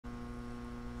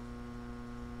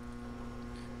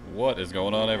What is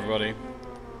going on, everybody?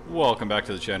 Welcome back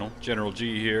to the channel.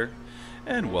 GeneralG here,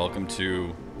 and welcome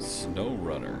to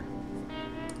SnowRunner.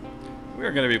 We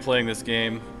are going to be playing this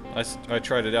game. I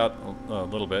tried it out a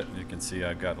little bit. You can see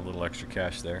I've got a little extra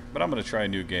cash there, but I'm going to try a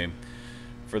new game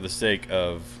for the sake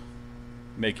of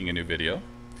making a new video.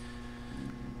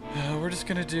 We're just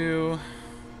going to do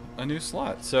a new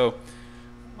slot. So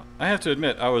I have to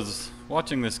admit, I was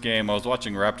watching this game. I was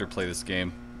watching Raptor play this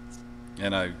game,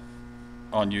 and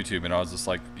on YouTube, and I was just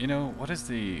like, what is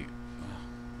the,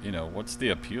 what's the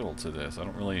appeal to this? I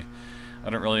don't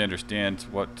really understand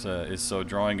what is so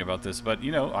drawing about this. But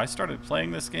I started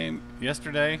playing this game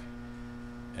yesterday,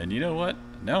 and you know what?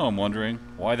 Now I'm wondering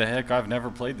why the heck I've never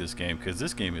played this game, because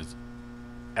this game is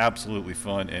absolutely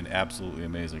fun and absolutely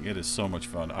amazing. It is so much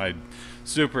fun. I'm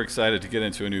super excited to get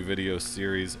into a new video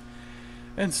series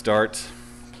and start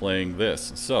playing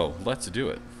this. So let's do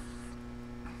it.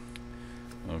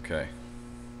 Okay.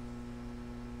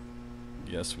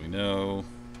 Yes, we know.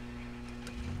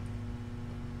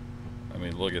 I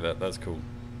mean, look at that. That's cool.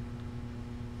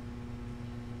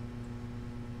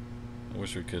 I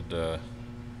wish we could, let's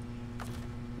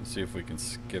see if we can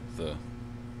skip the...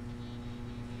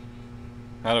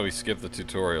 How do we skip the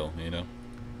tutorial,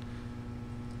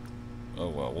 Oh,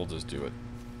 well, we'll just do it.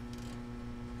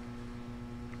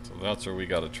 So that's where we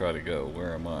got to try to go.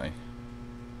 Where am I?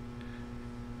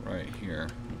 Right here.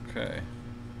 Okay.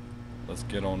 Let's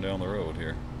get on down the road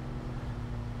here.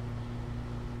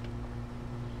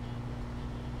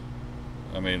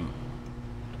 I mean,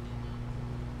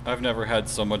 I've never had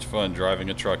so much fun driving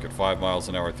a truck at 5 miles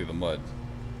an hour through the mud.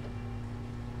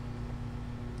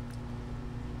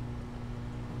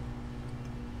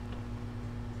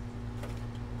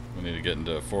 We need to get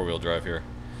into four-wheel drive here.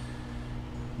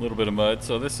 A little bit of mud.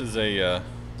 So this is a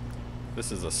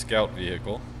scout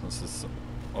vehicle. This is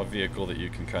a vehicle that you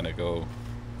can kind of go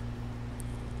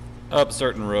up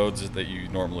certain roads that you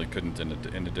normally couldn't in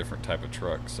a different type of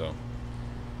truck. So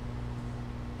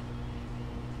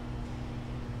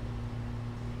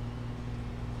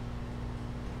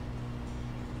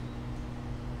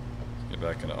let's get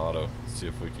back into auto, see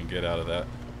if we can get out of that.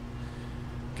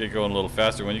 Get going a little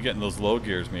faster. When you get in those low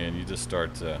gears, man, you just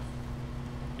start you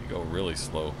go really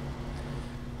slow.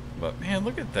 But man,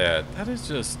 look at that. That is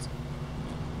just,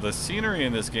 the scenery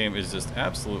in this game is just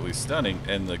absolutely stunning,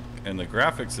 and the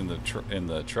graphics in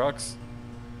the trucks.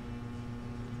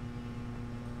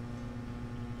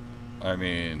 I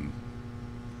mean,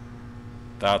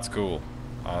 that's cool.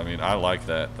 I mean, I like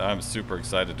that. I'm super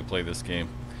excited to play this game.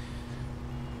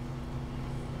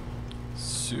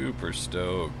 Super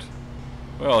stoked.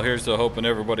 Well, here's to hoping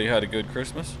everybody had a good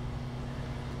Christmas.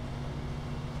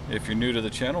 If you're new to the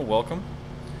channel, welcome.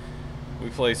 We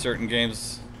play certain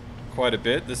games quite a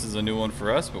bit. This is a new one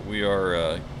for us, but we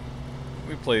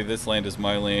play This Land Is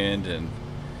My Land and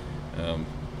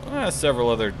several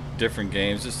other different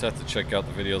games. Just have to check out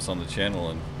the videos on the channel,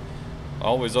 and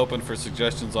always open for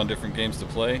suggestions on different games to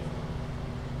play.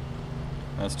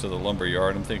 As to the lumber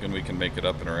yard, I'm thinking we can make it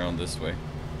up and around this way.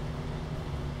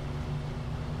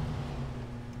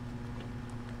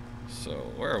 So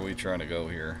where are we trying to go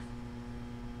here?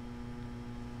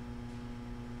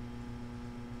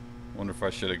 Wonder if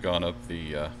I should have gone up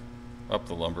the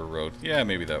lumber road. Yeah,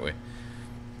 maybe that way.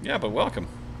 Yeah, but welcome.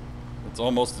 It's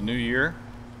almost the new year,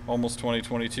 almost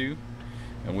 2022,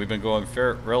 and we've been going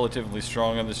relatively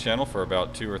strong on this channel for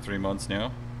about 2 or 3 months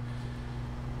now.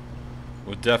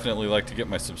 Would definitely like to get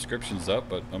my subscriptions up,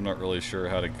 but I'm not really sure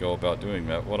how to go about doing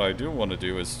that. What I do want to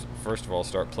do is, first of all,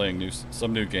 start playing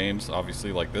some new games.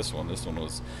 Obviously, like this one.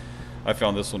 I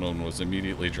found this one was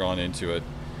immediately drawn into it.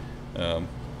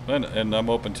 And I'm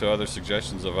open to other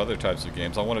suggestions of other types of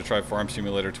games. I want to try Farm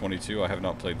Simulator 22. I have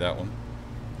not played that one.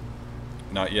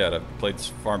 Not yet. I've played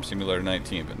Farm Simulator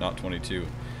 19, but not 22.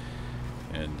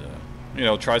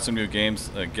 And, try some new games,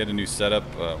 get a new setup.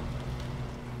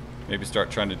 Maybe start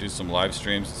trying to do some live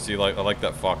streams. See, I like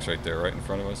that fox right there, right in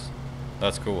front of us.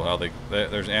 That's cool how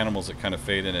there's animals that kind of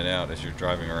fade in and out as you're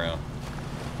driving around.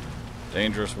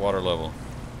 Dangerous water level.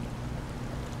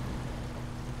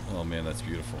 Oh man, that's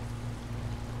beautiful.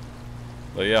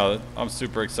 But yeah, I'm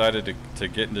super excited to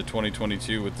get into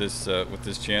 2022 with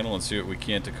this channel and see what we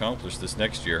can accomplish this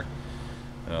next year.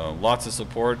 Lots of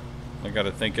support. I got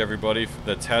to thank everybody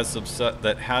that has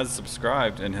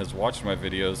subscribed and has watched my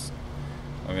videos.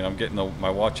 I mean, I'm getting my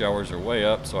watch hours are way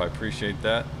up, so I appreciate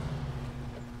that.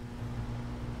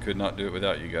 Could not do it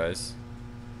without you guys.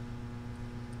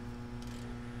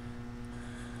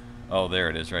 Oh, there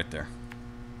it is, right there.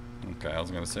 Okay, I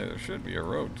was gonna say there should be a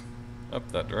road up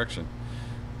that direction.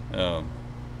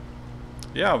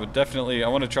 yeah, but definitely I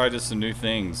want to try just some new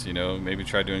things, you know, maybe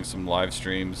try doing some live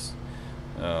streams.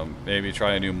 Maybe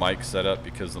try a new mic setup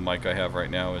because the mic I have right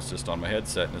now is just on my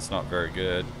headset and it's not very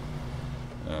good.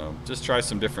 Just try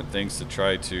some different things to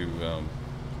try to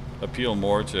appeal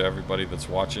more to everybody that's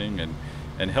watching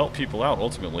and help people out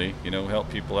ultimately, you know,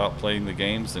 help people out playing the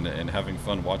games and having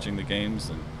fun watching the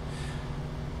games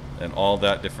and all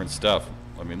that different stuff.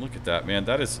 I mean, look at that, man.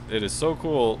 It is so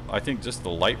cool. I think just the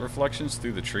light reflections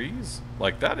through the trees,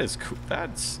 like that is cool.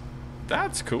 That's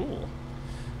cool.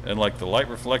 And like the light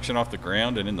reflection off the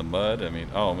ground and in the mud. I mean,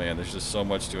 oh man, there's just so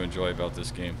much to enjoy about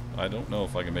this game. I don't know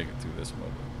if I can make it through this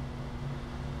mud.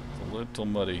 It's a little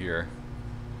muddy here.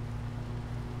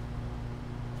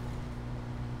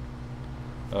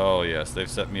 Oh yes, they've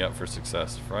set me up for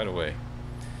success right away.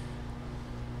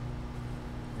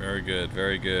 Very good,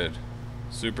 very good.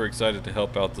 Super excited to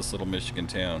help out this little Michigan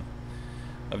town.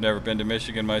 I've never been to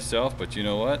Michigan myself, but you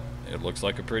know what? It looks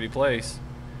like a pretty place.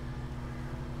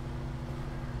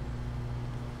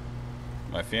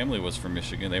 My family was from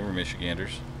Michigan. They were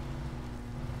Michiganders.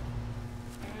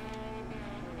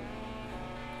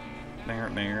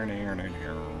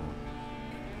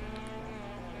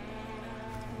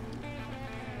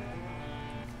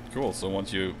 Cool. So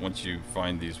once you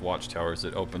find these watchtowers,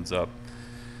 it opens up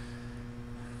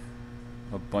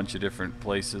a bunch of different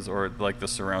places, or like the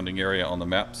surrounding area on the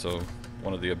map. So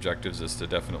one of the objectives is to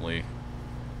definitely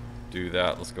do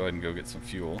that. Let's go ahead and go get some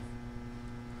fuel.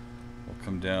 We'll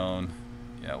come down.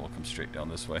 Yeah, we'll come straight down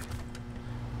this way.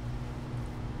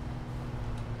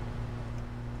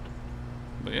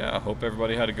 But yeah, I hope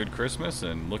everybody had a good Christmas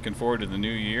and looking forward to the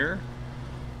new year.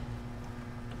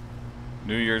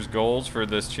 New Year's goals for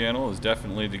this channel is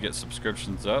definitely to get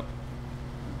subscriptions up.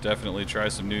 Definitely try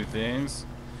some new things.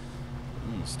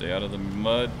 Stay out of the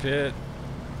mud pit.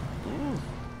 Ooh.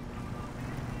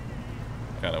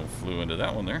 Kind of flew into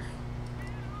that one there.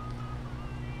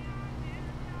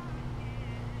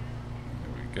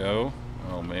 Go.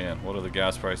 Oh man, what are the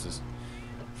gas prices?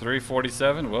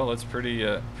 $3.47. Well, that's pretty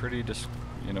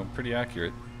pretty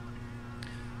accurate.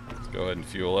 Let's go ahead and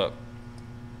fuel up.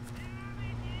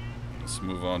 Let's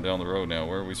move on down the road now.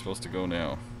 Where are we supposed to go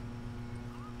now?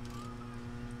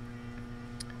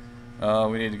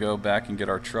 We need to go back and get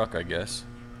our truck, I guess.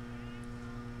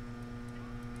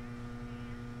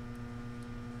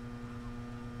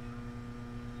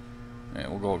 And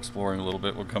we'll go exploring a little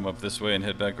bit. We'll come up this way and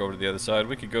head back over to the other side.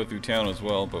 We could go through town as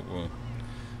well, but we'll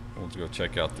go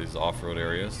check out these off-road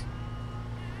areas.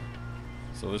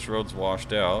 So this road's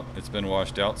washed out. It's been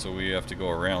washed out, so we have to go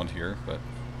around here, but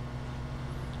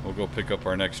we'll go pick up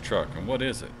our next truck. And what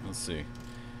is it? Let's see.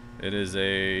 It is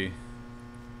a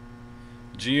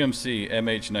GMC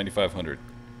MH9500.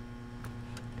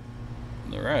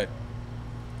 Alright.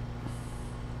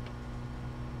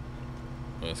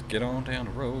 Let's get on down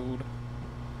the road.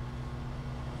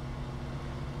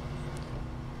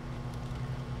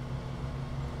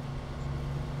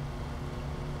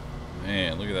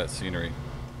 Man, look at that scenery.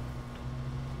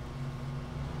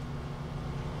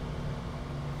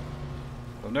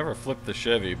 I've never flipped the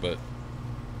Chevy, but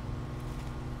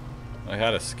I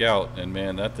had a Scout, and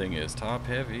man, that thing is top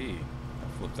heavy.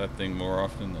 I flip that thing more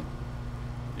often than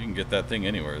you can get that thing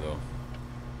anywhere, though.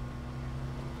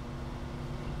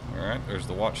 Alright, there's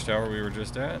the watchtower we were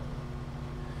just at.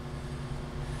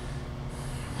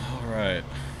 Alright.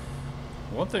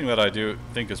 One thing that I do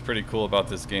think is pretty cool about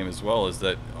this game as well is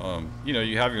that, you know,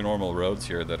 you have your normal roads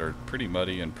here that are pretty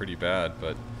muddy and pretty bad,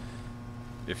 but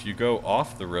if you go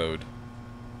off the road,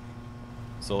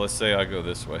 so let's say I go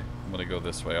this way. I'm going to go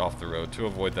this way off the road to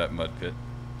avoid that mud pit.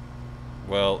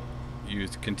 Well, you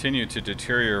continue to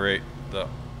deteriorate the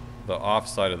off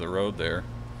side of the road there,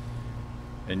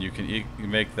 and you can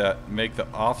make the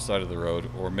off side of the road,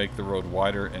 or make the road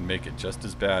wider and make it just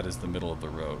as bad as the middle of the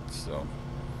road. So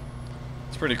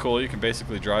it's pretty cool. You can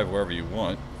basically drive wherever you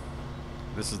want.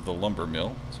 This is the lumber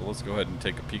mill, so let's go ahead and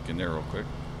take a peek in there real quick.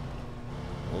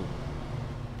 We'll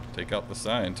take out the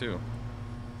sign too.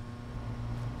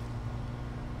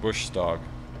 Bush stog.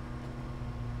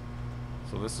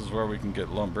 So this is where we can get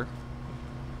lumber.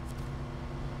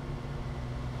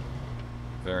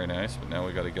 Very nice, but now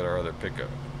we got to get our other pickup.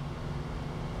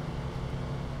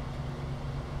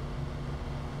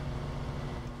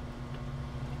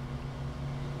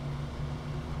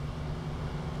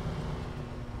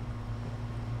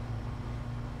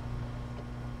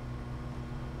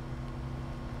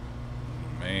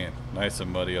 Man, nice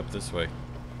and muddy up this way.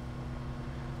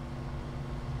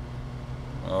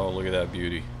 Oh, look at that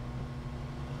beauty.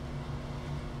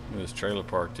 Look at this trailer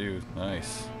park too.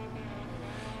 Nice.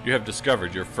 You have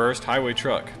discovered your first highway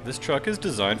truck. This truck is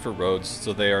designed for roads,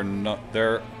 so there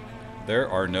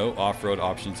are no off-road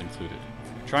options included.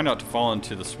 Try not to fall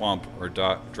into the swamp or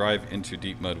drive into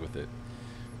deep mud with it.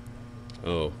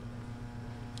 Oh.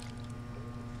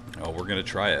 Oh, we're gonna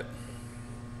try it.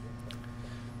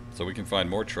 So we can find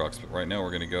more trucks, but right now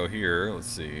we're gonna go here. Let's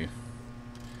see.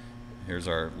 Here's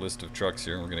our list of trucks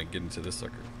here, and we're gonna get into this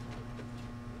sucker.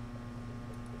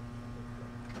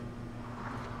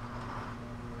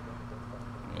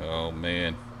 Oh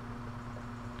man.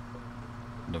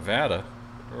 Nevada?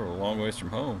 We're a long ways from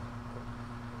home.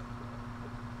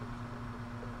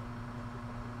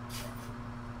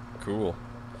 Cool.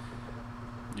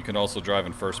 You can also drive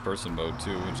in first person mode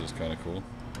too, which is kind of cool.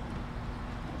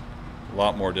 A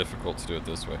lot more difficult to do it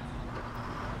this way.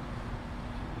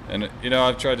 And you know,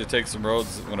 I've tried to take some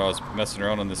roads when I was messing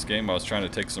around on this game. I was trying to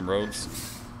take some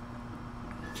roads,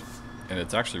 and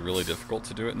it's actually really difficult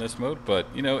to do it in this mode. But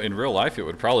you know, in real life it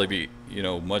would probably be, you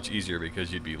know, much easier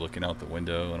because you'd be looking out the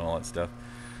window and all that stuff.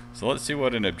 So let's see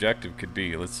what an objective could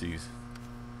be. Let's see.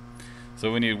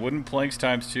 So we need wooden planks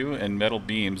 ×2 and metal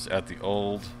beams at the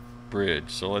old bridge.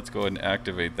 So let's go ahead and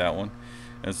activate that one.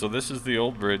 And so this is the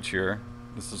old bridge here.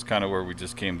 This is kind of where we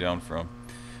just came down from.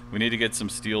 We need to get some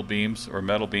steel beams or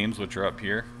metal beams, which are up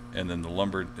here, and then the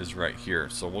lumber is right here.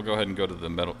 So we'll go ahead and go to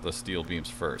the steel beams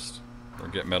first, or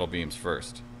get metal beams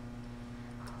first.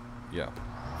 Yeah.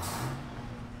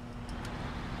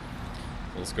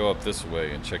 Let's go up this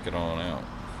way and check it on out.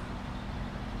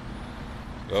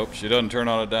 Oh, she doesn't turn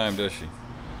on a dime, does she?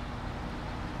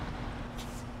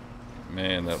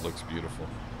 Man, that looks beautiful.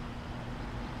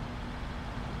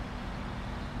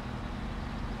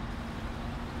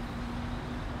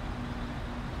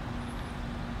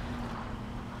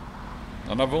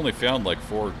 And I've only found like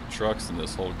 4 trucks in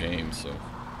this whole game, so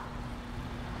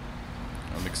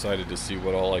I'm excited to see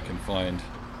what all I can find.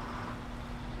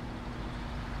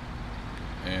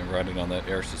 And riding on that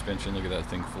air suspension, look at that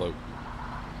thing float.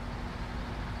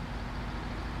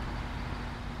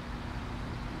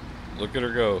 Look at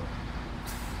her go.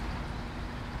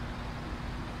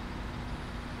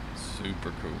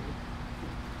 Super cool.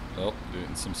 Oh,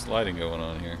 doing some sliding going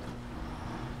on here.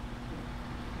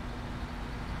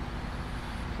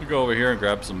 We'll go over here and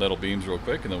grab some metal beams real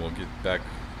quick, and then we'll get back,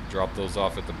 drop those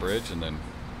off at the bridge, and then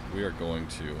we are going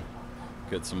to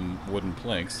get some wooden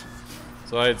planks.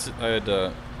 So I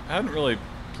hadn't really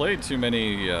played too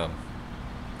many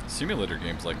simulator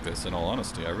games like this, in all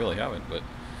honesty. I really haven't, but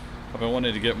I've been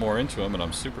wanting to get more into them, and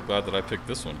I'm super glad that I picked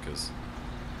this one, because,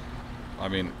 I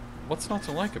mean, what's not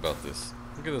to like about this?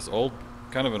 Look at this old,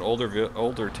 kind of an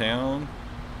older town,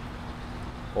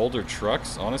 older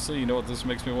trucks. Honestly, you know what this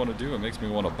makes me want to do? It makes me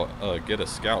want to get a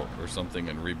Scout or something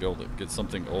and rebuild it. Get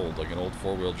something old, like an old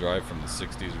 4-wheel drive from the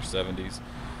 60s or 70s,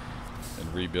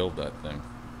 and rebuild that thing.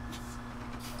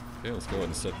 Okay, let's go ahead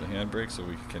and set the handbrake so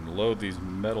we can load these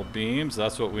metal beams.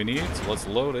 That's what we need, so let's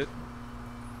load it.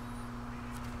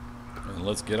 And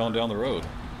let's get on down the road.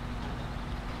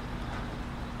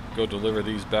 Go deliver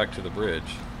these back to the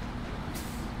bridge.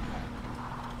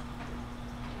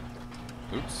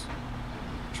 Oops.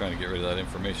 Trying to get rid of that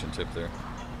information tip there.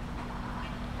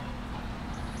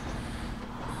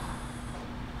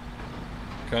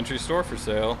 Country store for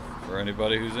sale for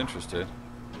anybody who's interested.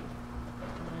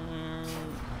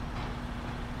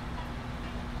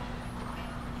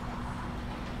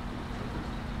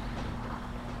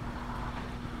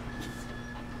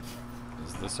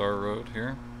 Is this our road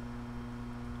here?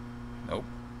 Nope.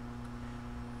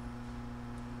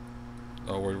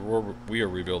 Oh, we are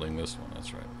rebuilding this one.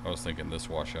 That's right. I was thinking this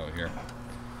washout here.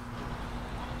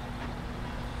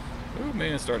 Ooh,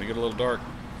 man, it's starting to get a little dark.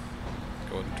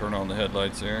 Go ahead and turn on the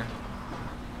headlights there.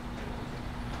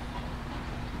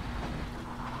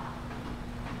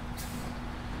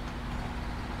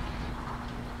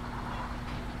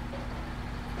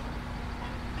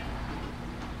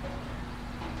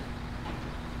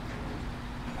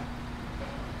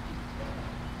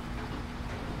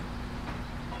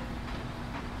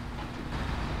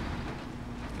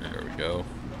 There we go.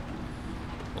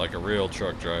 Like a real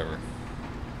truck driver.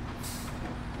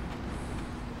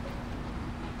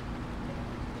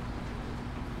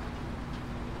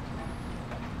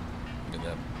 Get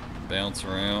that bounce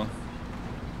around.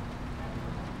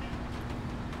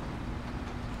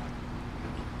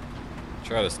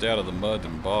 Try to stay out of the mud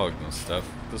and bog and stuff.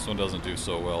 This one doesn't do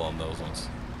so well on those ones.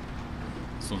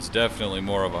 This one's definitely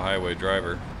more of a highway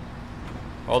driver.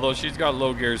 Although she's got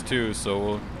low gears too,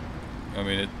 so I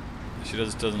mean, she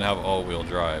doesn't have all-wheel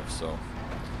drive, so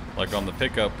like on the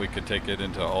pickup we could take it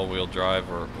into all-wheel drive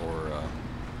or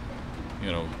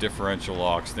you know, differential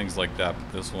locks, things like that.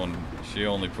 But this one, she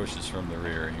only pushes from the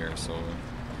rear here, so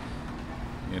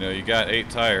you know, you got 8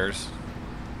 tires,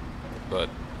 but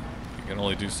you can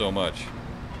only do so much.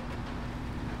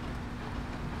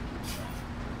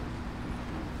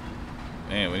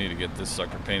 Man, we need to get this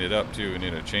sucker painted up too. We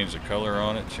need to change the color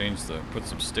on it, put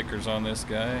some stickers on this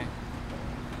guy.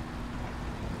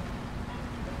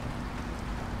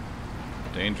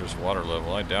 Dangerous water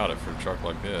level. I doubt it for a truck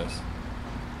like this.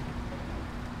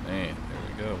 Man, there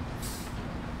we go.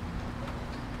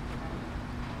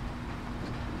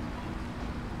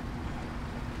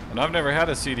 And I've never had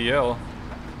a CDL.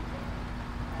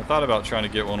 I thought about trying to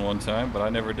get one time, but I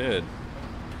never did.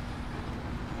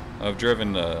 I've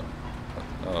driven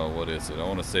what is it? I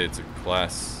want to say it's a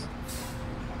Class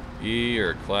E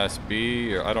or Class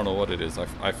B, or I don't know what it is. I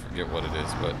forget what it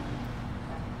is, but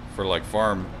for like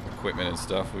farm equipment and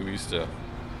stuff, we used to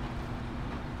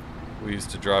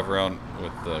drive around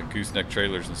with gooseneck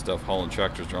trailers and stuff, hauling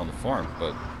tractors around the farm.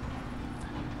 But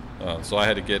so I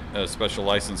had to get a special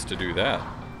license to do that.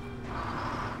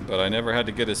 But I never had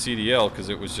to get a CDL because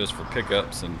it was just for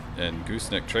pickups and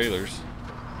gooseneck trailers.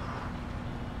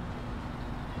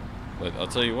 But I'll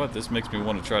tell you what, this makes me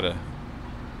want to try to...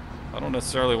 I don't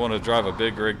necessarily want to drive a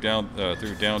big rig down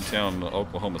through downtown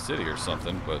Oklahoma City or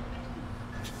something, but...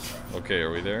 Okay,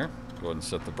 are we there? Go ahead and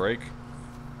set the brake.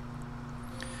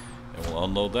 And we'll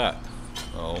unload that.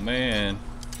 Oh man.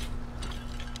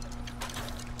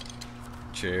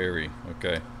 Cherry.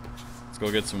 Okay. Let's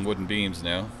go get some wooden beams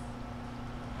now.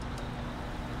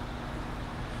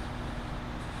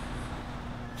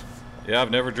 Yeah,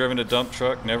 I've never driven a dump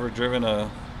truck, never driven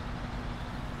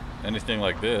anything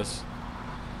like this.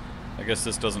 I guess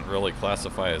this doesn't really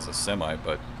classify as a semi,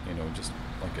 but you know, just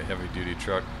like a heavy duty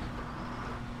truck.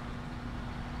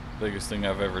 Biggest thing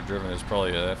I've ever driven is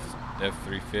probably a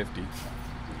F350.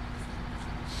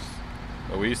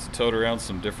 But we used to tote around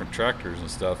some different tractors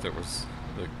and stuff that was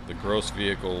the gross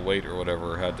vehicle weight or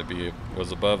whatever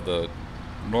was above the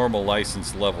normal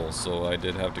license level, so I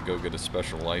did have to go get a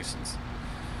special license.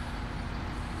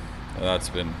 That's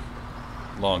been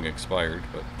long expired,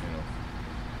 but you know,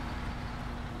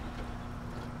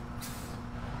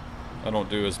 I don't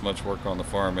do as much work on the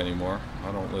farm anymore.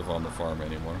 I don't live on the farm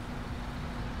anymore.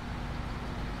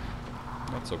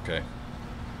 That's okay.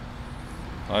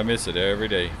 I miss it every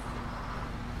day.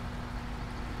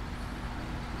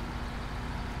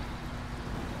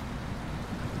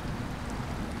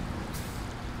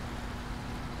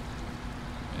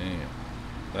 Man,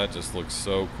 that just looks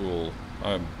so cool.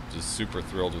 I'm just super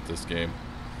thrilled with this game.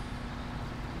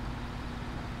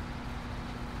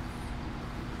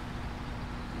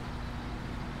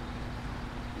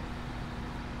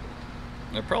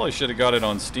 I probably should have got it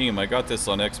on Steam. I got this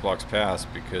on Xbox Pass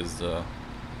because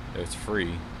it's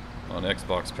free on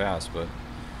Xbox Pass, but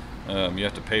you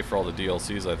have to pay for all the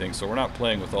DLCs, I think. So we're not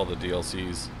playing with all the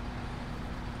DLCs.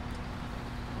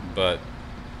 But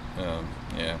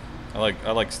yeah,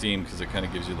 I like Steam because it kind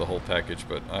of gives you the whole package.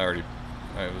 But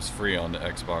it was free on the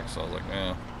Xbox, so I was like,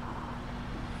 eh.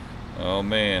 Oh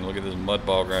man, look at this mud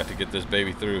bog. We're gonna have to get this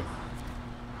baby through.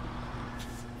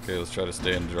 Okay, let's try to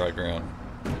stay in the dry ground.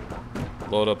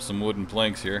 Load up some wooden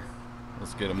planks here.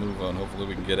 Let's get a move on. Hopefully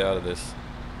we can get out of this.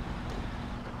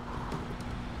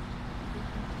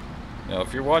 Now,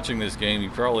 if you're watching this game, you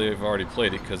probably have already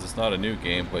played it because it's not a new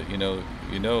game. But you know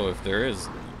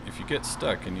if you get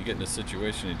stuck and you get in a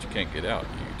situation that you can't get out,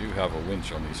 you do have a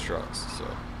winch on these trucks. So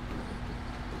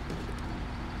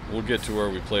we'll get to where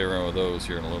we play around with those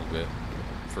here in a little bit,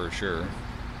 for sure.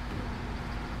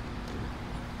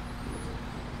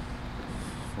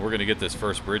 We're going to get this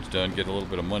first bridge done, get a little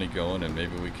bit of money going, and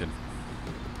maybe we can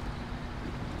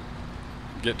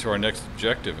get to our next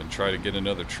objective and try to get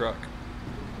another truck.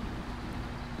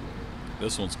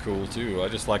 This one's cool too. I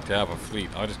just like to have a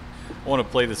fleet. I want to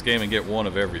play this game and get one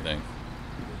of everything.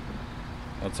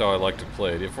 That's how I like to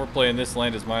play it. If we're playing This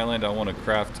Land Is My Land, I want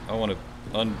to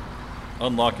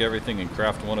unlock everything and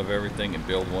craft one of everything and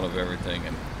build one of everything.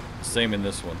 And same in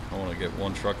this one. I want to get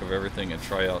one truck of everything and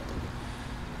try out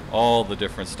all the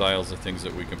different styles of things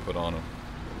that we can put on them.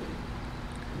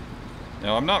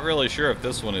 Now I'm not really sure if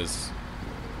this one has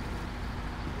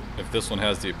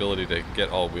the ability to get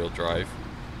all-wheel drive.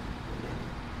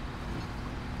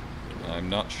 I'm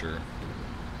not sure.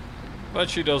 But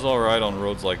she does alright on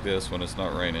roads like this when it's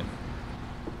not raining.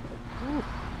 Woo.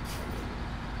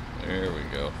 There we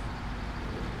go.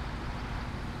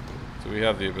 So we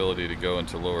have the ability to go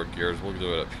into lower gears. We'll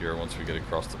do it up here once we get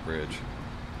across the bridge.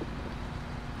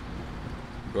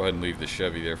 Go ahead and leave the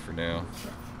Chevy there for now.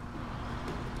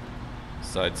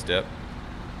 Sidestep.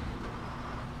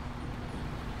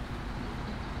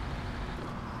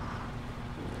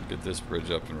 get this bridge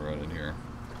up and running here.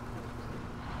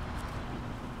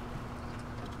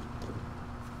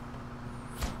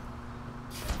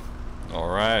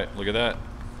 Alright, look at that.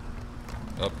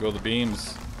 Up go the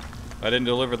beams. I didn't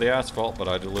deliver the asphalt, but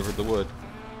I delivered the wood.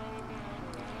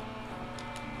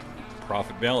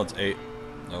 Profit balance 8.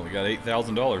 Oh, we got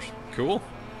 $8,000. Cool.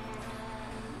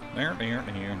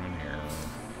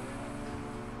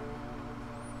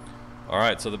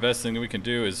 Alright, so the best thing that we can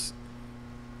do is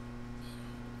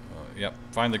yep,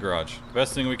 find the garage. The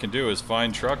best thing we can do is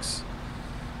find trucks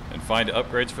and find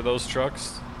upgrades for those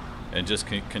trucks and just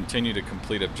continue to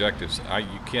complete objectives.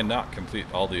 You cannot complete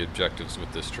all the objectives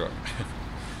with this truck.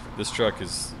 This truck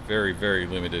is very, very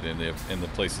limited in the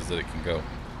places that it can go.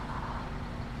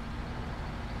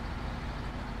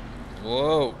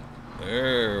 Whoa,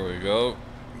 there we go.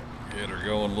 Get her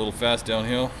going a little fast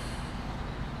downhill.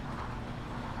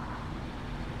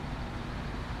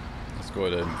 Let's go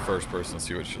ahead and first person and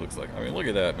see what she looks like. I mean, look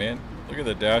at that, man. Look at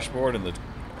the dashboard and the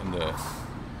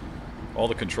all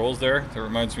the controls there. That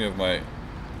reminds me of my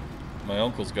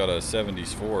uncle's got a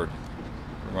 70s Ford.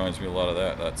 Reminds me a lot of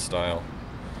that style.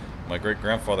 My great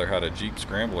grandfather had a Jeep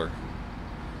Scrambler.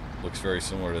 Looks very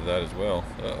similar to that as well.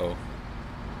 Uh-oh.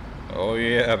 Oh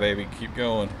yeah, baby, keep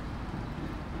going.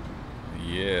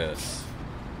 Yes.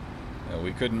 Now,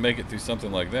 we couldn't make it through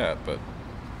something like that, but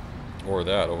or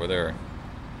that over there.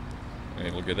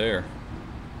 Hey, look at there.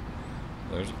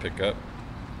 There's a pickup.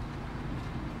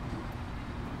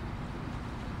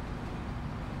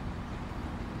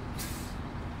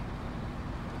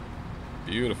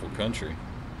 Beautiful country.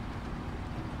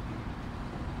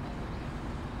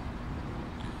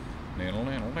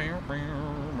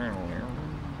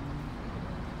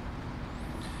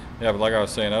 Yeah, but like I was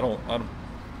saying, I don't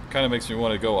kind of makes me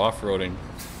want to go off-roading.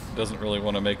 Doesn't really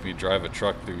want to make me drive a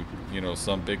truck through, you know,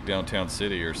 some big downtown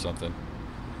city or something.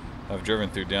 I've driven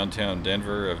through downtown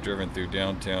Denver, I've driven through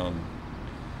downtown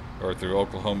or through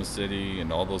Oklahoma City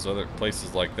and all those other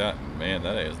places like that, and man,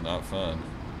 that is not fun.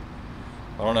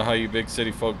 I don't know how you big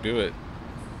city folk do it.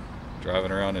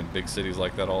 Driving around in big cities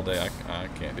like that all day, I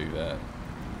can't do that.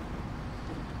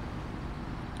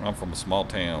 I'm from a small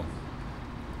town.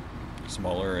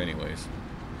 Smaller anyways.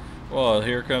 Well,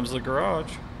 here comes the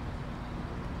garage.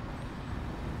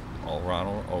 All right,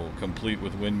 oh, complete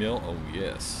with windmill. Oh,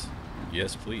 yes.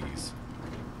 Yes, please.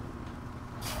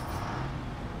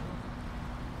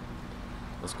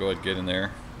 Let's go ahead and get in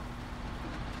there.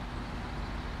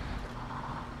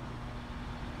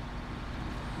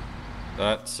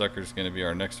 That sucker's going to be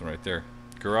our next one right there.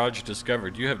 Garage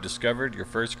discovered. You have discovered your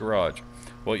first garage.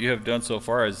 What you have done so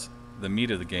far is the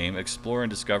meat of the game. Explore and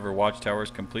discover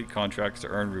watchtowers, complete contracts to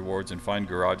earn rewards, and find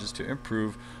garages to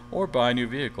improve or buy new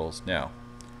vehicles. Now,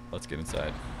 let's get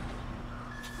inside.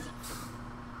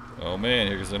 Oh man,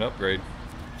 here's an upgrade.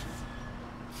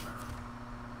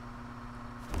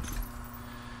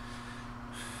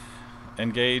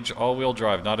 Engage all-wheel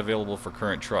drive, not available for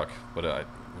current truck, but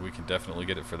we can definitely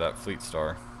get it for that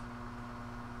FleetStar.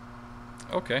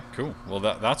 Okay, cool. Well,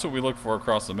 that's what we look for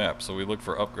across the map. So we look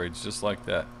for upgrades just like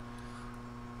that.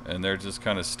 And they're just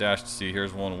kind of stashed. See,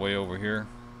 here's one way over here.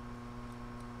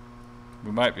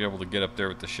 We might be able to get up there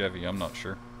with the Chevy. I'm not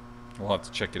sure. We'll have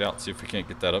to check it out, see if we can't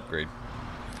get that upgrade.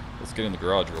 Let's get in the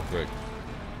garage real quick.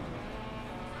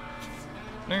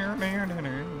 I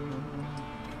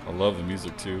love the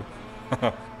music too.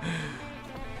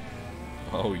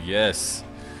 Oh yes.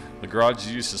 The garage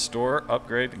is used to store,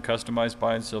 upgrade, and customize,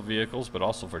 buy and sell vehicles, but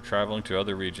also for traveling to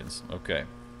other regions. Okay.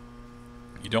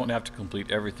 You don't have to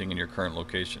complete everything in your current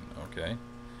location. Okay.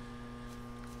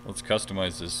 Let's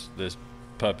customize this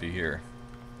puppy here.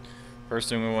 First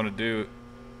thing we want to do.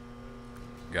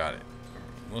 Got it.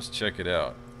 Let's check it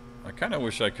out. I kind of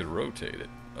wish I could rotate it.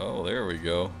 Oh, there we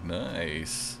go.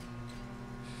 Nice.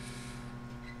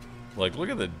 Like, look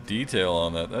at the detail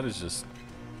on that. That is just...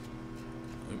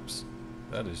 Oops.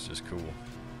 That is just cool.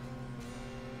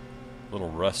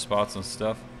 Little rust spots and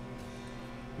stuff.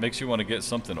 Makes you want to get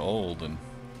something old and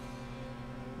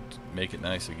make it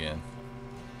nice again.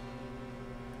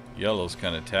 Yellow's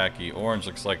kind of tacky. Orange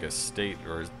looks like a state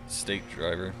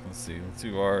driver. Let's see. Let's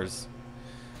do ours.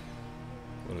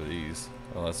 What are these?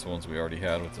 Oh, that's the ones we already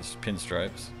had with the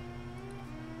pinstripes.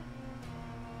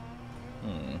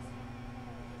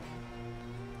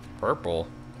 Purple.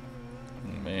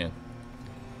 Oh, man.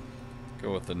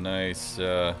 Go with a nice,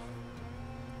 we'll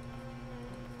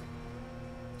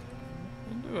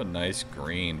do a nice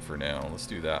green for now. Let's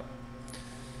do that.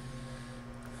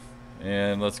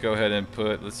 And let's go ahead and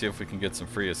let's see if we can get some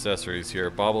free accessories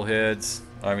here. Bobbleheads.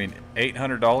 I mean,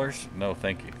 $800? No,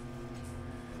 thank you.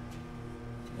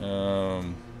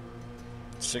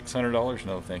 $600?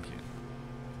 No, thank you.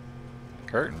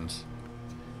 Curtains?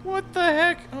 What the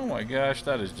heck? Oh my gosh,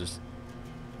 that is just...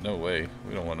 No way.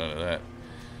 We don't want none of that.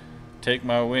 Take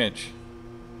my winch.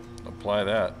 Apply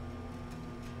that.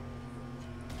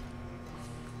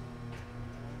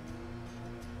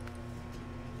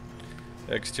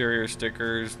 Exterior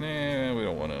stickers. Nah, we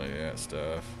don't want any of that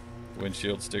stuff.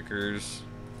 Windshield stickers.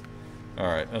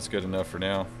 Alright, that's good enough for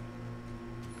now.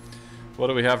 What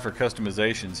do we have for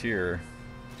customizations here?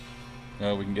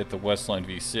 We can get the Westline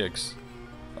V6.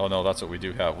 Oh no, that's what we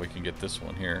do have. We can get this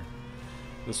one here.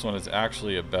 This one is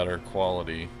actually a better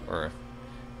quality. Or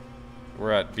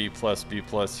we're at B+, B+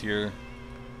 here.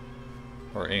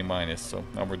 Or A-, so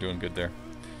now we're doing good there.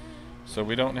 So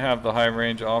we don't have the high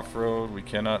range off-road. We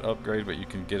cannot upgrade, but you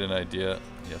can get an idea.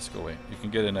 Yes, go away. You can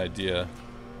get an idea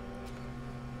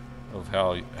of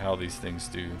how these things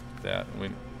do that.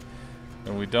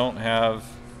 And we don't have.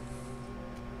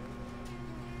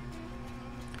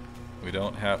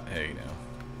 Hey, now.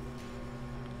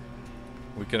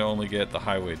 We can only get the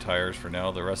highway tires for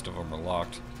now. The rest of them are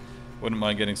locked. Wouldn't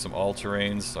mind getting some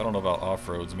all-terrains. I don't know about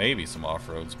off-roads. Maybe some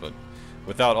off-roads, but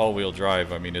without all-wheel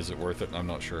drive, I mean, is it worth it? I'm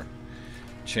not sure.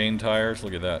 Chain tires,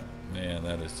 look at that. Man,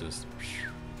 that is just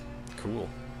cool.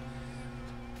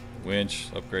 Winch,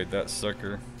 upgrade that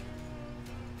sucker.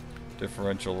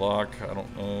 Differential lock, I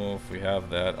don't know if we have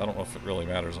that. I don't know if it really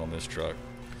matters on this truck.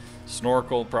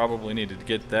 Snorkel, probably needed to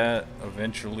get that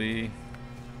eventually.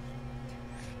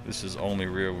 This is only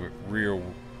rear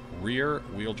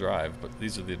wheel drive, but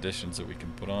these are the additions that we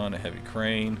can put on. A heavy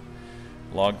crane,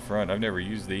 log front. I've never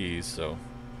used these, so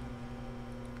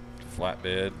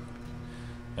flatbed.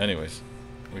 Anyways,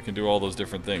 we can do all those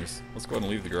different things. Let's go ahead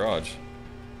and leave the garage.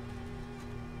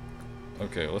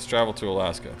 Okay, let's travel to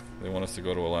Alaska. They want us to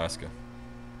go to Alaska.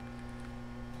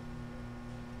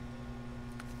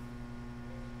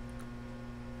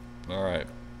 Alright.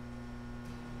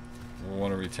 We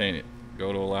want to retain it.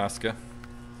 Go to Alaska.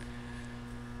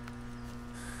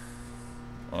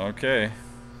 Okay.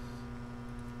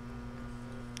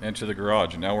 Enter the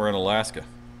garage. Now we're in Alaska.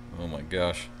 Oh my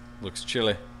gosh. Looks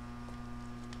chilly.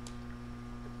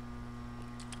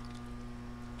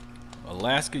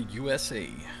 Alaska, USA.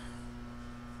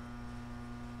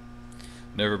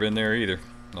 Never been there either.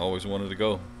 Always wanted to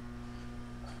go.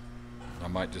 I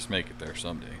might just make it there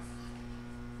someday.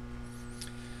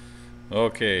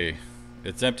 Okay.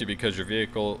 It's empty because your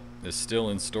vehicle is still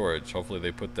in storage. Hopefully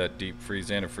they put that deep freeze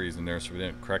antifreeze in there so we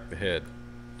didn't crack the head.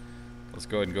 Let's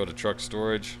go ahead and go to truck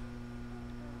storage.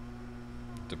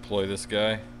 Deploy this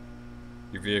guy.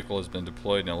 Your vehicle has been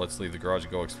deployed. Now let's leave the garage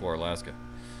and go explore Alaska.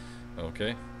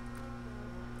 Okay.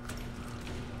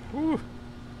 Whew.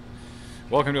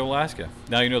 Welcome to Alaska.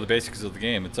 Now you know the basics of the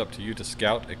game. It's up to you to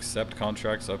scout, accept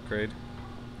contracts, upgrade.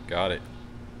 Got it.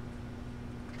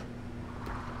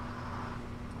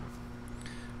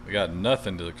 We got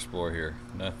nothing to explore here.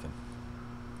 Nothing.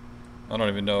 I don't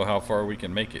even know how far we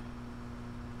can make it.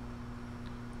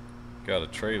 Got a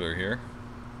trailer here.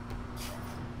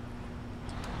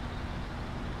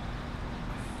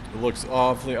 It looks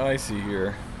awfully icy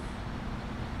here.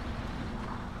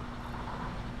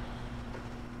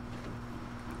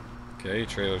 Okay,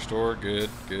 trailer store, good,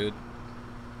 good.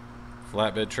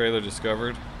 Flatbed trailer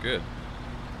discovered, good.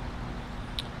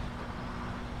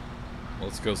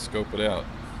 Let's go scope it out.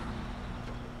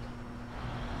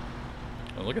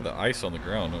 Oh, look at the ice on the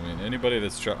ground. I mean, anybody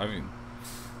that's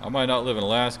I might not live in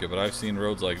Alaska, but I've seen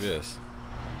roads like this.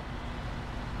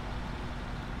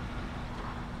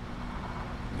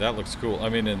 That looks cool. I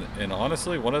mean, and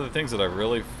honestly, one of the things that I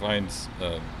really find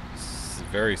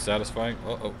very satisfying.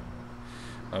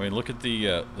 I mean, look at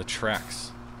the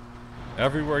tracks.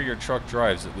 Everywhere your truck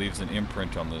drives, it leaves an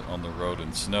imprint on the road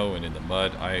in snow and in the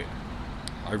mud. I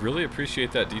really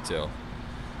appreciate that detail.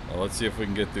 Let's see if we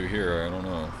can get through here. I don't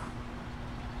know.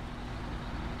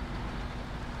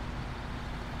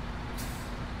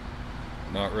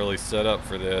 Not really set up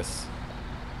for this.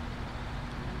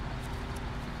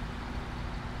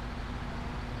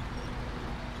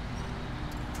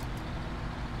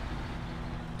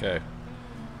 Okay.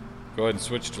 Go ahead and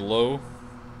switch to low.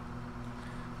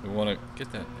 We want to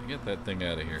get that thing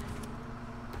out of here.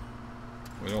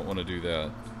 We don't want to do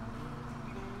that.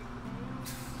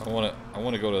 I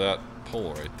want to go to that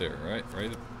pole right there, right?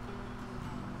 Right?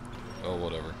 Oh,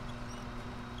 whatever.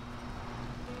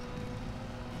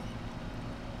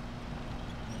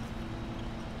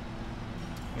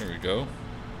 There we go.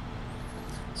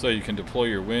 So you can deploy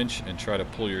your winch and try to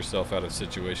pull yourself out of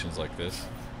situations like this.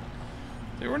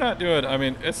 See, we're not doing, I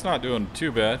mean, it's not doing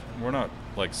too bad. We're not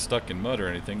like stuck in mud or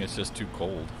anything. It's just too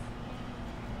cold.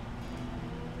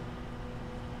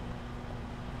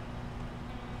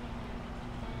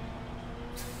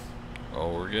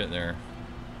 Oh, we're getting there.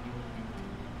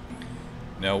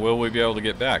 Now, will we be able to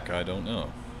get back? I don't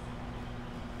know.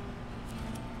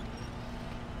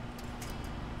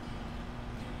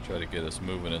 Try to get us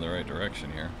moving in the right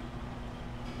direction here.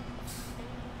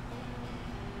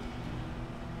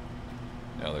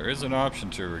 Now, there is an option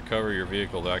to recover your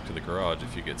vehicle back to the garage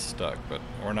if you get stuck, but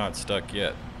we're not stuck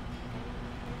yet.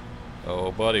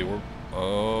 Oh, buddy,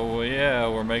 oh, yeah,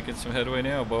 we're making some headway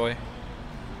now, boy.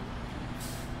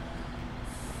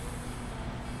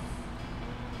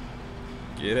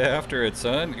 Get after it,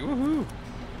 son. Woohoo!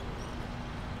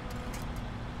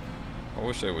 I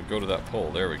wish I would go to that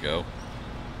pole. There we go.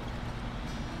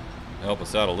 Help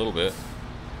us out a little bit.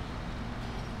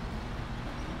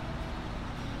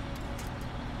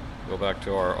 Go back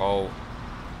to our all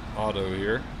auto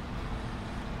here.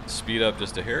 Speed up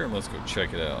just a hair and let's go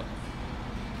check it out.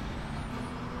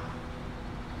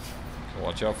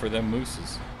 Watch out for them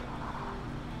mooses.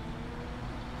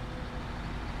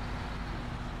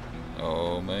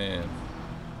 Oh man.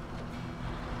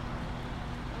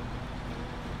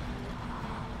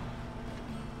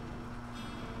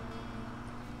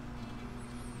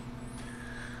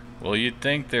 Well, you'd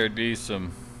think there'd be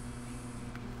some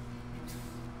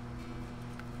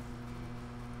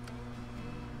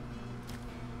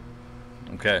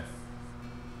okay.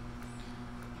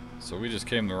 So we just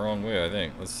came the wrong way, I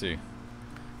think. Let's see.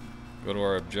 Go to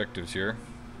our objectives here.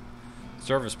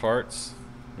 Service parts,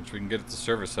 which we can get at the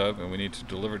service hub, and we need to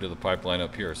deliver to the pipeline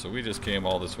up here. So we just came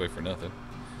all this way for nothing.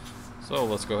 So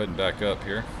let's go ahead and back up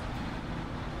here.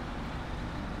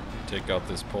 Take out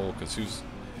this pole, because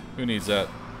who needs that?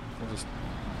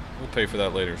 We'll pay for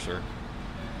that later, sir.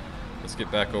 Let's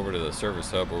get back over to the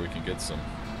service hub where we can get some,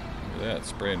 look at that,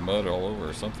 spraying mud all over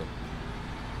or something.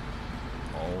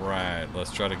 Alright,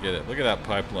 let's try to get it. Look at that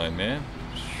pipeline, man.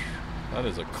 That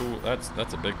is a cool, that's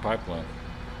a big pipeline.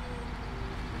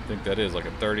 I think that is like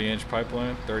a 30-inch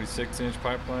pipeline, 36-inch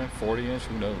pipeline, 40-inch,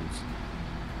 who knows.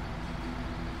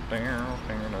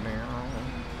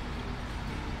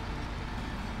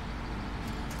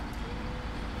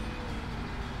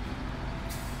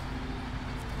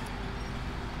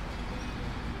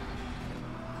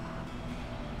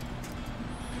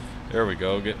 There we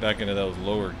go, get back into those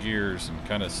lower gears and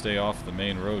kind of stay off the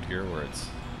main road here where it's,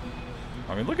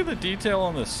 I mean, look at the detail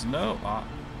on the snow.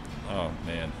 Oh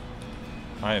man,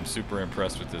 I am super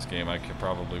impressed with this game. I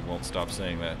probably won't stop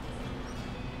saying that.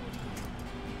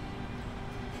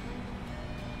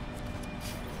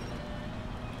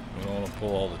 We don't want to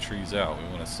pull all the trees out. We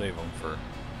want to save them for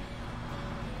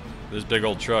this big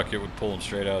old truck. It would pull them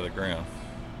straight out of the ground.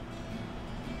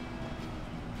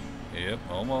 Yep,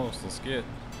 almost. Let's get.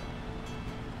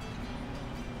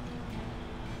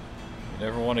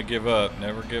 Never want to give up.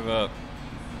 Never give up.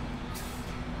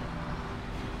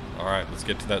 Alright, let's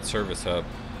get to that service hub.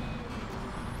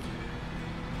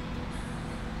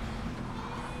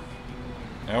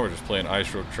 Now we're just playing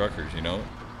Ice Road Truckers, you know?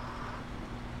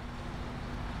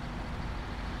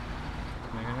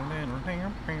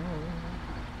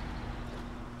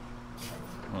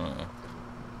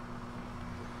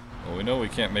 Well, we know we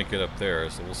can't make it up there,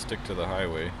 so we'll stick to the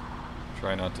highway.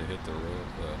 Try not to hit the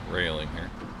railing here,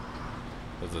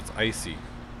 because it's icy.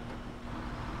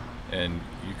 And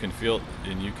you can feel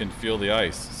the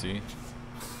ice. See,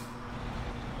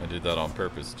 I did that on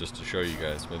purpose just to show you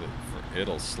guys. But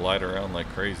it'll slide around like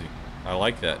crazy. I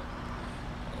like that.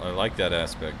 I like that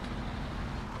aspect.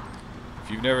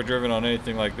 If you've never driven on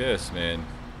anything like this, man,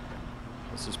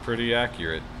 this is pretty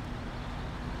accurate.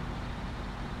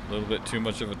 A little bit too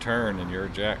much of a turn and you're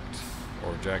jacked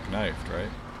or jackknifed, right?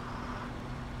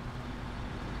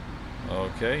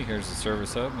 Okay, here's the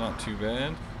service hub. Not too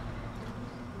bad.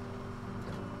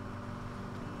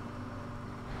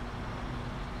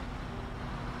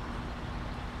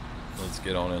 Let's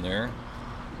get on in there.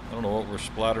 I don't know what we're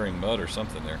splattering mud or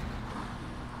something there.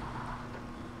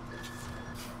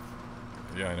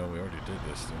 Yeah, I know we already did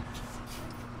this too.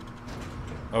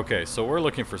 Okay, so we're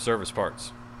looking for service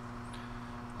parts.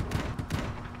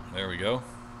 There we go.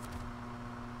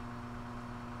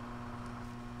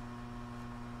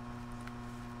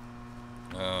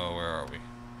 Oh, where are we?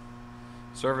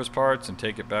 Service parts, and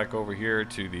take it back over here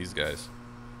to these guys.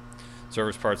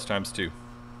 Service parts times 2.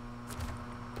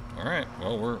 Alright,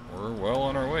 well, we're well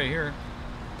on our way here.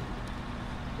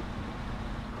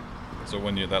 So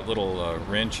when that little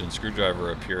wrench and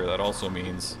screwdriver appear, that also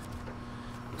means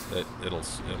that it'll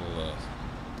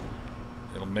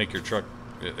make your truck,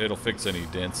 it'll fix any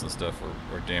dents and stuff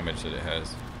or damage that it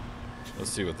has.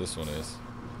 Let's see what this one is.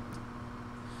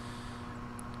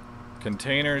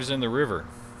 Containers in the river.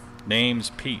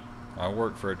 Name's Pete. I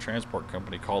work for a transport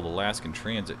company called Alaskan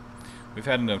Transit. We've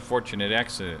had an unfortunate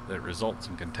accident that results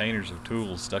in containers of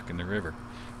tools stuck in the river.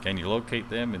 Can you locate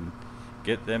them and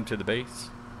get them to the base?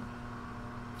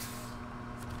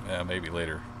 Maybe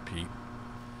later, Pete.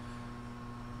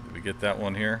 Did we get that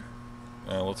one here?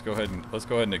 Let's go ahead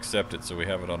and accept it so we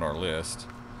have it on our list.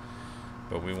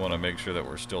 But we want to make sure that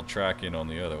we're still tracking on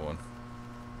the other one.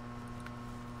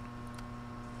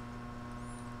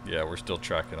 Yeah, we're still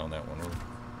tracking on that one.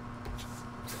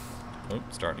 Oh,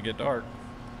 starting to get dark.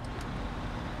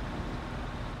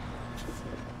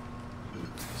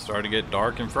 Starting to get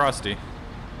dark and frosty.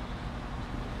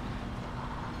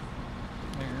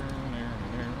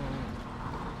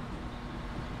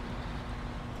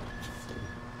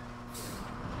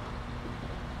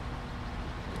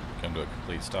 Come to a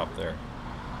complete stop there.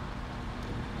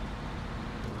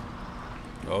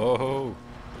 Oh,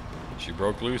 she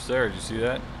broke loose there. Did you see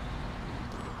that?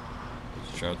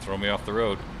 She's trying to throw me off the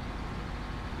road.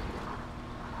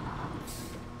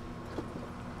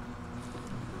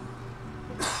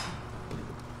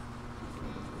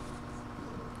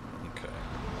 Okay.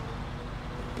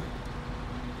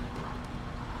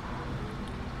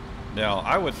 Now,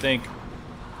 I would think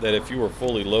that if you were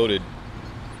fully loaded,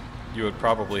 you would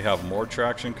probably have more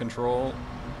traction control,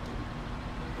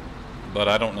 but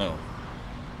I don't know.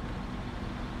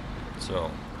 So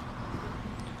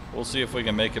we'll see if we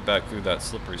can make it back through that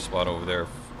slippery spot over there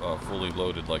fully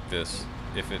loaded like this,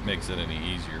 if it makes it any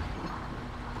easier.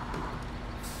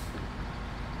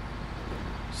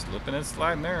 Slipping and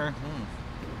sliding there.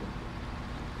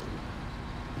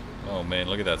 Oh man,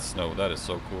 look at that snow. That is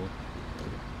so cool.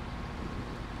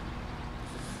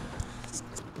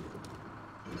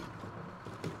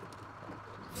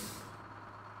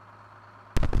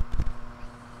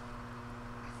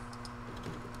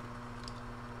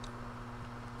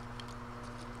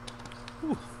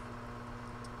 Whew.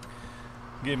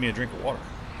 Give me a drink of water.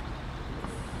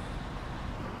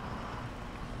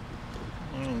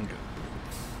 Good.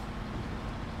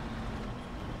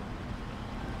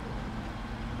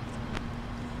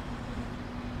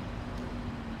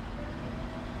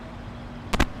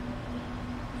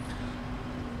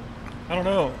 I don't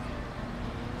know.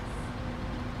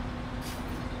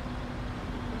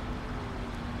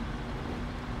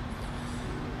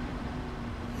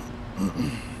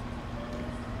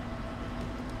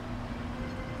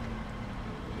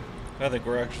 I think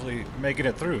we're actually making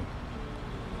it through.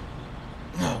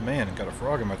 Oh man, I got a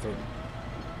frog in my throat.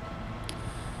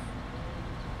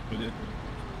 We did.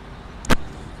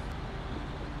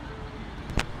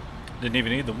 Didn't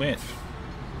even need the winch.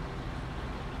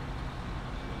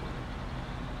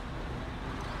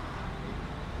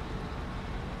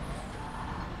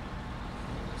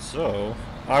 So,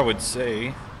 I would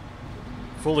say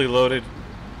fully loaded,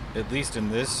 at least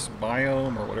in this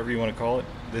biome or whatever you want to call it,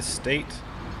 this state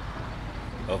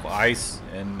of ice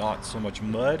and not so much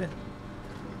mud,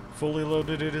 fully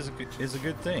loaded it is a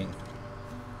good thing.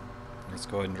 Let's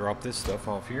go ahead and drop this stuff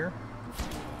off here.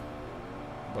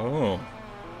 Boom.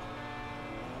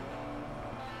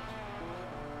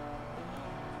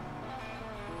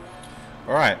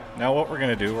 Alright, now what we're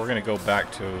going to do, we're going to go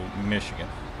back to Michigan.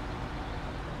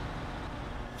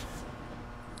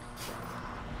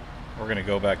 We're going to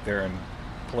go back there and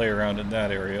play around in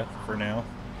that area for now.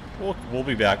 We'll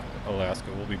be back, Alaska.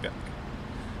 We'll be back.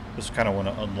 Just kind of want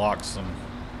to unlock some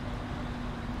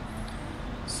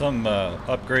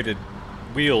upgraded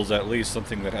wheels, at least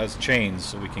something that has chains,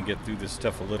 so we can get through this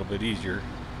stuff a little bit easier.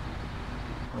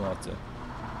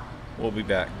 We'll be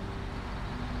back.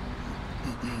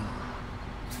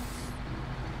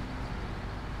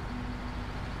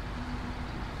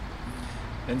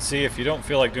 And see, if you don't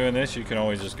feel like doing this, you can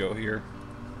always just go here,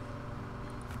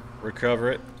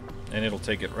 recover it, and it'll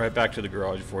take it right back to the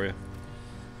garage for you.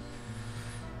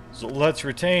 So let's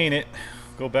retain it,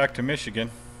 go back to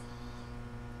Michigan.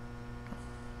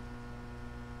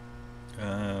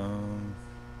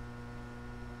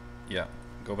 Yeah,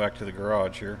 go back to the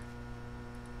garage here.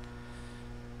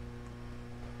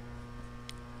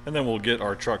 And then we'll get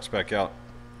our trucks back out.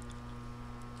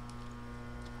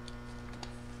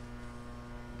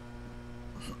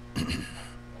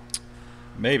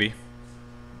 Maybe.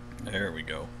 There we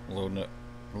go. Loading up.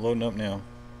 We're loading up now.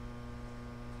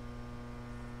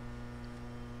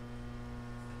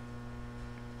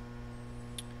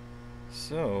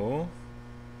 So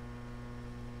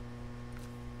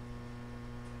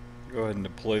go ahead and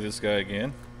deploy this guy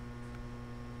again.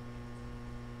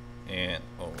 And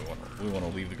oh, we want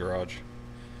to leave the garage.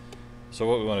 So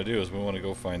what we want to do is we want to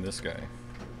go find this guy.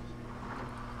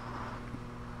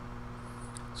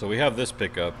 So we have this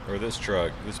pickup, or this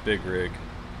truck, this big rig,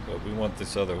 but we want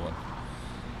this other one.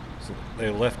 So they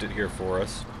left it here for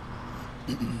us.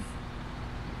 It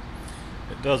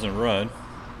doesn't run,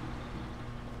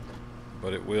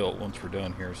 but it will once we're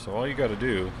done here. So all you got to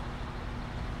do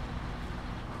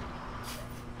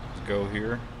is go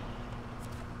here,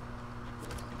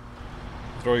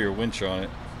 throw your winch on it,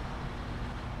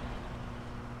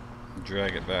 and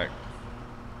drag it back.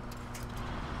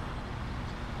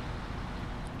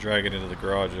 Drag it into the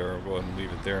garage there. We'll go ahead and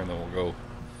leave it there, and then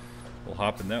we'll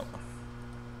hop in that one.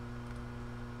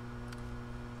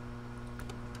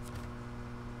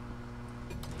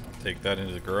 Take that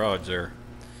into the garage there.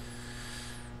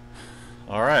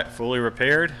 Alright, fully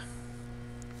repaired.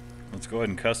 Let's go ahead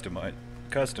and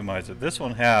customize it. This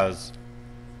one has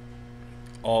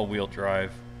all-wheel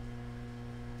drive.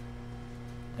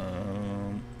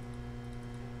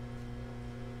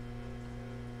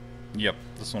 Yep,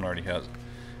 this one already has it.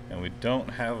 And we don't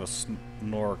have a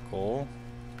snorkel.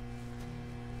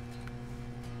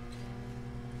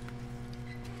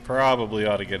 Probably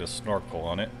ought to get a snorkel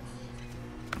on it.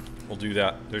 We'll do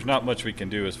that. There's not much we can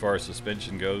do as far as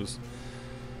suspension goes.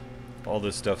 All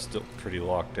this stuff's still pretty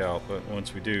locked out, but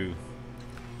once we do,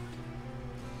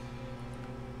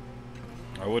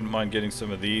 I wouldn't mind getting some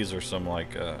of these or some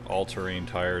like all-terrain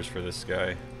tires for this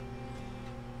guy.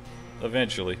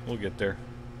 Eventually, we'll get there.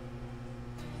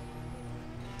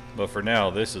 But for now,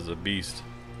 this is a beast.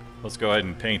 Let's go ahead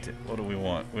and paint it. What do we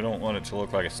want? We don't want it to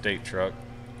look like a state truck.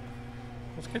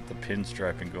 Let's get the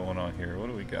pinstriping going on here. What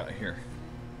do we got here?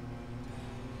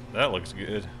 That looks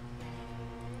good.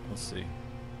 Let's see.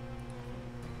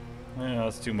 Yeah,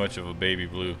 that's too much of a baby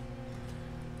blue.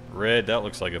 Red, that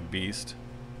looks like a beast.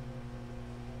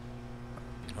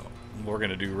 Oh, we're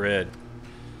gonna do red.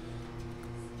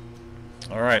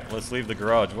 Alright, let's leave the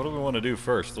garage. What do we want to do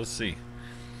first? Let's see.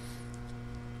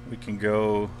 We can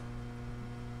go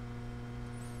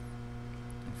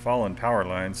fallen power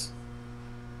lines.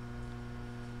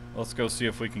 Let's go see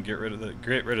if we can get rid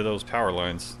of those power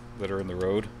lines that are in the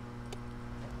road.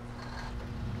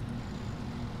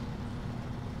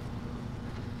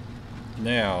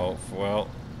 Now, well,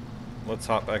 let's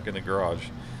hop back in the garage.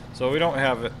 So we don't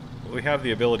have it. We have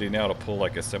the ability now to pull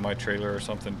like a semi-trailer or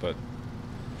something, but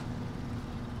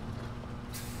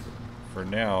for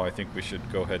now, I think we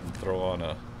should go ahead and throw on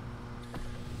a.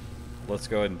 Let's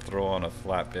go ahead and throw on a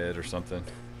flatbed or something.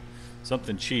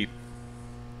 Something cheap.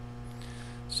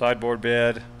 Sideboard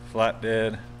bed,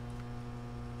 flatbed.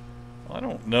 I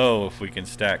don't know if we can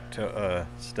stack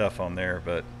stuff on there,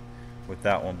 but with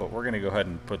that one, but we're going to go ahead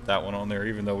and put that one on there,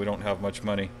 even though we don't have much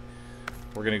money.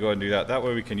 We're going to go ahead and do that. That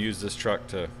way we can use this truck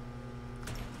to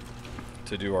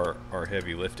do our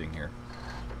heavy lifting here.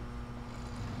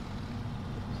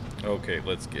 Okay,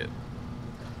 let's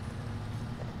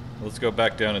go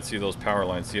back down and see those power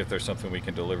lines, see if there's something we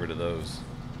can deliver to those.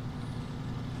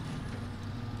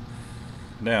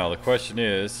 Now, the question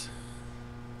is,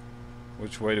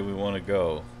 which way do we want to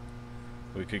go?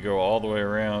 We could go all the way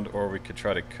around, or we could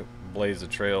try to blaze a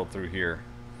trail through here.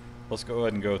 Let's go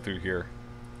ahead and go through here.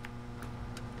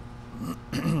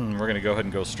 We're going to go ahead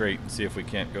and go straight and see if we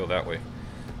can't go that way.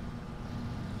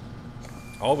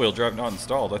 All-wheel drive not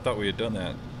installed. I thought we had done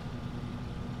that.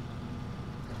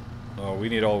 Oh, we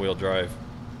need all-wheel drive.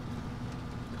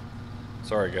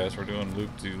 Sorry guys, we're doing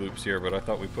loop-de-loops here, but I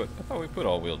thought we put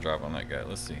all-wheel drive on that guy.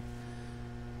 Let's see.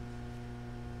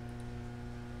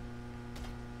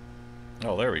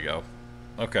 Oh, there we go.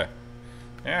 Okay.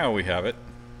 Now we have it.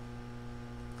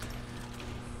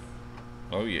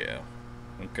 Oh yeah.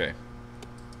 Okay.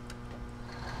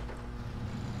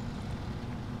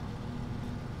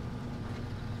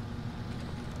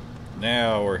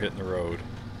 Now we're hitting the road.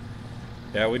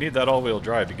 Yeah, we need that all-wheel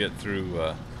drive to get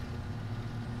through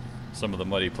some of the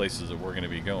muddy places that we're going to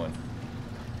be going.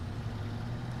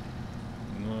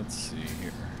 Let's see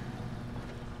here.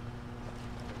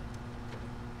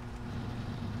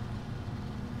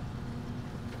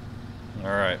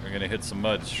 Alright, we're going to hit some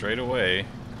mud straight away.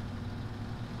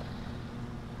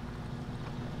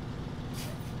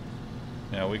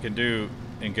 Now we can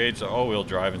engage the all-wheel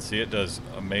drive and see it does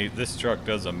this truck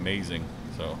does amazing.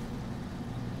 So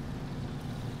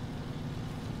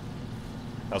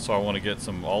that's why I want to get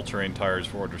some all-terrain tires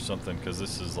for it or something, because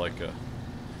this is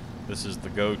the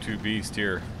go-to beast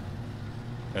here,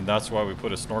 and that's why we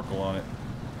put a snorkel on it.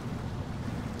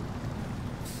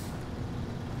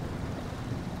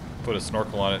 Put a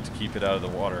snorkel on it to keep it out of the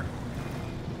water.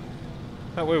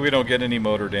 That way we don't get any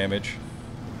motor damage.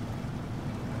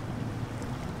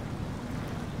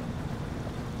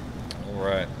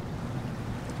 Alright.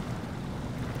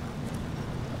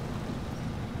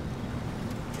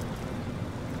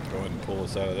 Go ahead and pull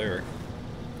us out of there.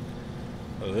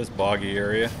 Oh, this boggy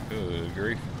area. Good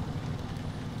grief.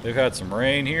 They've had some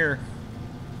rain here.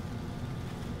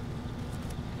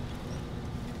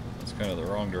 It's kind of the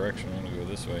wrong direction. I'm going to go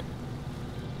this way.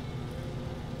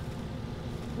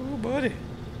 Oh, buddy.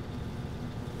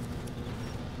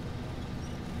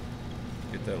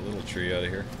 Get that little tree out of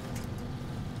here.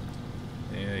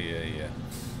 Yeah.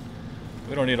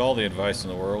 We don't need all the advice in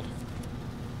the world.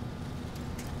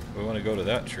 We want to go to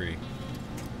that tree.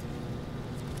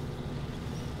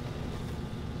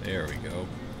 There we go.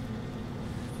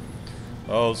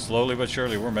 Oh, slowly but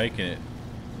surely we're making it.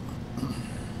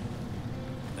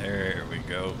 There we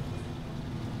go.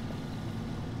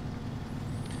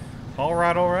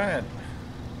 Alright.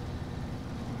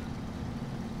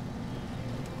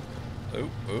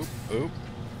 Oop.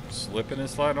 Slipping and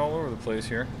sliding all over the place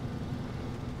here.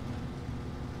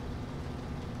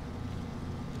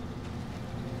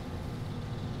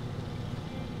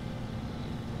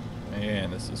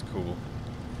 Man, this is cool.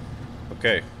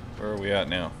 Okay, where are we at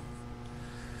now?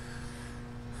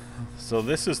 So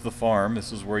this is the farm.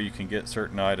 This is where you can get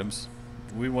certain items.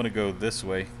 We want to go this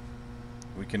way.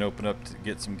 We can open up to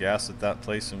get some gas at that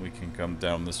place, and we can come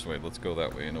down this way. Let's go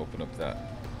that way and open up that.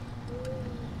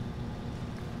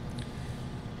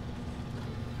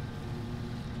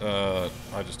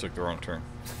 I just took the wrong turn.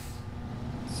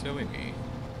 Silly me.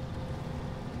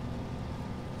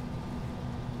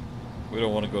 We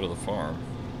don't want to go to the farm.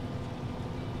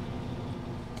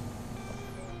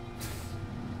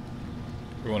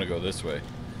 We want to go this way.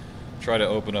 Try to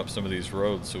open up some of these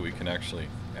roads so we can actually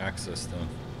access them.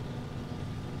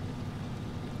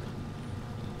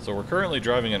 So we're currently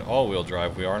driving in all-wheel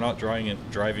drive. We are not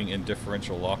driving in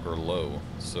differential lock or low.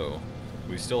 So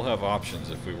we still have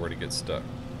options if we were to get stuck.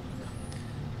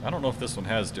 I don't know if this one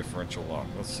has differential lock.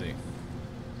 Let's see.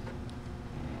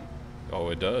 Oh,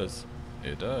 it does.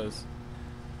 It does.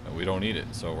 No, we don't need it,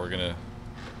 so we're gonna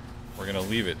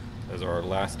leave it as our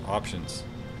last options.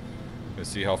 Let's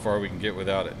see how far we can get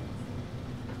without it.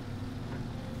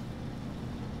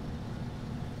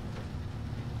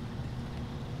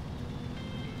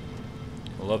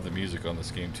 I love the music on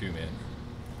this game too, man.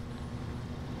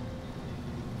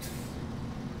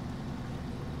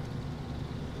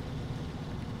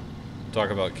 Talk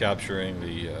about capturing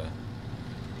the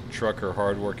trucker,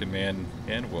 hard-working man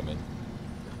and woman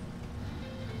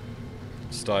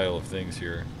style of things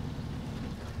here.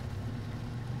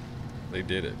 They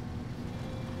did it.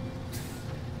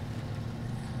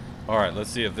 Alright, let's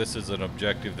see if this is an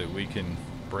objective that we can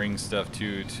bring stuff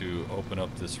to open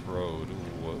up this road.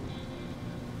 Ooh, whoa.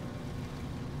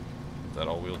 That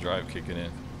all-wheel drive kicking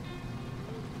in.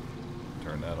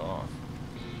 Turn that off.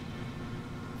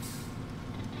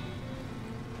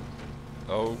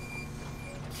 Oh.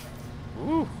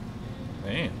 Woo.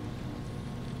 Man.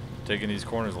 Taking these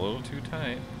corners a little too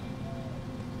tight.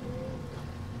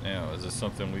 Now, is this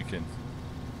something we can...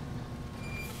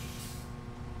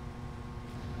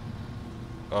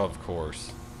 Of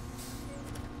course.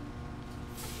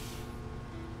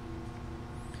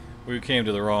 We came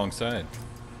to the wrong side.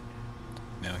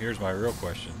 Now, here's my real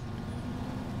question.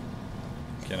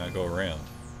 Can I go around?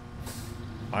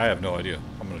 I have no idea.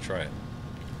 I'm going to try it.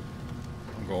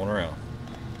 I'm going around.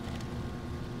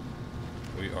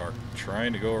 We are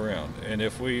trying to go around. And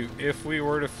if we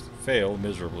were to fail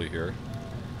miserably here,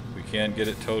 we can get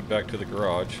it towed back to the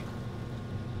garage.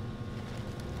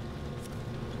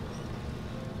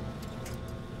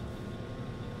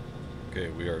 Okay,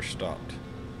 we are stopped.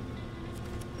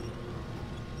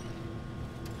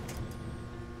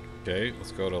 Okay,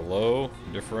 let's go to low,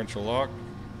 differential lock.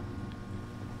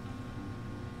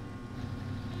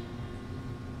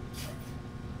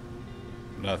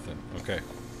 Nothing, okay.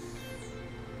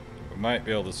 We might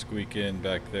be able to squeak in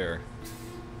back there.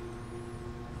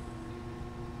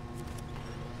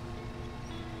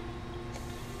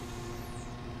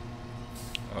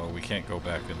 Oh, we can't go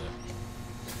back in the...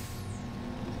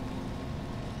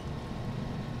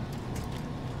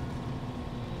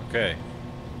 Okay.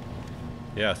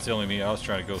 Yeah, it's silly me. I was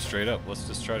trying to go straight up. Let's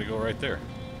just try to go right there.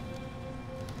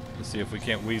 Let's see if we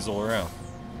can't weasel around.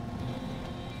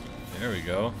 There we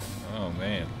go. Oh,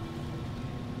 man.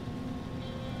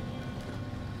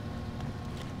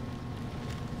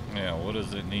 Yeah, what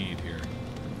does it need here?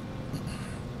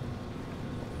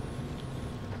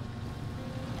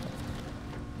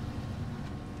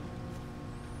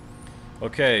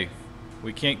 Okay.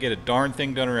 We can't get a darn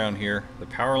thing done around here. The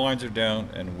power lines are down,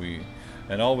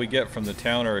 and all we get from the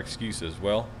town are excuses.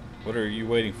 Well, what are you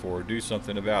waiting for? Do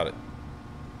something about it.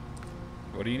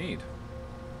 What do you need?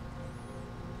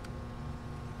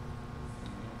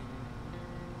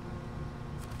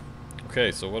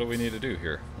 Okay, so what do we need to do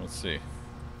here? Let's see.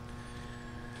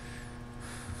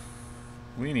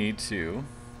 we need to...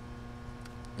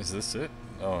 Is this it?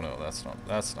 Oh no, that's not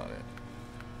it.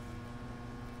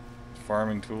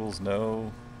 Farming tools,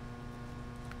 no.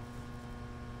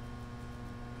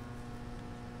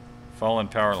 Fallen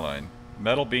power line.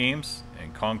 Metal beams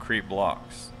and concrete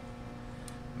blocks.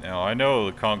 Now I know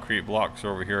the concrete blocks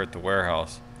are over here at the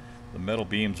warehouse. The metal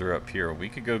beams are up here. We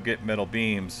could go get metal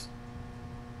beams.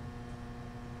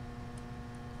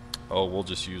 Oh, we'll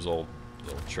just use old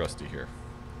Trusty here.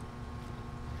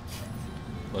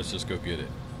 Let's just go get it.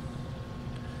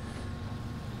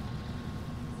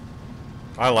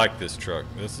 I like this truck.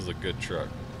 This is a good truck.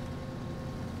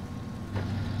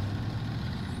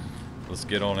 Let's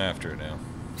get on after it now.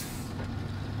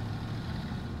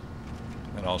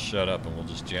 And I'll shut up and we'll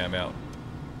just jam out.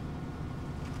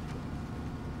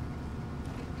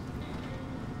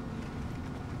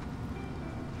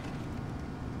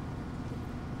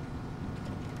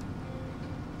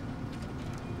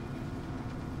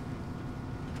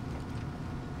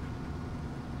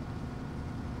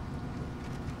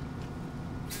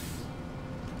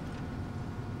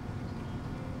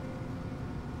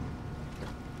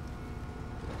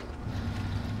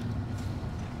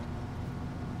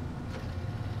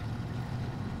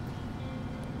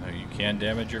 Can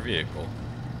damage your vehicle.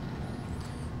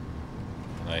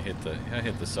 And I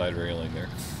hit the side railing there.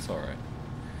 It's all right.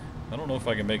 I don't know if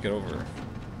I can make it over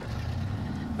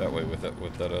that way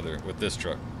with this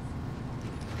truck.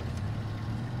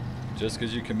 Just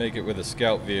because you can make it with a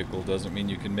scout vehicle doesn't mean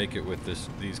you can make it with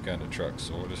these kind of trucks.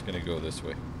 So we're just gonna go this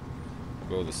way.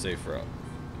 We'll go the safe route.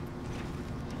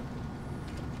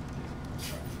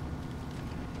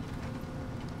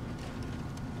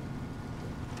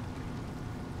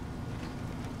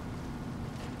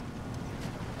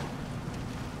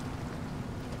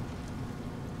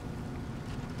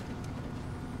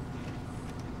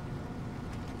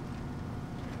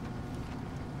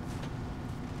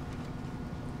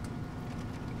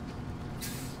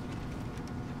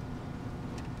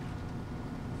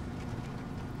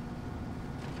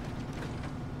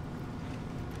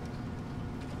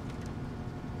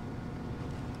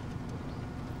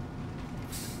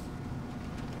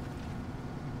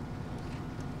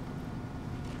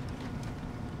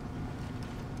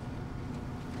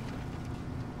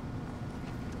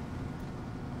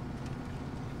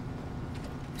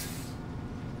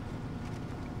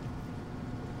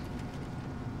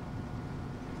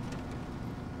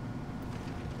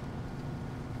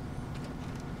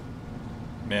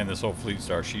 Man, this whole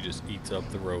Fleetstar, she just eats up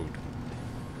the road.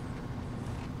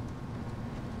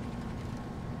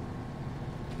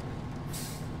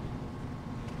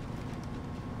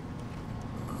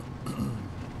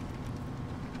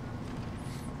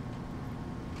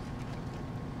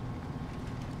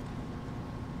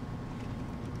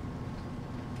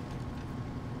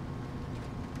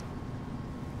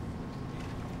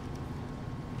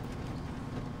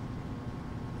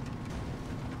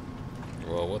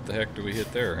 Well, what the heck do we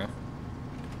hit there, huh?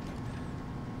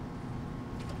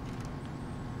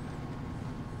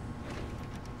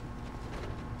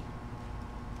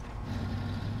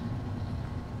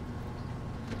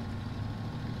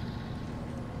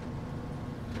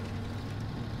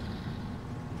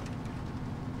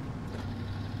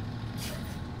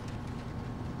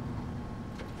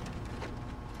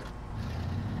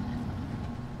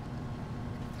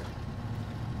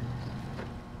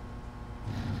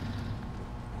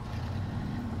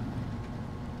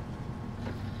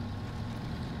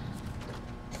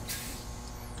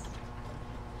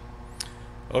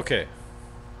 Okay.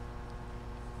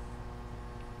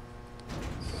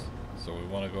 So we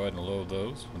want to go ahead and load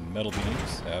those with metal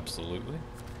beams, absolutely.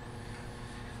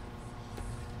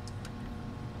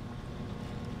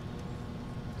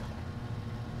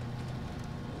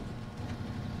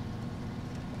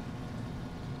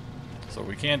 So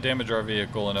we can't damage our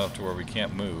vehicle enough to where we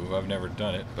can't move. I've never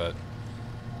done it, but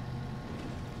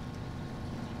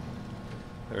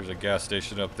there's a gas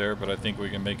station up there, but I think we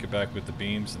can make it back with the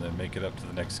beams and then make it up to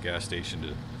the next gas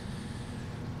station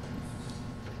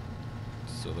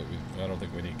so that I don't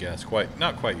think we need gas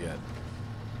not quite yet.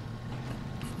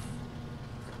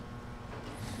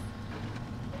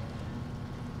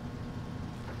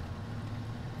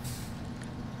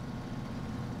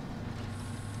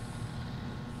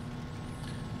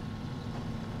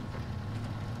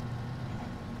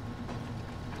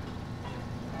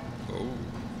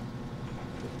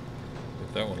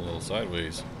 That one a little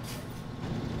sideways.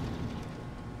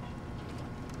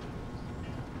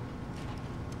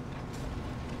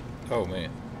 Oh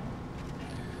man,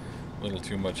 a little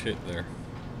too much hit there.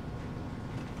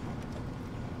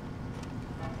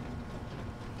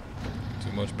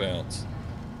 Too much bounce.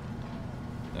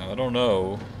 Now I don't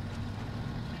know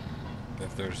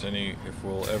if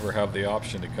we'll ever have the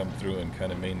option to come through and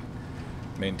kind of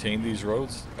maintain these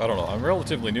roads. I don't know. I'm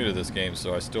relatively new to this game,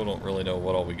 so I still don't really know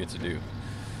what all we get to do.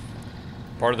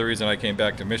 Part of the reason I came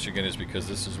back to Michigan is because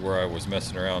this is where I was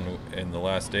messing around in the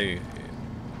last day,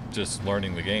 just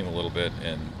learning the game a little bit,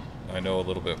 and I know a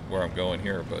little bit where I'm going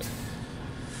here, but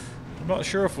I'm not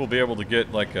sure if we'll be able to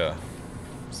get like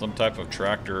some type of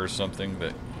tractor or something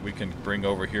that we can bring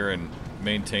over here and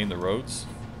maintain the roads.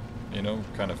 You know,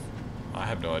 kind of, I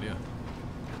have no idea.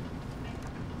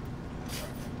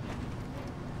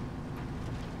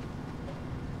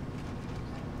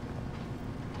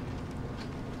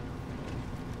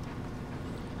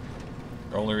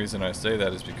 The only reason I say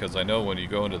that is because I know when you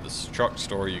go into this truck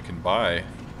store you can buy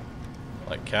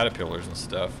like Caterpillars and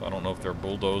stuff. I don't know if they're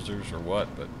bulldozers or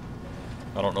what, but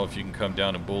I don't know if you can come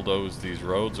down and bulldoze these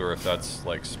roads or if that's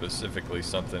like specifically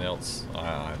something else.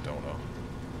 I don't know.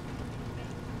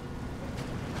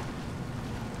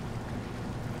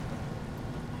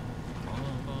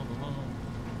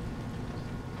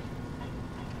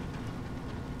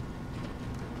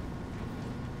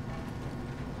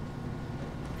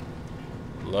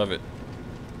 Love it.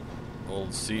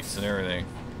 Old seats and everything.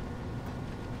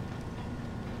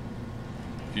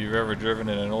 If you've ever driven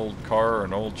in an old car or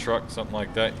an old truck, something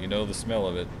like that, you know the smell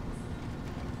of it.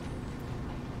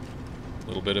 A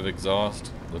little bit of exhaust,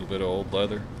 a little bit of old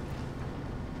leather,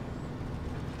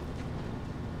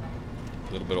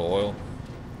 a little bit of oil.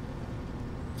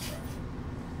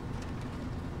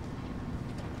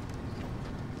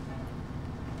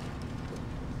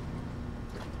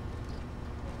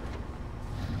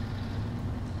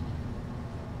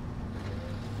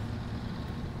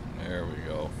 There we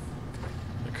go.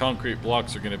 The concrete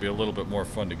blocks are going to be a little bit more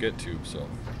fun to get to, so.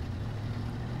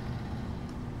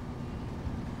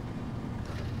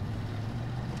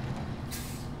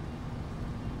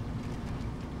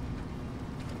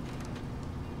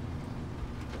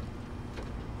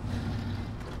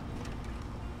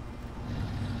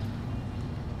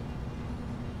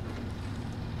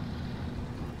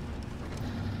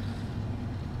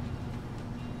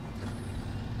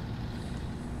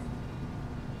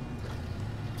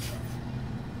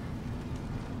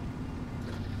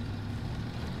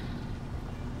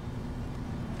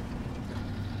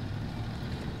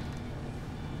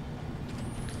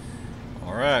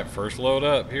 Alright, first load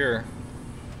up here.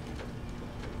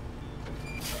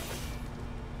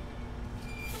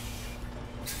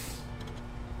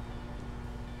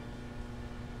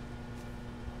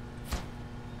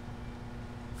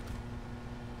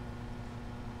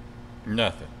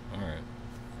 Nothing. Alright.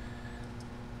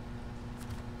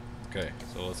 Okay,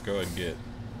 so let's go ahead and get.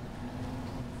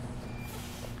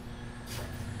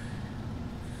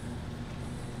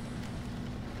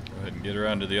 Go ahead and get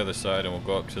around to the other side and we'll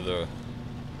go up to the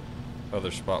other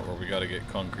spot where we got to get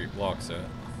concrete blocks at.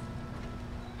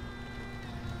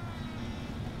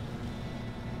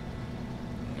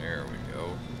 There we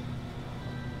go.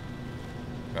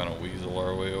 Kind of weasel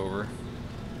our way over.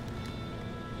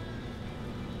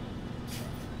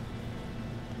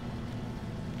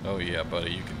 Oh yeah,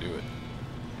 buddy, you can do it.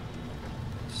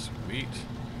 Sweet.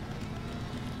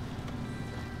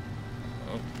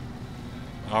 Oh.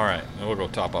 Alright, now we'll go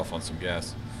top off on some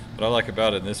gas. What I like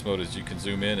about it in this mode is you can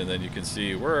zoom in and then you can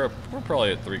see we're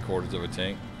probably at 3/4 of a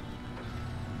tank.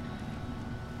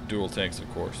 Dual tanks,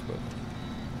 of course, but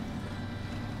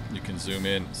you can zoom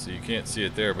in, so you can't see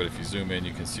it there, but if you zoom in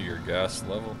you can see your gas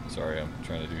level. Sorry, I'm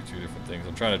trying to do two different things.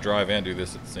 I'm trying to drive and do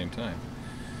this at the same time.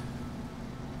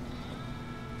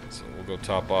 So we'll go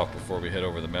top off before we head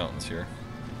over the mountains here.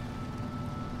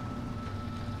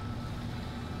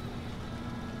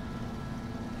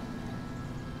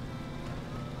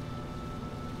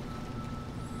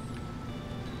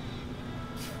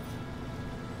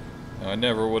 Now, I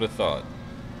never would have thought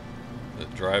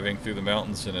that driving through the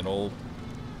mountains in an old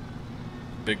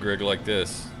big rig like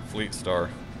this, FleetstarF2070A,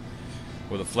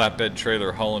 with a flatbed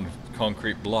trailer hauling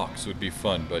concrete blocks would be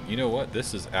fun. But you know what?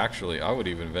 This is actually, I would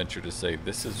even venture to say,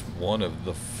 this is one of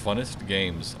the funnest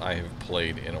games I have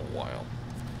played in a while.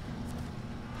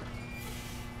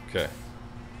 Okay.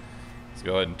 Let's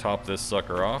go ahead and top this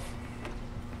sucker off.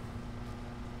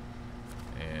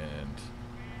 And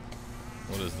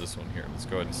what is this one here? Let's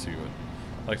go ahead and see what.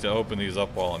 I like to open these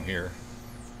up while I'm here.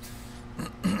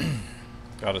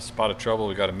 Got a spot of trouble.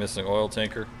 We got a missing oil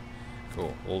tanker.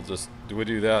 Cool. We'll just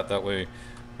do that. That way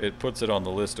it puts it on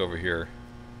the list over here.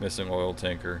 Missing oil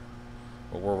tanker.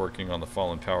 But we're working on the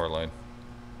fallen power line.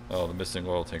 Oh, the missing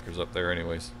oil tanker's up there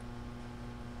anyways.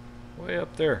 Way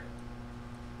up there.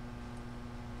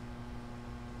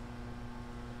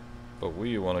 But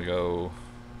we want to go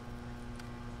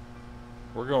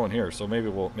we're going here, so maybe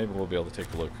we'll be able to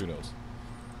take a look. Who knows?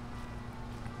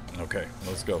 Okay,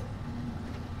 let's go.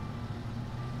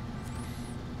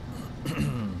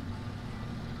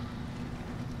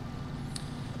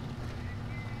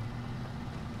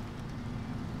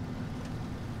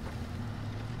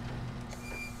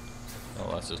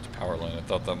 Oh, that's just a power line. I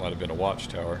thought that might have been a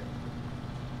watchtower.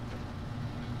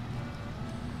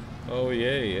 Oh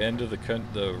yay! End of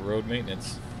the road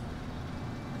maintenance.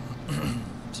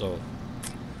 So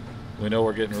we know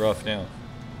we're getting rough now.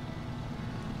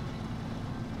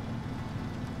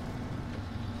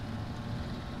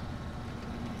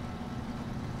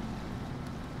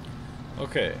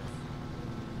 Okay.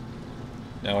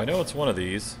 Now I know it's one of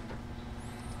these.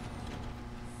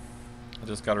 I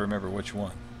just got to remember which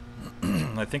one.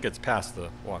 I think it's past the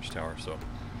watchtower, so.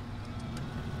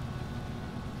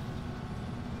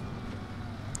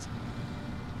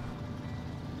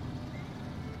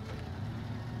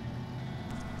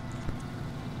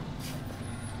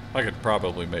 I could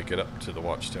probably make it up to the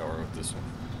watchtower with this one.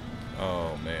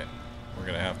 Oh man, we're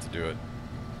gonna have to do it.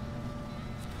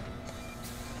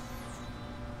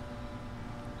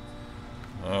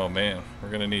 Oh man, we're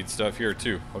gonna need stuff here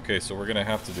too. Okay, so we're gonna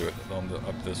have to do it on the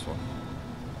up this one.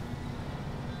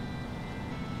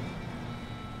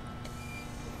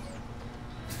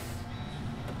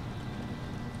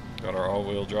 Got our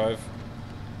all-wheel drive.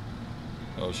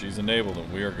 Oh, she's enabled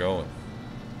and we are going.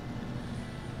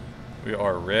 We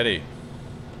are ready.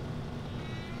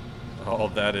 Oh,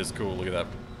 that is cool. Look at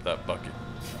that bucket.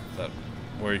 That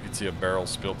where you can see a barrel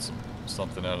spilled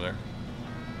something out of there.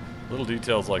 Little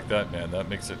details like that, man, that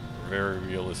makes it very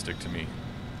realistic to me.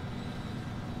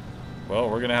 Well,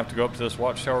 we're gonna have to go up to this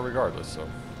watchtower regardless, so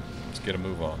let's get a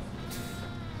move on.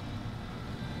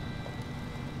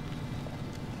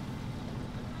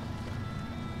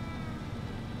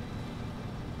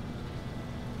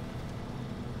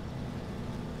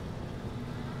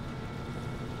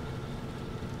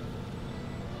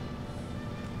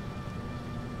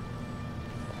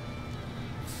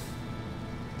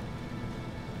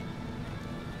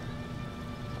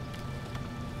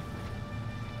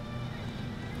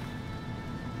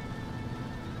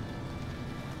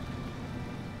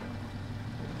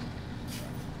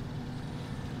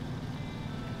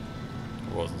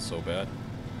 Wasn't so bad.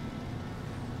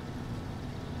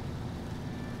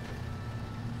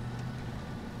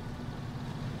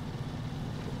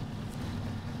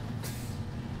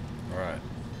 All right.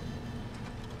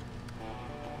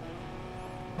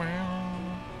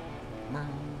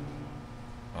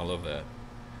 I love that.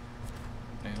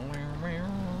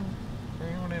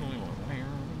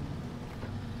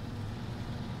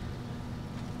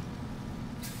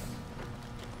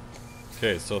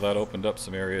 Okay, so that opened up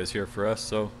some areas here for us,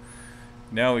 so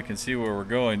now we can see where we're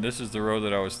going. This is the road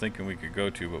that I was thinking we could go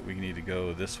to, but we need to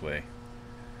go this way.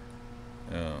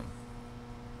 Yeah,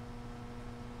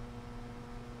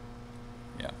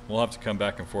 we'll have to come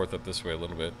back and forth up this way a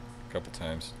little bit, a couple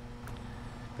times,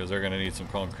 because they're going to need some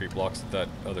concrete blocks at that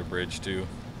other bridge too.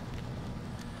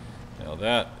 Now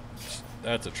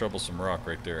that's a troublesome rock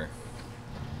right there.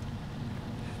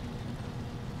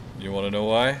 You want to know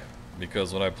why?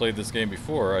 Because when I played this game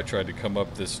before, I tried to come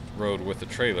up this road with a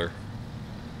trailer,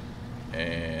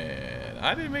 and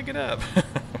I didn't make it up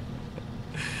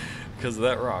because of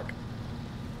that rock.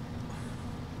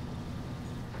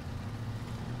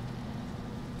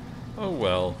 Oh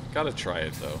well, gotta try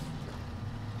it though.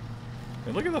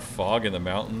 And look at the fog in the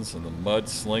mountains and the mud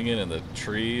slinging and the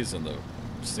trees and the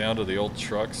sound of the old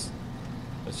trucks.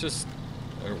 It's just,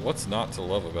 what's not to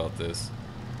love about this?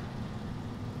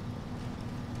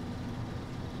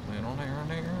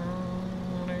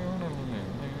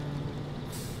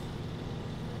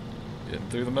 Getting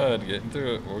through the mud, getting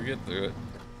through it. We'll get through it.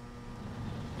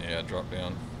 Yeah, drop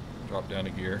down a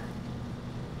gear.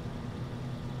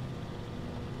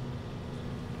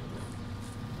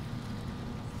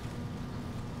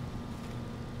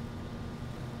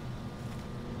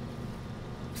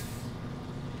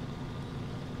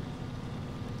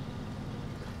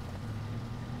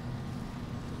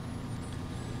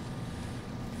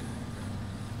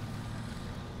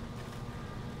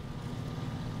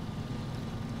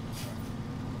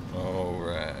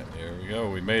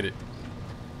 We made it.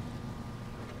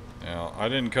 Now, I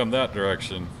didn't come that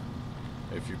direction.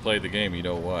 If you played the game, you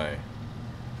know why.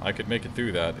 I could make it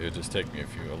through that. It would just take me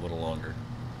a little longer.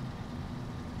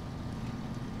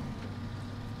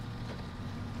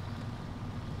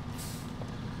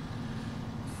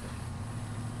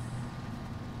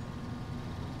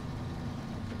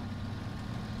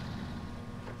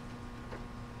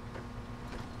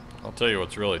 I'll tell you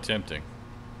what's really tempting.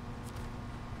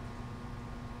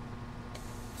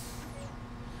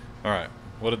 Alright,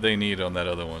 what did they need on that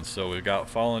other one? So we've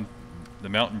got the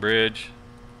mountain bridge,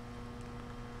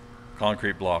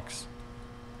 concrete blocks.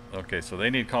 Okay, so they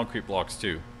need concrete blocks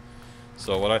too.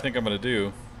 So what I think I'm going to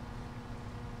do,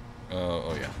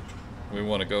 oh yeah, we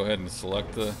want to go ahead and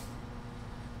select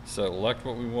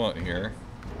what we want here.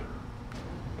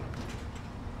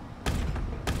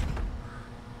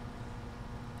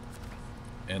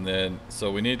 And then,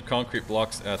 so we need concrete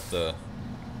blocks at the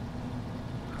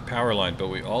power line, but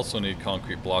we also need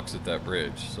concrete blocks at that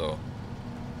bridge. So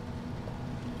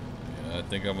yeah, I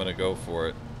think I'm going to go for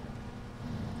it.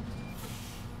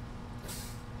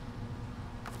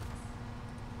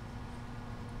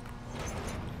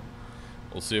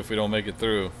 We'll see if we don't make it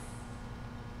through.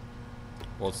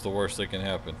 What's the worst that can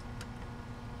happen?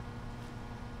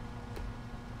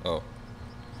 Oh.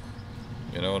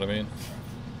 You know what I mean?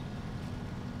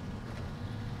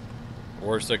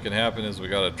 Worst that can happen is we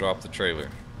gotta drop the trailer.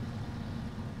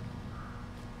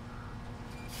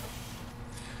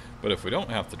 But if we don't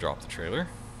have to drop the trailer,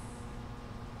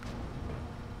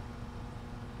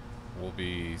 we'll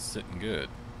be sitting good.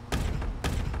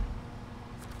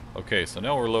 Okay, so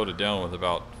now we're loaded down with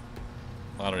about,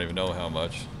 I don't even know how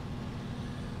much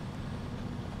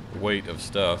weight of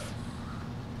stuff.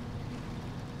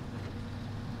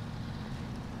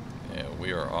 Yeah,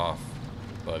 we are off,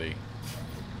 buddy.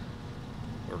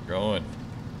 We're going.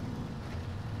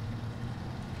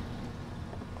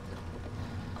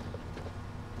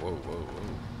 Whoa, whoa, whoa.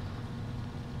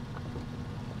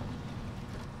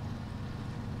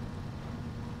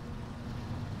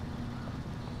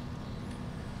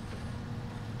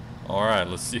 Alright,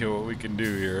 let's see what we can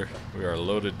do here. We are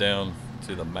loaded down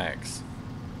to the max.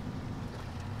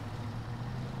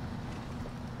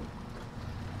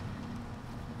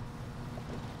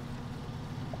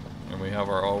 And we have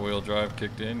our all-wheel drive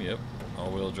kicked in. Yep,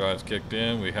 all-wheel drive's kicked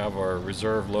in. We have our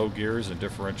reserve low gears and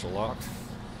differential lock.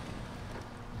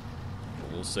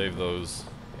 We'll save those.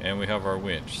 And we have our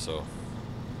winch, so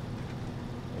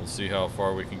we'll see how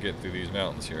far we can get through these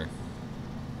mountains here.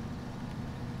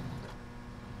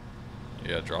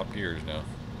 Yeah, drop gears now.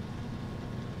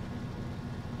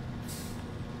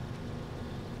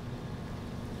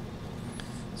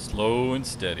 Slow and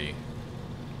steady,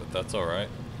 but that's alright.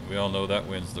 We all know that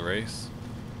wins the race.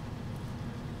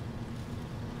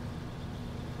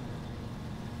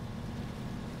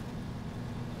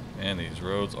 And these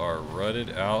roads are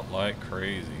rutted out like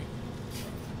crazy.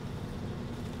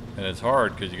 And it's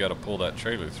hard because you got to pull that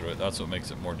trailer through it. That's what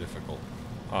makes it more difficult,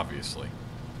 obviously.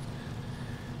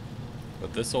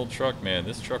 But this old truck, man,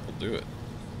 this truck will do it.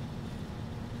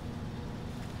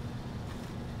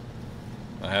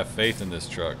 I have faith in this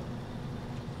truck.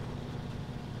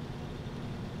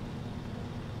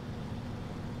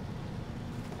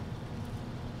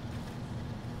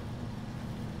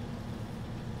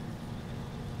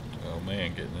 Oh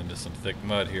man, getting into some thick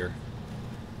mud here.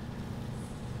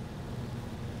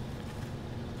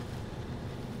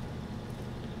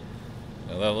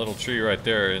 Now that little tree right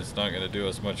there is not going to do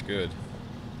us much good.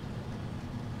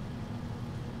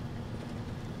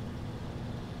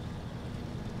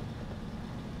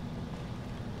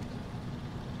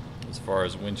 As far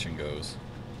as winching goes.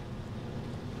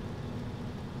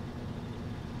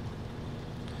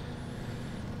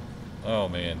 Oh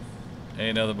man,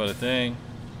 ain't nothing but a thing.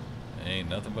 Ain't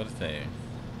nothing but a thing.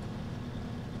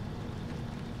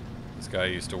 This guy I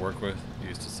used to work with, he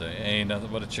used to say, ain't nothing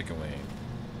but a chicken wing.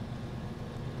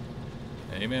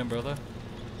 Amen, brother.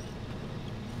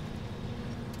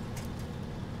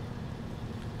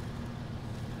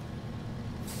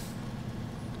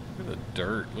 Look at the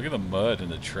dirt. Look at the mud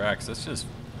and the tracks. That's just,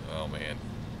 oh man.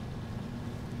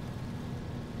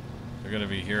 You're going to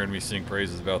be hearing me sing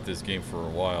praises about this game for a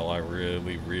while. I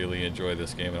really, really enjoy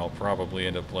this game, and I'll probably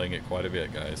end up playing it quite a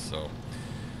bit, guys. So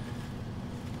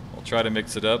I'll try to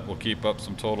mix it up. We'll keep up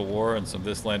some Total War and some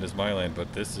This Land Is My Land,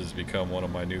 but this has become one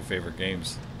of my new favorite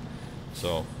games.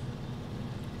 So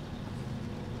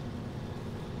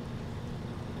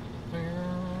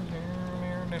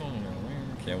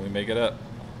can we make it up?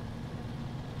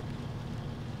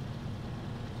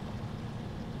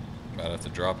 Might have to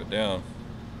drop it down.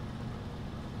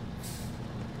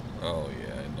 Oh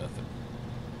yeah, nothing.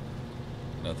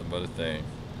 Nothing but a thing.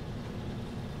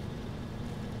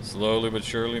 Slowly but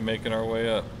surely making our way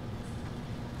up.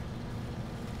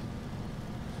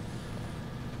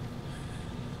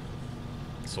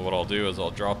 So what I'll do is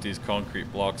I'll drop these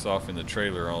concrete blocks off in the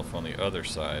trailer off on the other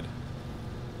side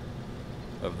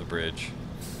of the bridge.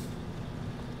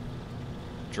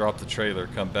 Drop the trailer,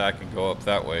 come back and go up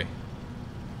that way.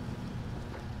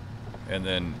 And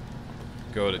then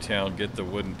go to town, get the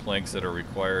wooden planks that are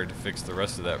required to fix the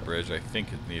rest of that bridge. I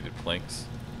think it needed planks.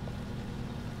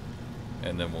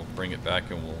 And then we'll bring it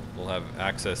back and we'll have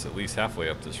access at least halfway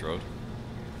up this road.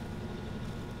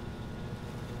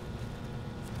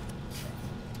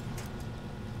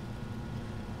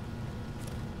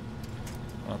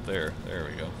 Not there. There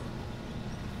we go.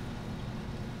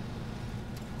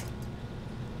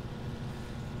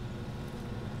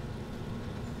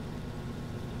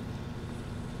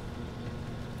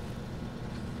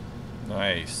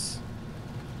 Nice.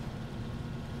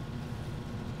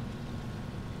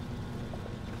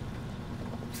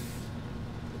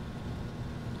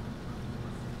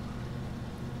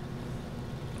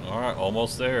 Alright,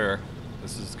 almost there.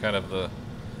 This is kind of the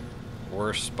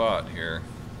worst spot here.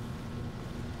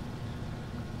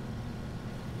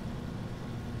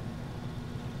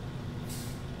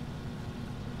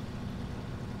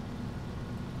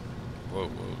 Whoa,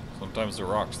 whoa. Sometimes the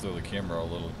rocks throw the camera a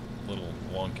little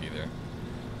wonky there.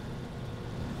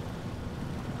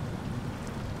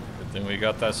 Good thing we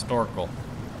got that snorkel.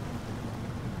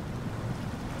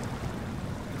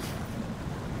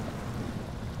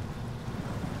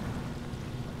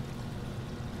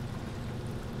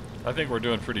 I think we're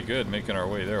doing pretty good making our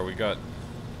way there. We got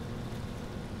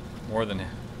more than,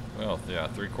 well, yeah,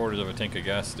 3/4 of a tank of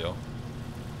gas still.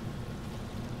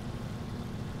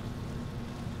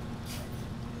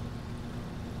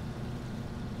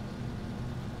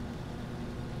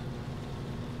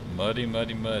 Muddy,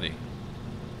 muddy, muddy.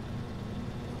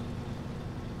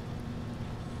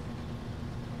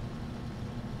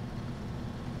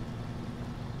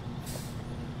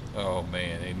 Oh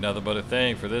man, ain't nothing but a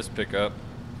thing for this pickup.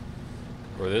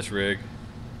 Or this rig.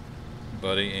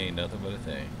 Buddy, ain't nothing but a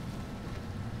thing.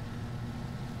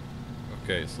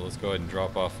 Okay, so let's go ahead and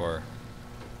drop off our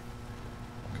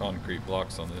concrete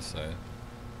blocks on this side.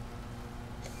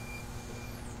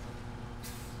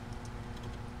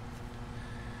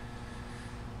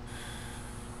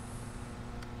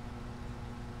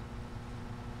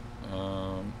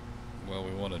 Well,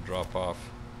 we want to drop off.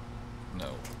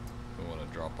 No, we want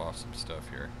to drop off some stuff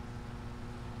here.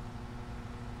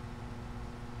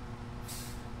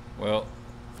 Well,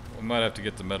 we might have to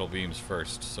get the metal beams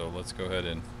first, so let's go ahead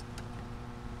and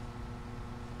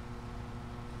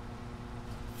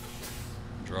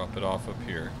drop it off up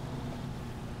here.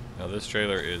 Now this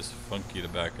trailer is funky to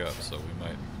back up, so we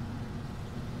might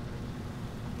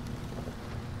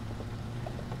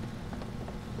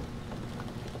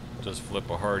just flip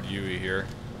a hard U-ey here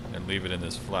and leave it in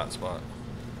this flat spot.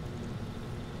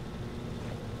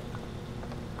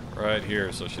 Right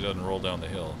here so she doesn't roll down the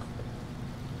hill.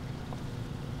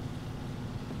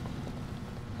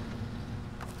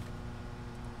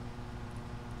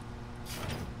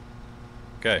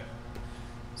 Okay,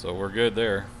 so we're good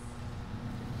there.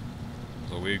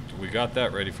 So we got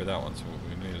that ready for that one, so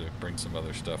we need to bring some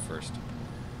other stuff first.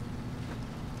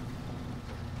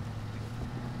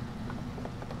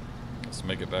 Let's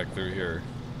make it back through here.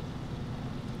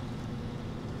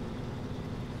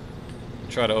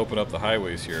 Try to open up the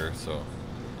highways here, so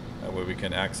that way we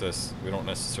can access, we don't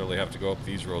necessarily have to go up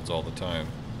these roads all the time.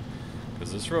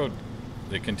 Because this road,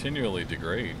 they continually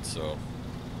degrade, so.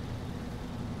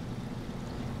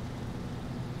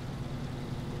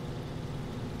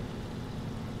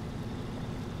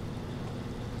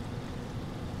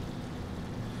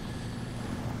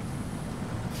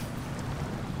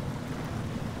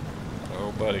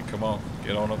 Oh buddy, come on,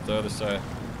 get on up the other side.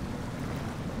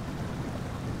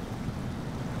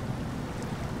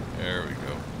 There we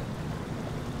go.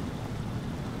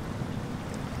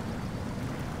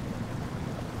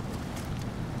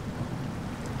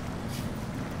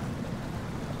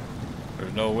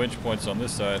 There's no winch points on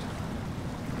this side.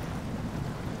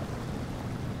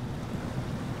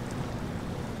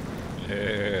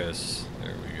 Yes,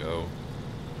 there we go.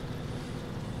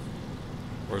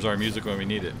 Where's our music when we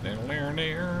need it?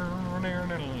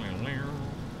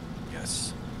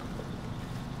 Yes.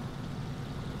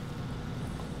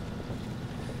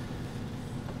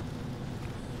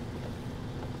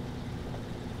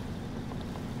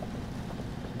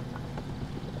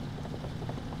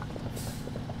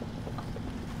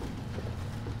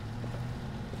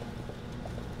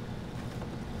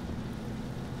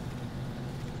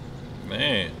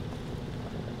 Man,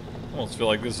 I almost feel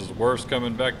like this is worse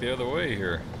coming back the other way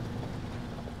here.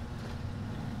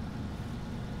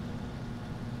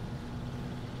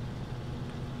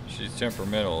 She's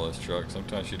temperamental, this truck.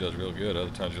 Sometimes she does real good. Other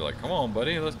times you're like, come on,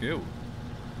 buddy, let's go.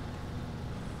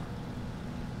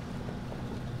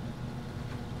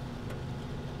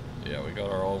 Yeah, we got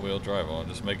our all-wheel drive on,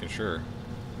 just making sure.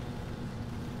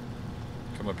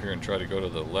 come up here and try to go to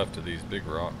the left of these big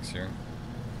rocks here.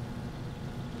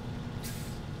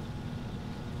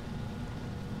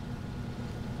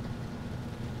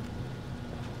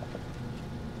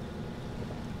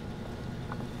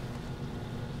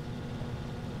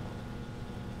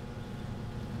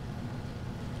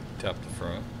 Tap the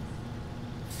front.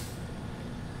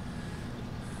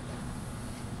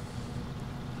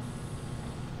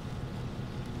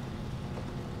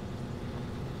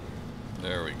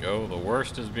 There we go. The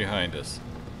worst is behind us.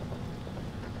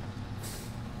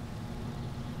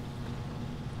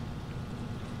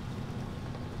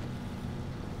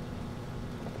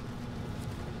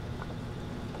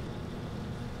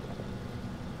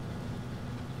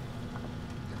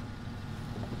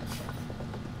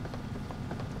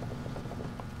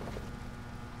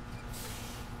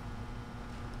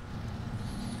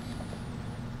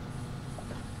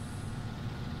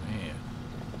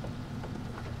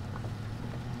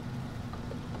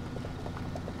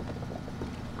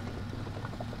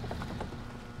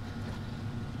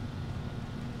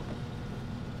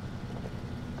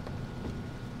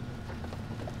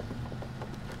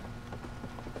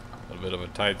 Bit of a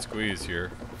tight squeeze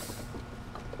here.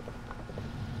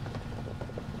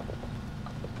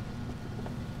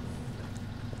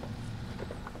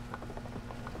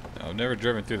 Now, I've never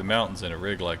driven through the mountains in a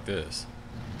rig like this,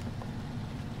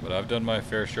 but I've done my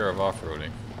fair share of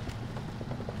off-roading.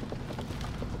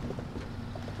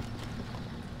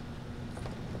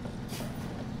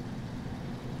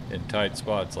 In tight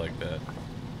spots like that.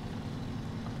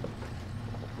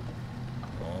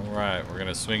 Alright, we're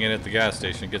gonna swing in at the gas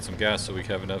station and get some gas so we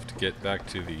have enough to get back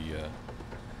to the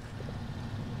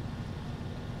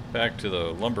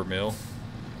lumber mill.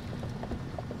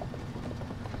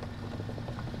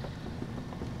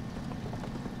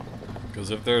 Because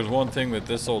if there's one thing that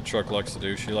this old truck likes to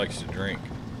do, she likes to drink.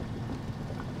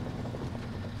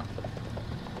 Let's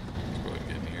go ahead and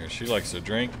get in here. She likes to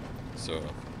drink, so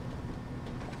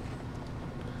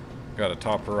gotta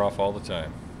top her off all the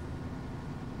time.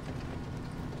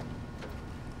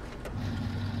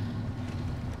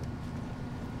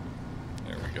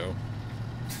 Go.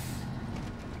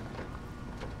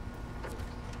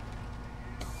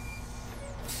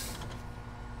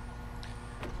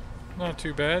 Not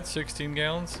too bad, 16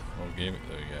 gallons. We'll give it,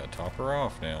 yeah, top her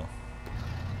off now.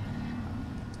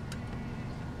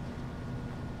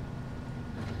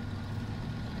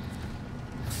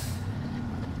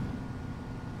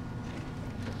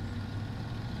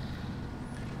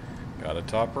 Gotta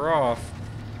top her off.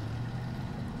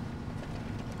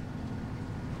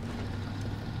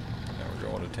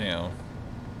 Town.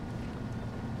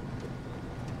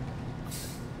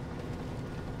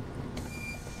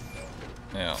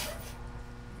 Now,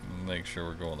 make sure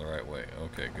we're going the right way.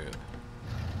 Okay, good.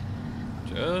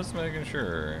 Just making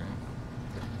sure.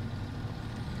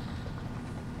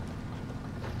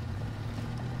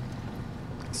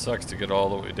 It sucks to get all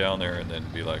the way down there and then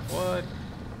be like, what?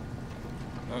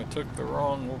 I took the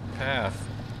wrong path.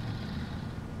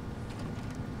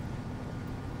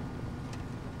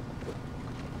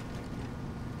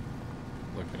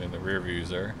 Looking in the rear views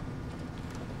there.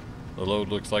 The load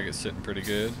looks like it's sitting pretty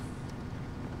good.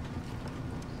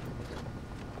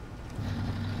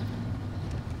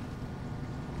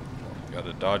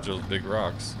 Gotta dodge those big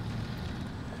rocks.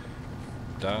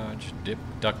 Dodge, dip,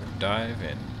 duck, dive,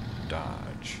 and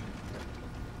dodge.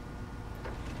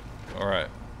 Alright,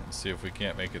 let's see if we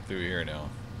can't make it through here now.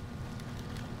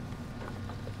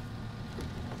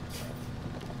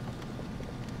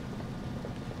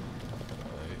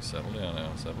 Settle down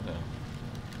now, settle down.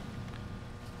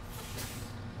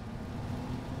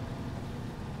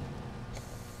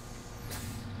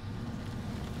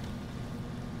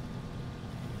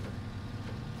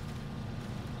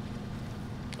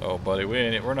 Oh, buddy,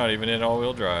 we're not even in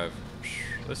all-wheel drive.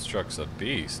 This truck's a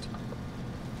beast.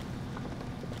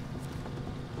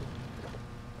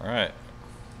 All right.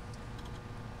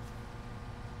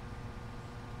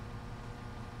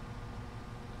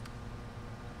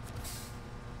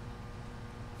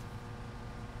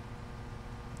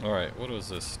 Alright, what is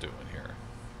this doing here?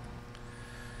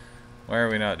 Why are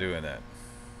we not doing that?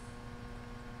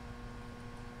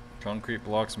 Concrete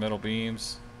blocks, metal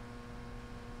beams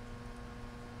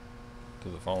to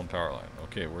the fallen power line.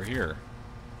 Okay, we're here.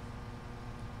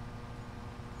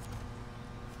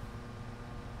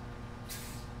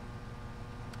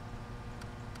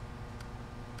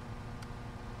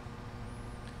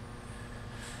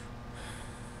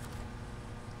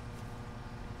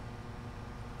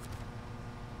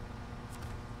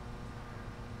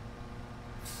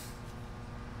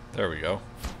 There we go.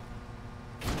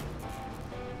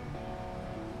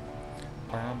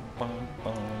 Bum, bum,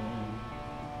 bum.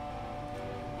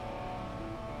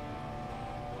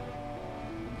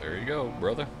 There you go,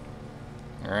 brother.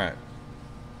 Alright.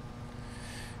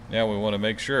 Now we want to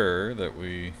make sure that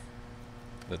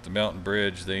the mountain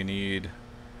bridge, they need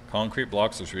concrete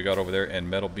blocks, which we got over there, and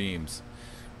metal beams.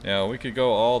 Now we could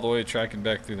go all the way tracking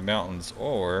back through the mountains,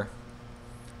 or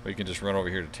we can just run over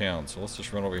here to town. So let's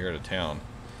just run over here to town.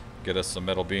 Get us some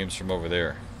metal beams from over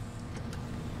there.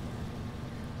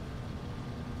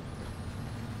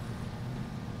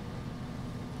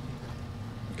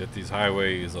 Get these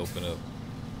highways open up.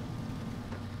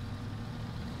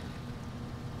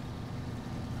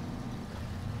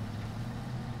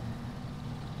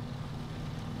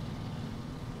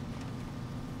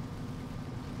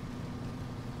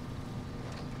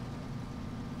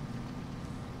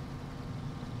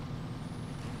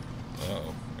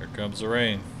 Uh-oh, here comes the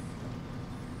rain.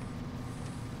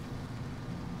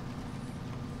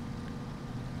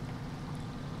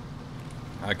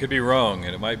 I could be wrong,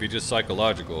 and it might be just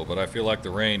psychological, but I feel like the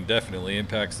rain definitely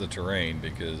impacts the terrain,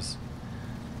 because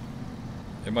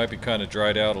it might be kind of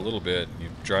dried out a little bit, and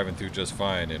you're driving through just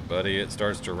fine, and buddy, it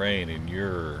starts to rain, and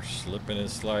you're slipping and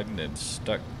sliding and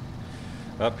stuck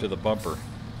up to the bumper.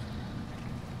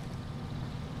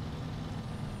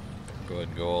 Go ahead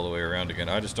and go all the way around again.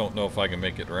 I just don't know if I can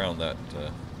make it around that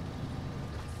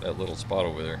that little spot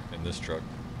over there in this truck.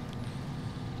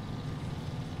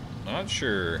 Not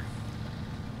sure.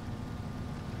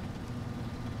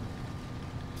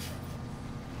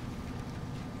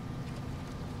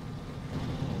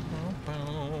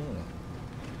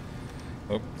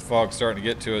 Oh, fog's starting to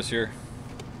get to us here.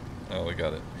 Oh, we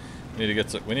got it. We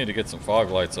need to get some fog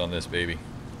lights on this baby.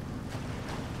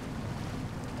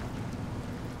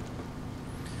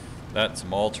 That's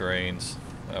some all-terrains.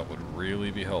 That would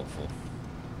really be helpful.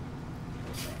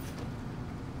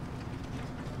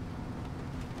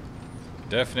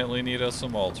 Definitely need us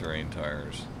some all-terrain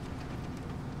tires.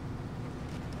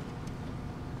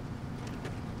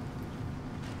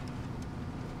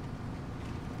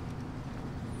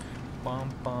 Bum,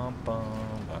 bum,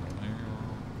 bum. I don't know.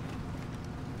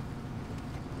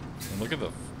 And look at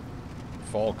the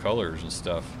fall colors and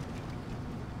stuff.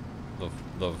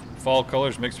 The fall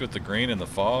colors mixed with the green and the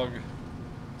fog.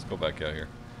 Let's go back out here.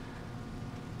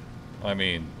 I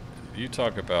mean, you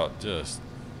talk about just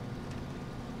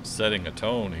setting a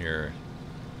tone here.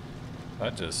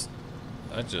 That just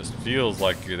feels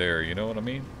like you're there, you know what I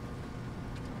mean?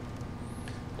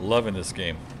 Loving this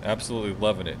game. Absolutely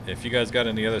loving it. If you guys got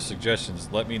any other suggestions,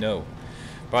 let me know.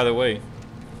 By the way,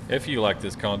 if you like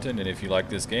this content and if you like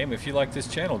this game, if you like this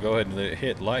channel, go ahead and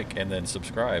hit like and then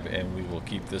subscribe, and we will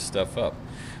keep this stuff up.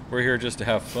 We're here just to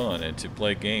have fun and to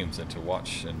play games and to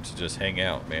watch and to just hang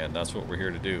out, man. That's what we're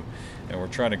here to do. And we're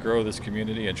trying to grow this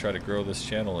community and try to grow this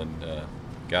channel, and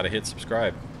gotta hit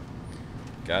subscribe.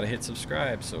 Gotta hit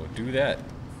subscribe, so do that.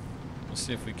 Let's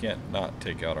see if we can't not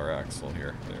take out our axle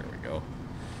here. There we go.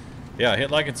 Yeah,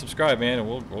 hit like and subscribe, man,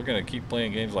 and we're gonna keep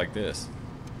playing games like this.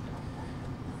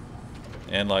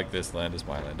 And like this, Land is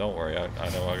My Land. Don't worry, I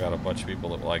know I got a bunch of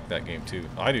people that like that game too.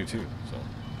 I do too, so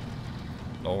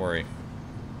don't worry.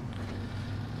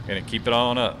 Gonna keep it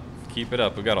on up. Keep it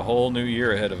up. We've got a whole new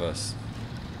year ahead of us.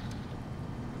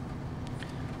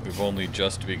 We've only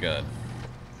just begun.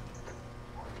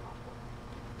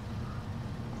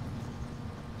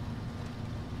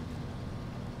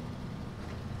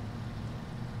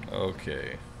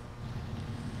 Okay.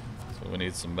 So we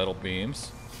need some metal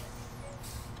beams.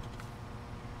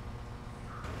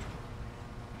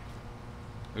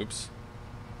 Oops.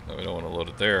 No, we don't want to load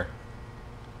it there.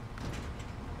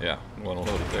 Yeah, we want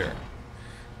to load it there.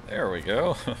 There we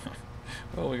go.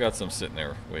 Well, we got some sitting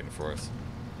there waiting for us.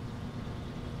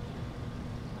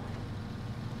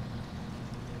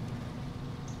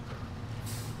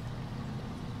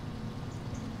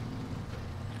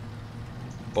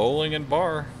 Bowling and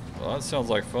bar. Well, that sounds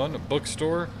like fun. A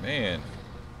bookstore. Man.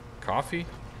 Coffee.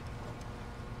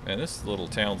 Man, this little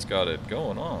town's got it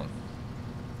going on.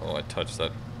 Oh, I touched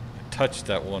that. I touched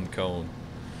that one cone.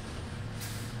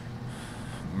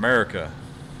 America.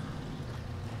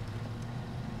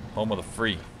 Home of the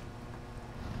free.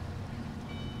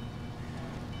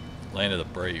 Land of the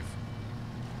brave.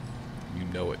 You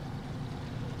know it.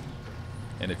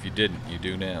 And if you didn't, you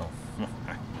do now.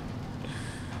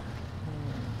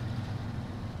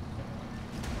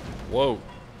 Whoa.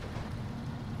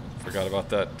 Forgot about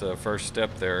that first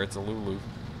step there. It's a Lulu.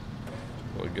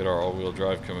 We'll get our all-wheel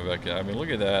drive coming back in. I mean, look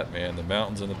at that, man. The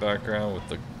mountains in the background with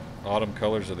the autumn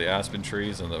colors of the aspen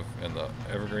trees and the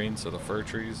evergreens, or the fir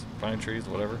trees, pine trees,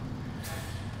 whatever.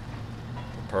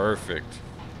 Perfect.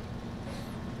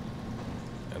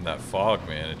 And that fog,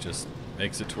 man, it just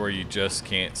makes it to where you just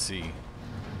can't see.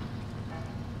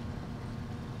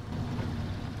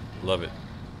 Love it.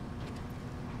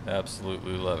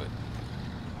 Absolutely love it.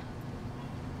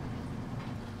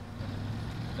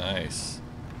 Nice.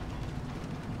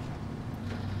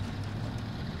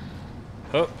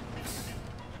 Oh.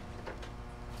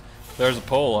 There's a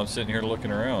pole. I'm sitting here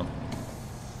looking around.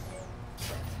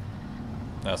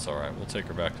 That's alright. We'll take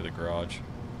her back to the garage.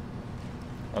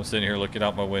 I'm sitting here looking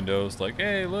out my windows like,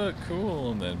 hey, look,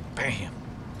 cool. And then, bam.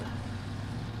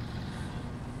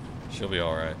 She'll be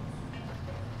alright.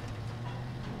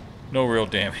 No real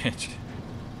damage.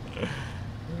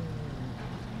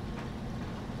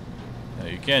 Now,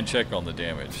 you can check on the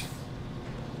damage.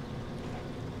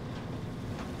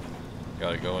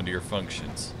 Gotta go into your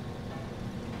functions.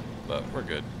 But we're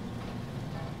good.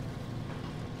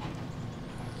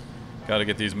 Gotta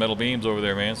get these metal beams over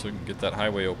there, man, so we can get that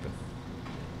highway open.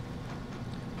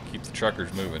 Keep the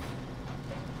truckers moving.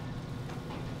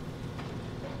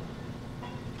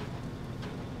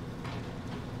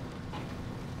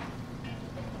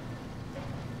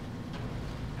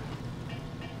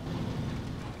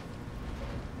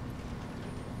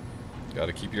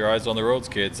 Gotta keep your eyes on the roads,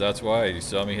 kids. That's why you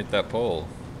saw me hit that pole.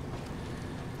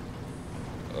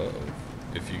 Uh-oh.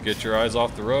 If you get your eyes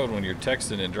off the road when you're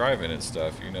texting and driving and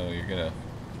stuff, you know you're gonna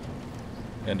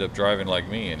end up driving like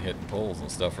me and hitting poles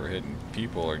and stuff, or hitting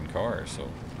people or in cars. So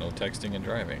no texting and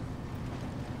driving.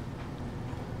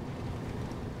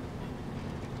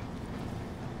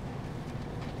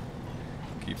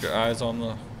 Keep your eyes on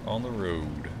the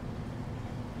road.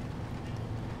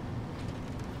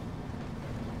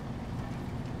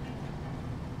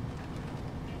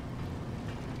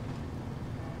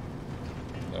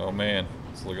 Oh man,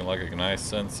 it's looking like a nice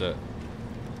sunset.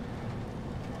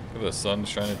 Look at the sun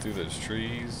shining through those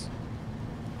trees.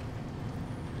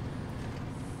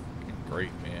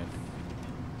 Great, man.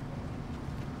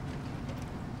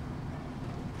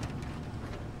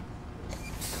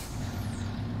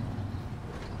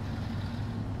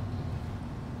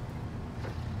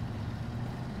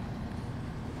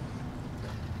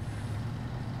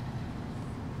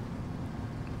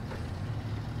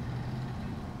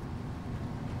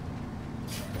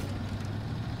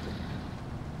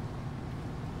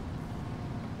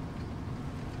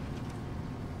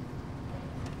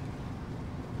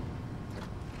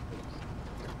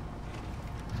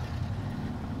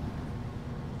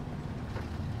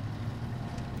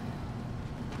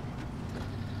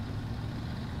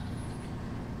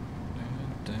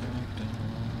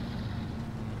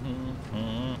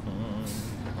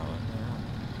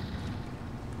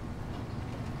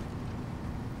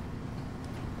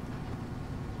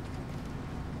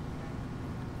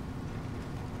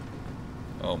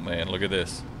 Oh man, look at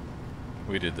this.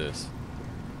 We did this.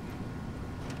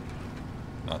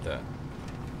 Not that.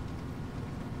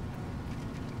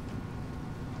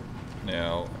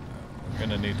 Now, we're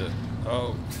gonna need to,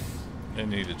 I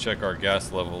need to check our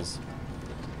gas levels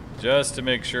just to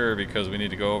make sure, because we need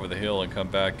to go over the hill and come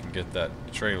back and get that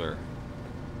trailer.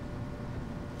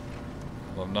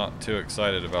 Well, I'm not too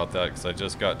excited about that because I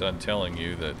just got done telling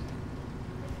you that.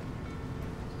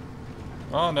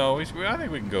 Oh no, I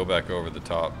think we can go back over the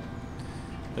top.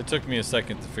 It took me a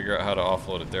second to figure out how to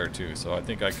offload it there too, so I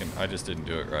think I can. I just didn't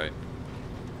do it right.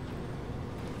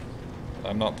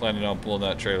 I'm not planning on pulling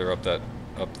that trailer up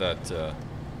that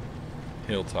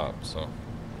hilltop, so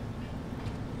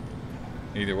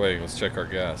either way, let's check our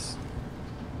gas.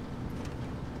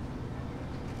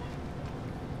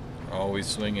 Always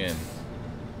swing in.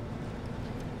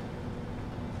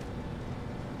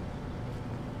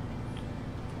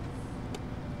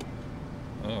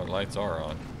 Oh, lights are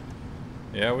on.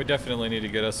 Yeah, we definitely need to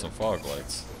get us some fog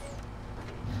lights.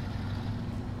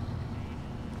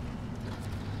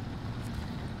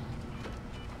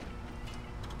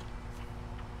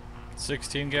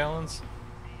 $16 gallons?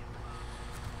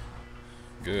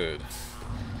 Good.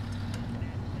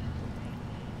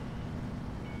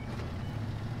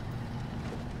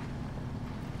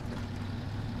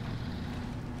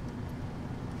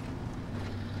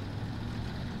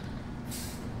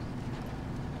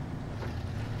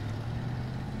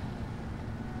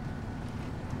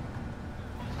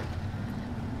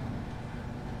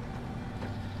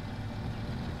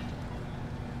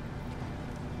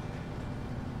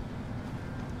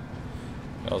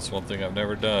 That's one thing I've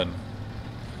never done.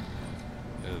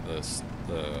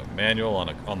 The manual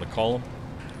on the column.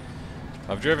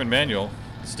 I've driven manual,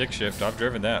 stick shift. I've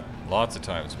driven that lots of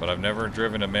times, but I've never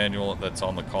driven a manual that's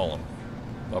on the column,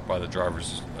 up by the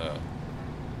driver's,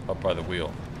 up by the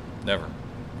wheel. Never.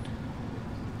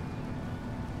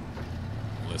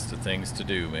 List of things to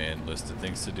do, man. List of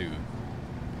things to do.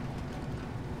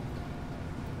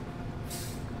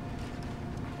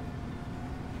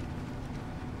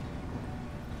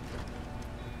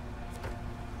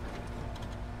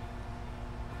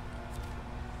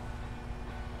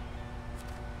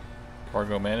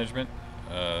 Cargo management?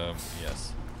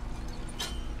 Yes.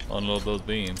 Unload those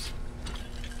beams.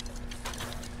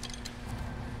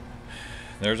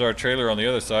 There's our trailer on the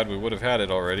other side. We would have had it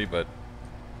already, but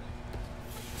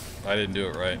I didn't do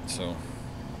it right, so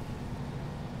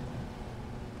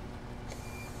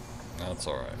that's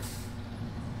alright.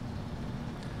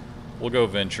 We'll go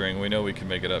venturing. We know we can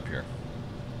make it up here.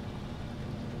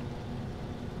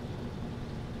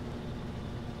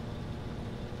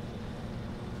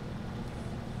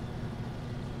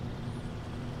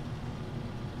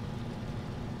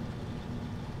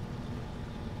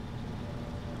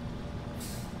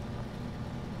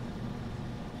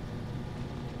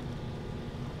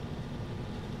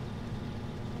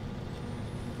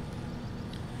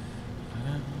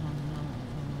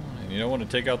 You don't want to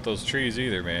take out those trees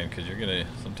either, man, because you're gonna,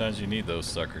 sometimes you need those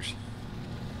suckers.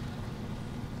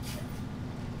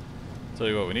 Tell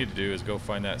you what we need to do is go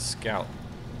find that scout.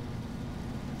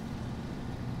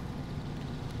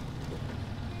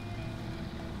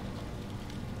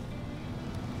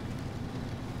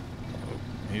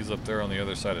 Oh, he's up there on the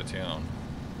other side of town.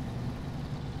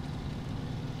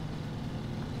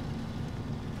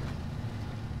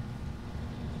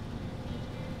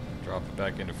 Drop it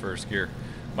back into first gear.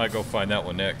 Might go find that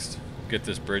one next. Get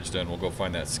this bridge done, we'll go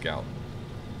find that scout.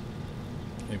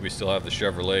 I think we still have the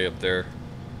Chevrolet up there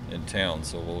in town,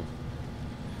 so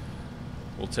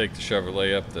we'll take the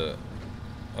Chevrolet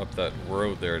up that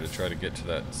road there to try to get to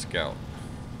that scout.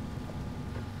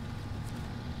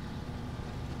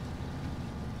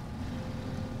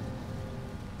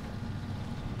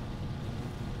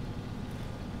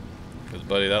 Because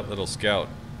buddy, that little scout,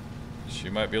 she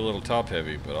might be a little top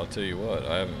heavy, but I'll tell you what,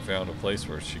 I haven't found a place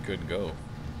where she couldn't go.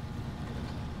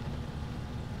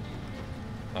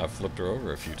 I've flipped her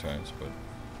over a few times, but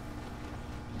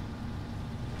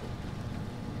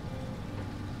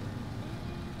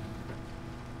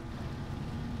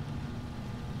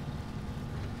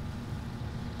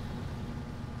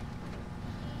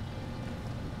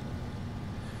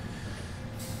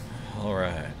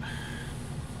alright.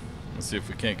 Let's see if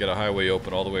we can't get a highway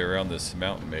open all the way around this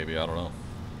mountain, maybe. I don't know.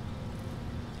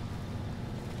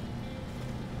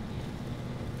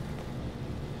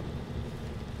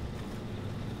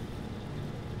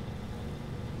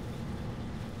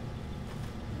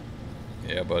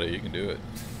 Yeah, buddy, you can do it.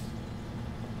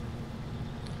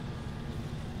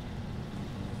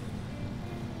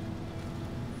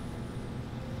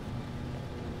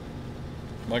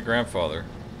 My grandfather,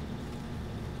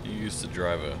 he used to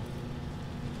drive a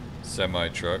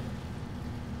semi-truck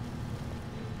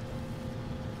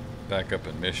back up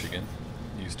in Michigan.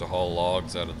 He used to haul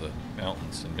logs out of the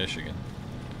mountains in Michigan.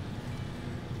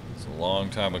 It's a long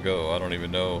time ago. I don't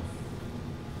even know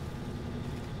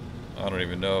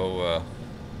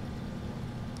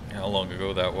how long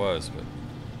ago that was, but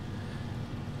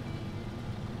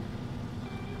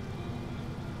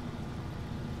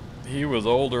he was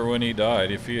older when he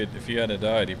died. If he hadn't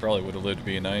died, he probably would have lived to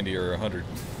be 90 or 100.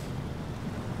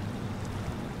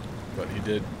 But he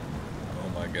did, oh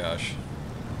my gosh.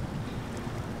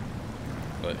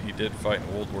 But he did fight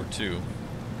in World War II,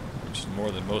 which is more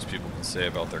than most people can say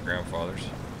about their grandfathers.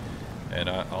 And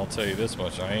I'll tell you this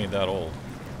much, I ain't that old.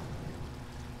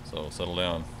 So settle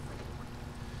down.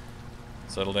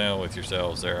 Settle down with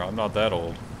yourselves there. I'm not that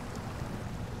old.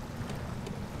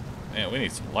 Man, we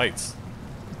need some lights.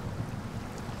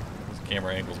 This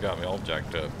camera angle's got me all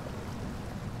jacked up.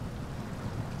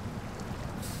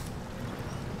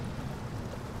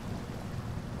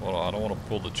 Well, I don't want to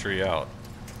pull the tree out.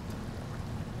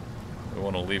 We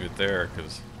want to leave it there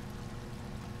because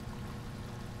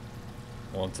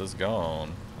once it's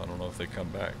gone, I don't know if they come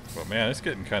back. But man, it's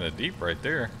getting kind of deep right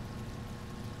there.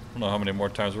 I don't know how many more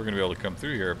times we're going to be able to come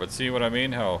through here, but see what I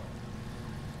mean? How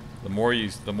the more you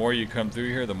come through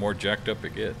here, the more jacked up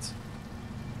it gets.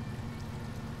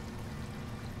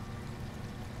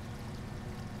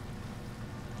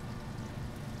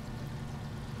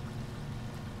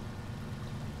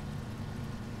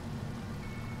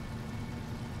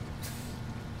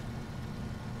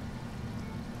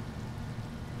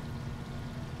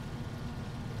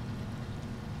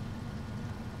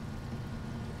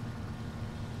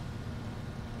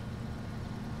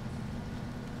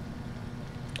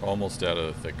 Almost out of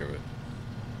the thick of it.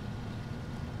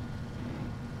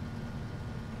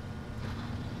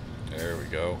 There we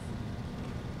go.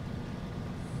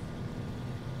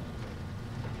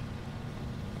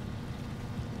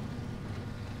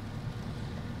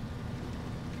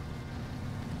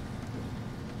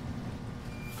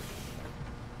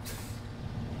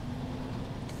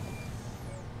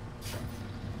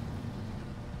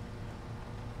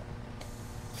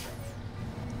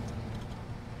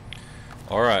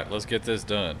 Alright, let's get this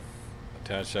done.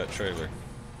 Attach that trailer.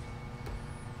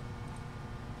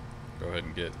 Go ahead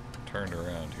and get turned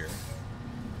around here.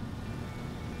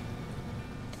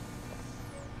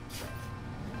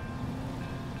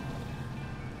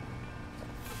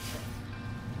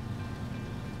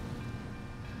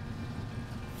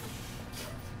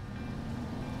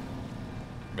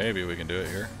 Maybe we can do it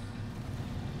here.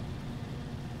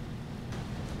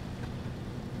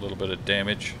 A little bit of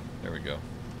damage. There we go.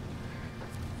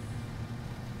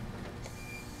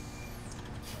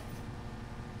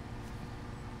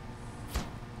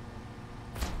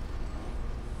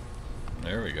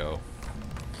 There we go.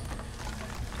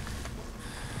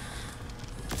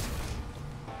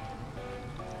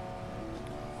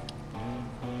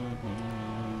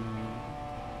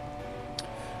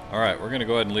 Alright, we're going to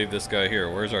go ahead and leave this guy here.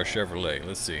 Where's our Chevrolet?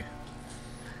 Let's see.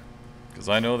 Because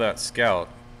I know that Scout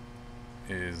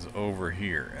is over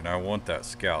here, and I want that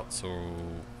Scout. So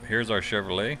here's our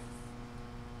Chevrolet.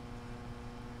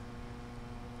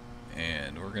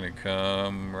 And we're going to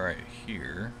come right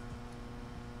here.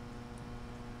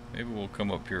 Maybe we'll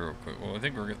come up here real quick. Well,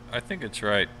 I think it's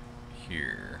right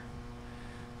here.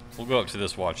 We'll go up to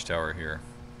this watchtower here.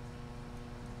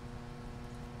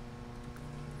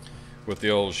 With the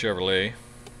old Chevrolet.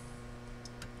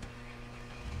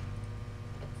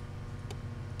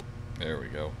 There we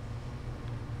go.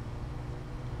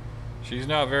 She's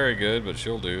not very good, but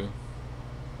she'll do.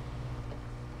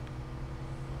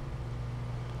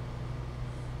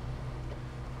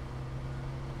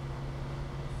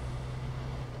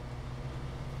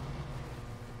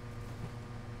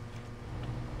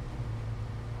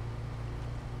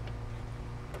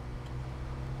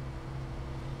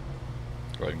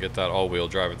 Go ahead and get that all-wheel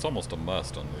drive. It's almost a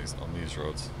must on these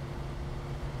roads.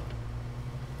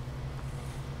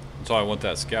 That's why I want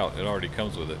that Scout. It already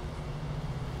comes with it,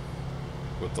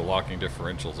 with the locking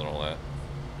differentials and all that.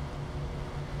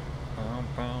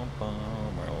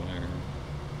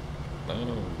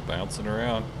 Bouncing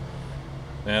around.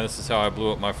 Man, this is how I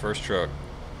blew up my first truck.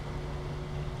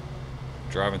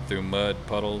 Driving through mud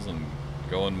puddles and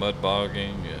going mud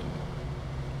bogging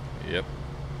and yep.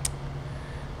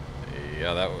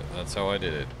 Yeah, that's how I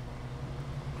did it.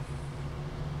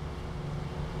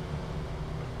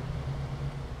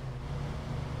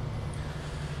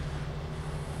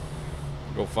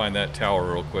 Go find that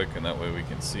tower real quick, and that way we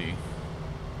can see.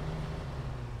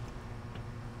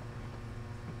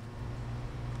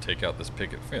 Take out this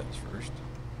picket fence first.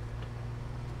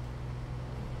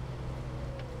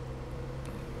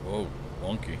 Whoa,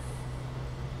 wonky.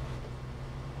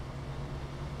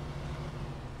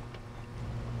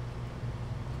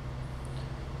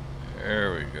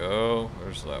 There we go.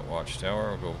 There's that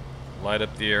watchtower. We'll go light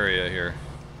up the area here.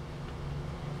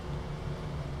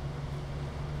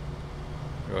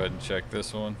 Go ahead and check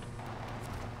this one.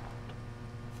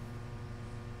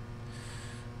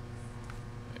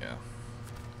 Yeah.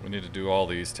 We need to do all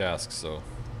these tasks, so.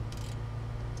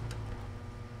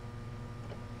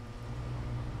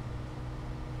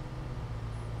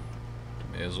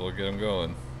 May as well get them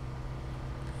going.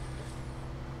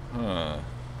 Huh.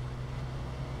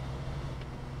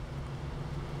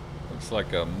 Looks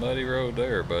like a muddy road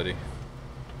there, buddy.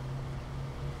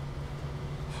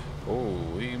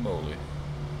 Holy moly.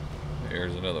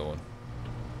 Here's another one.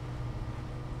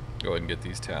 Go ahead and get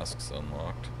these tasks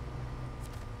unlocked.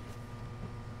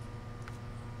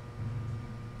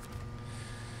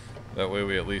 That way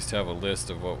we at least have a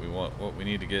list of what we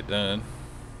need to get done.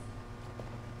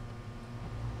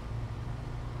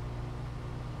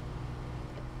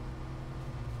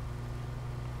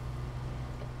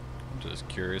 Just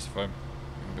curious if I'm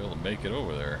gonna be able to make it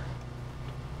over there.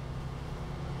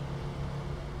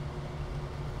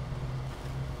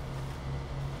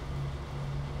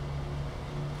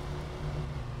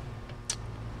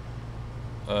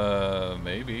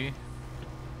 Maybe.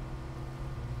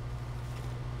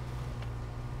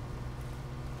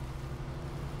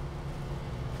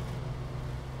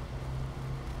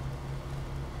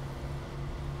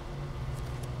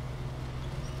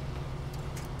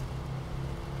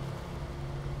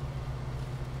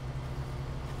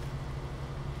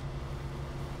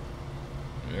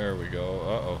 There we go.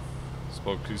 Uh-oh.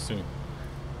 Spoke too soon.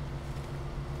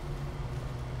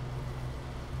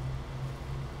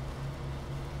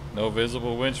 No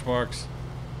visible winch marks.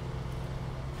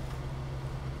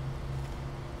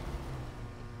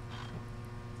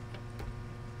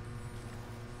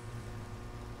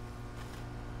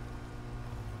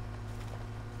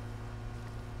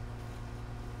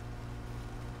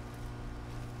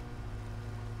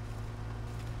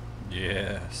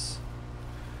 Yes.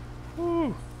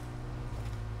 Woo.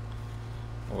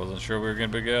 wasn't sure we were going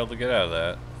to be able to get out of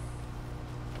that.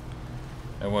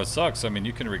 And what sucks, I mean,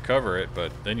 you can recover it,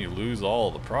 but then you lose all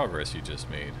the progress you just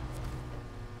made.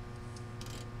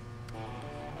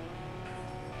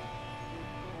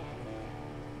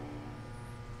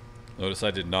 Notice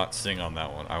I did not sing on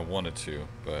that one. I wanted to,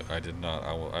 but I did not.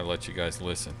 I let you guys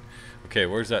listen. Okay,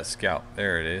 where's that scout?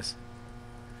 There it is.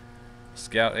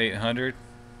 Scout 800.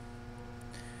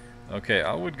 Okay,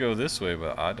 I would go this way,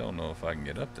 but I don't know if I can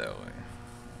get up that way.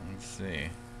 Let's see.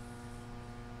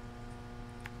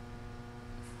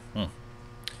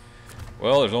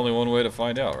 Well, there's only one way to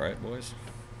find out, right, boys?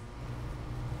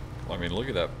 I mean, look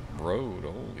at that road.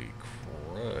 Holy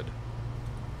crud.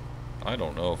 I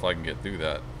don't know if I can get through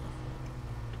that.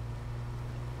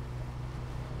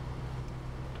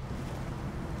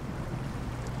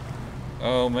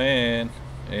 Oh man,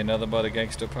 ain't nothing but a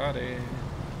gangster party.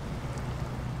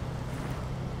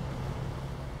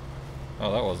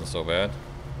 Oh, that wasn't so bad.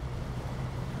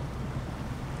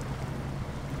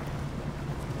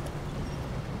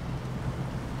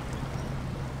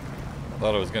 I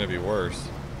thought it was going to be worse.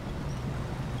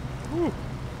 Whew.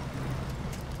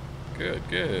 Good,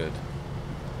 good.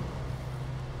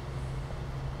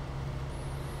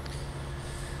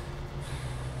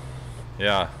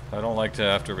 Yeah, I don't like to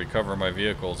have to recover my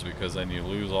vehicles because then you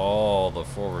lose all the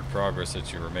forward progress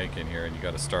that you were making here and you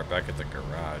got to start back at the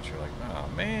garage. You're like, oh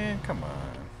man, come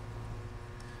on.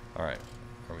 Alright,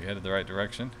 are we headed the right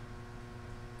direction?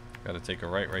 Got to take a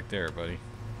right there, buddy.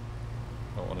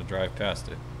 Don't want to drive past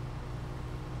it.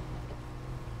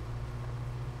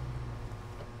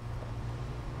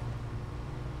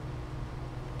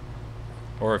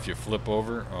 Or if you flip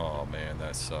over, oh man,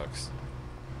 that sucks.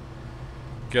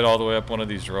 Get all the way up one of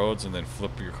these roads and then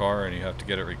flip your car and you have to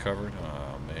get it recovered.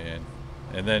 Oh man.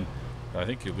 And then I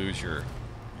think you lose your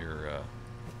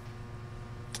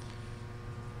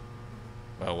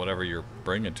well, whatever you're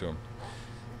bringing to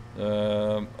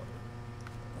them.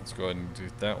 Let's go ahead and do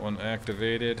that one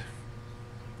activated.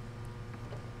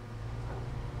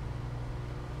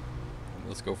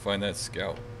 Let's go find that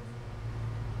scout.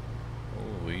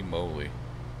 Holy moly.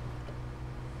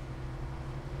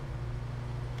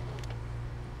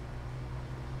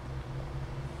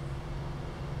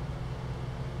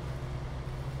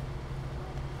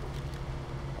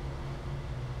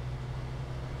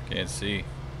 Can't see.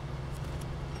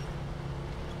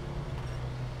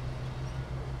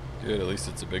 Good, at least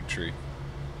it's a big tree.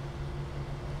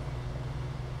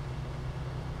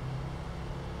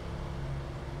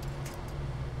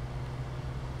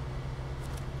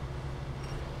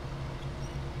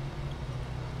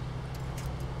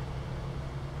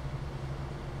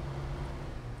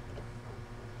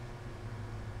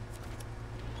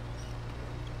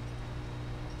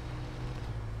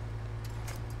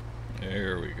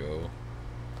 There we go.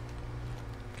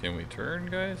 Can we turn,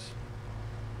 guys?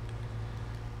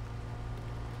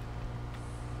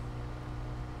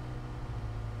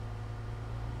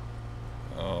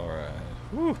 Alright.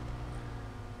 Whew.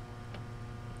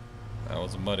 That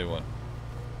was a muddy one.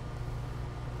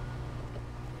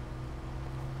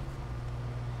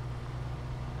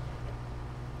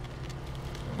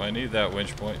 I might need that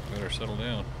winch point. Better settle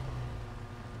down.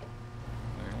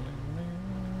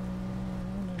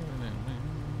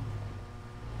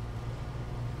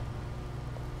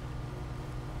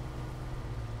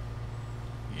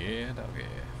 Yeah, doggy.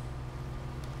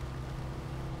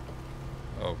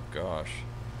 Oh gosh.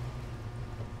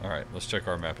 Alright, let's check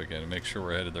our map again and make sure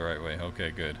we're headed the right way.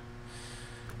 Okay, good.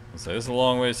 So this is a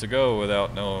long ways to go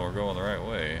without knowing we're going the right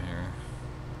way here.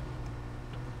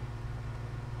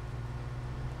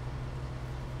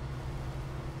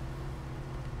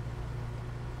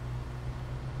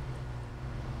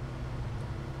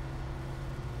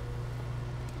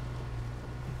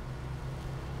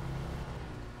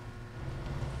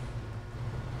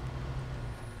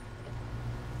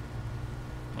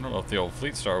 I don't know if the old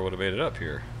FleetstarF2070A would have made it up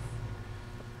here.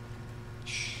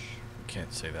 Shh, we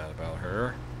can't say that about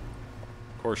her.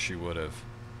 Of course she would have.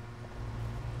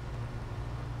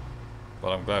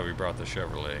 But I'm glad we brought the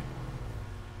Chevrolet.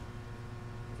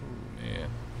 Ooh,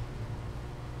 man.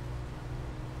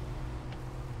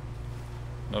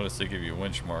 Notice they give you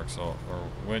winch marks or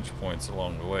winch points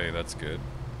along the way. That's good.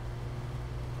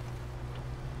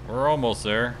 We're almost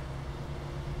there.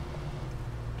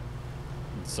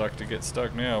 It'd suck to get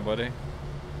stuck now, buddy.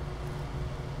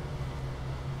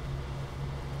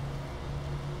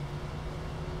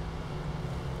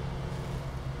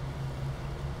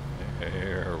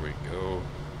 There we go.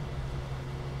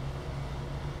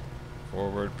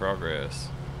 Forward progress.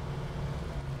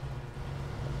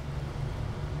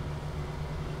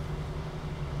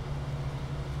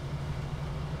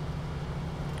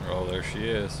 there she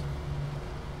is.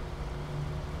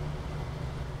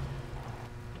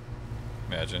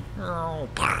 Imagine. Oh,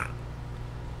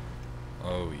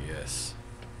 yes.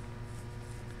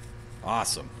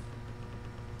 Awesome.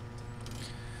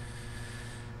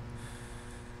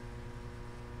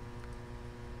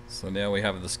 So now we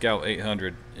have the Scout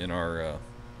 800 in our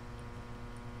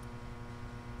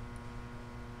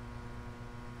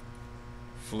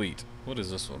fleet. What is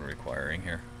this one requiring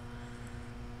here?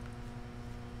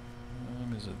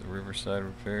 Is it the Riverside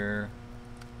repair?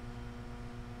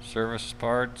 Service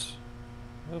parts?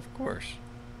 Of course.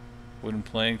 Wooden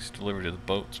planks delivered to the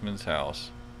boatsman's house.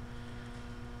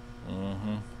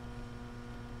 Well,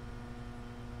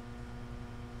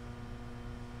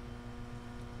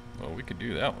 we could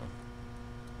do that one.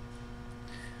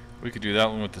 We could do that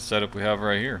one with the setup we have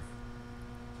right here.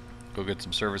 Go get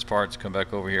some service parts, come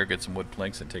back over here, get some wood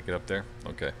planks, and take it up there.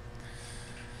 Okay.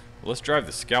 Well, let's drive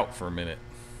the Scout for a minute.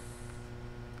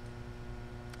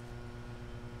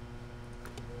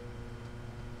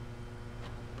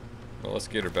 Well, let's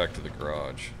get her back to the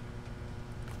garage.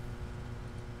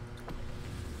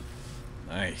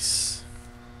 Nice.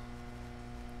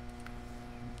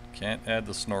 Can't add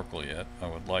the snorkel yet. I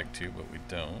would like to, but we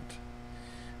don't.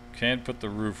 Can put the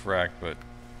roof rack, but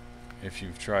if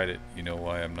you've tried it, you know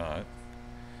why I'm not.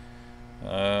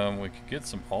 We could get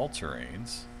some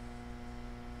all-terrains.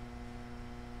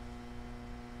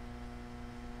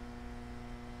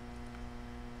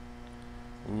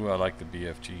 Ooh, I like the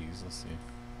BFGs. Let's see.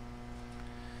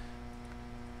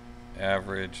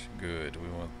 Average, good. We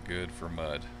want good for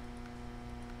mud.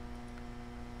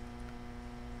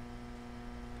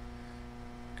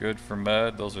 Good for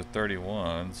mud. Those are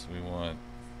 31s. We want...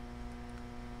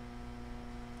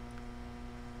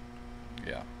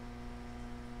 yeah.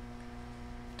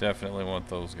 Definitely want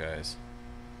those guys.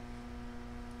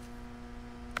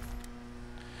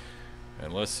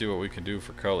 And let's see what we can do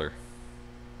for color.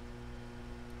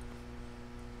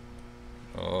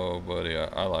 Oh, buddy,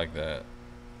 I like that.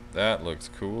 That looks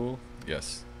cool.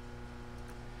 Yes.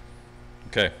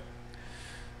 Okay.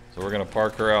 So we're going to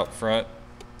park her out front.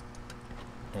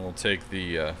 And we'll take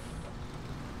the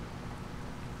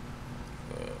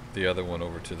other one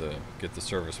over to get the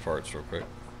service parts real quick.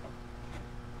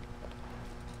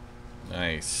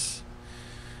 Nice.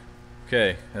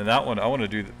 Okay, and that one I want to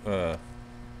do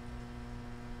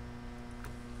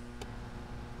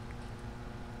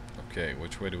okay,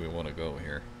 which way do we want to go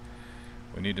here?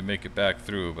 We need to make it back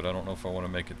through, but I don't know if I want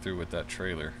to make it through with that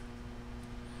trailer.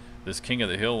 This King of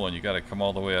the Hill one, you got to come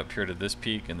all the way up here to this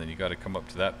peak, and then you got to come up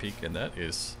to that peak, and that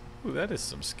is, ooh, that is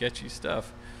some sketchy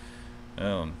stuff.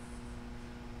 I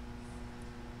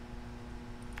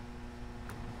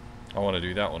want to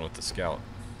do that one with the Scout.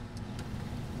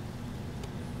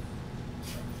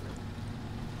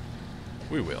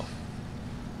 We will.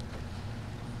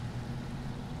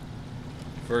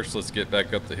 First, let's get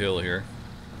back up the hill here.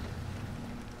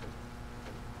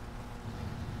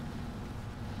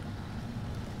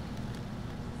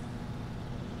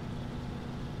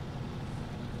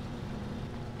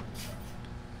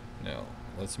 Now,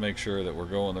 let's make sure that we're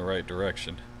going the right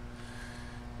direction.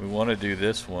 We want to do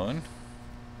this one.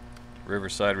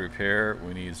 Riverside repair.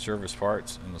 We need service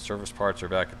parts, and the service parts are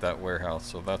back at that warehouse,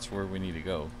 so that's where we need to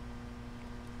go.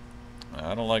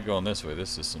 I don't like going this way.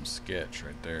 This is some sketch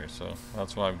right there, so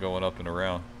that's why I'm going up and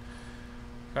around.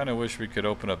 Kind of wish we could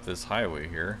open up this highway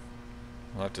here.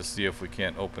 We'll have to see if we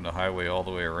can't open a highway all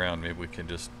the way around. Maybe we can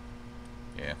just,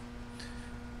 yeah,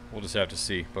 we'll just have to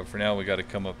see. But for now, we got to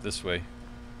come up this way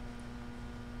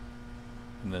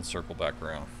and then circle back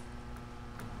around.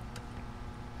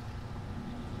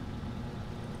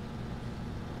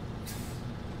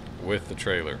 With the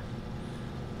trailer.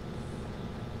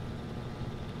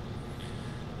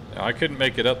 Now, I couldn't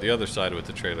make it up the other side with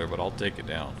the trailer, but I'll take it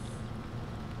down.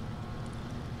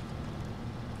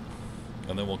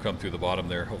 And then we'll come through the bottom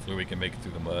there. Hopefully we can make it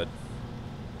through the mud.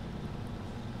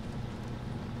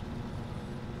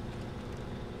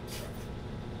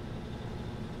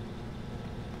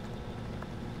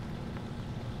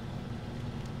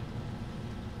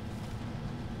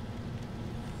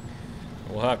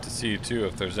 We'll have to see too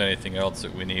if there's anything else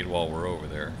that we need while we're over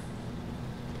there.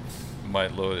 We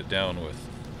might load it down with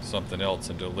something else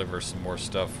and deliver some more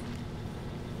stuff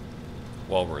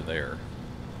while we're there.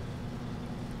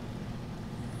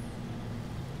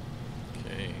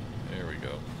 Okay, there we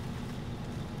go.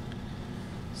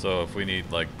 So if we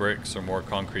need like bricks or more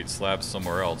concrete slabs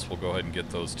somewhere else, we'll go ahead and get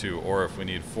those too. Or if we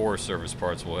need 4 service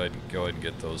parts, we'll go ahead and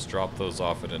get those, drop those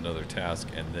off at another task,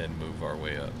 and then move our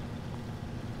way up.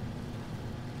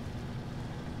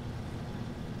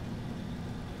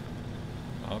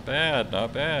 Not bad,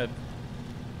 not bad.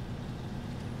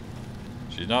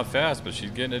 She's not fast, but she's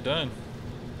getting it done.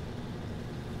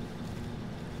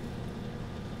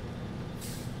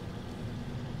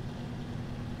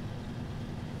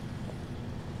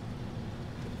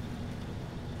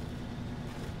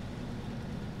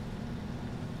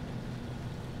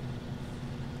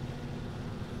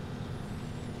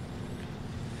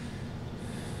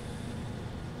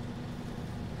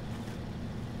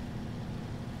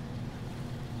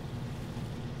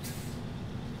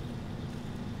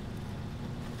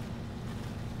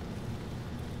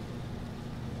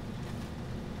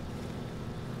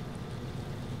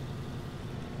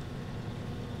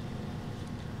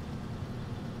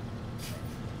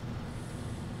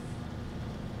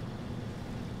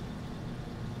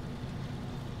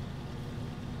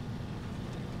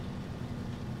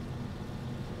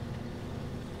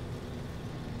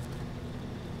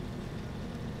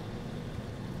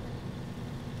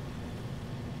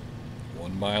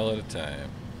 One mile at a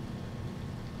time.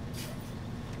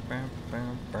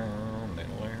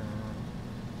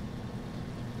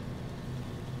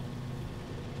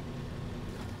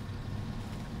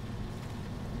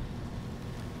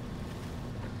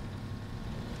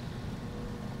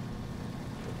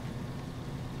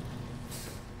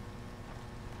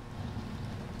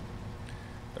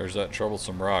 There's that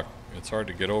troublesome rock. It's hard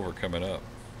to get over coming up.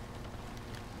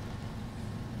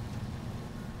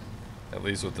 At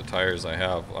least with the tires I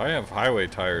have. I have highway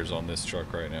tires on this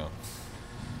truck right now.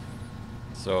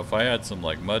 So if I had some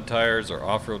like mud tires or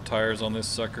off-road tires on this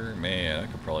sucker, man, I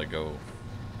could probably go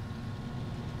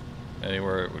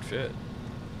anywhere it would fit.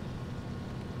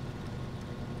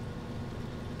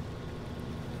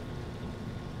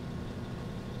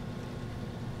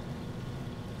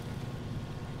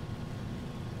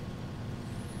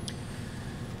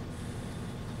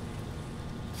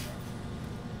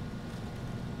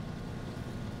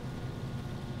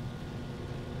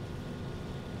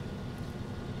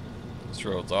 This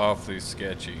road's awfully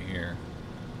sketchy here.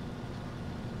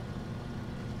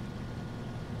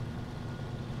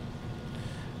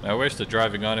 I wish the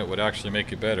driving on it would actually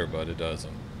make it better, but it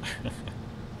doesn't.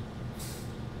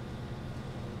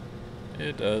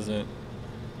 It doesn't.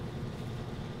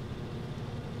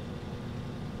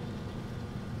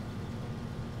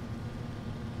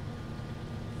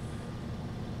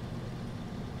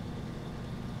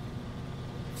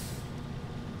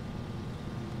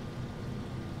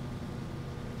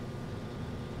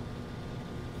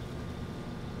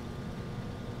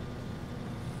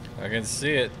 I can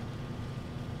see it.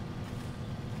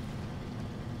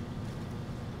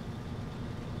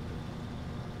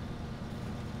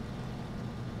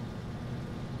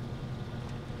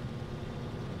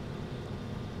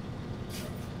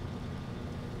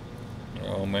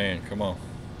 Oh man, come on.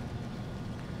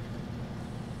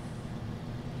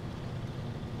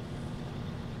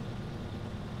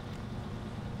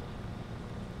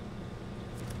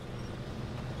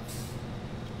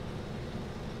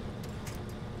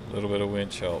 A little bit of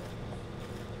winch help.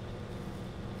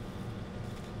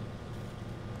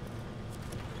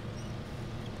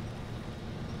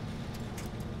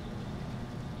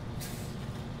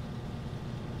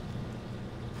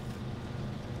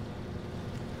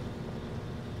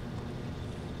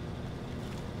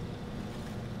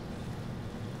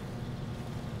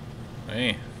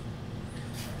 Hey,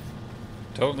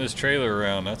 toting this trailer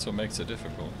around, that's what makes it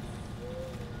difficult.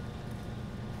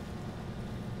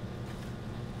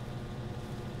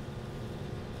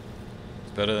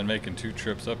 It's better than making 2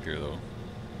 trips up here though.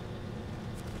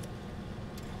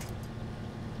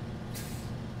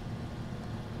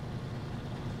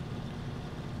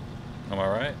 Am I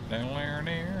right?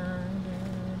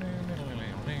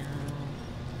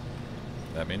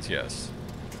 That means yes.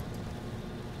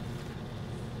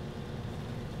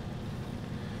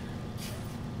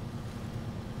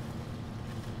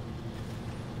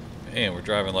 Man, we're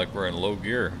driving like we're in low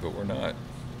gear, but we're not.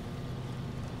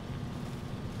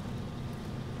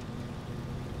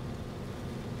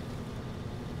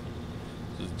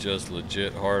 This is just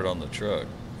legit hard on the truck.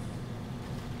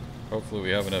 Hopefully we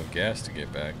have enough gas to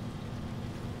get back.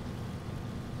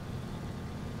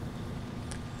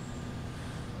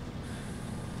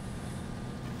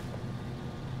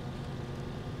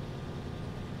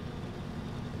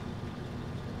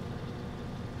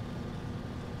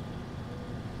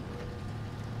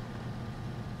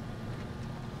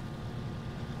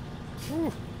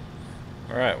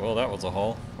 Alright, well that was a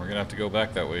haul. We're gonna have to go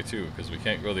back that way too, because we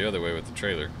can't go the other way with the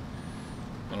trailer.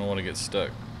 I don't want to get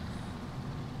stuck.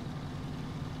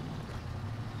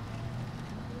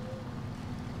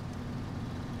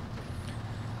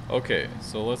 Okay,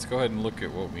 so let's go ahead and look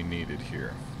at what we needed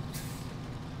here.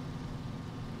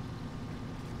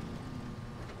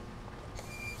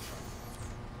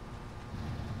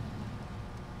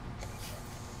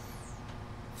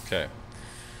 Okay.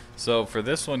 So for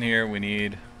this one here, we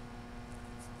need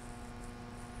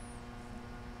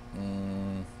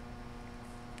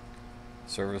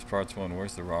service parts one.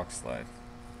 Where's the rock slide?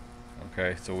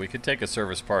 Okay, so we could take a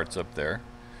service parts up there.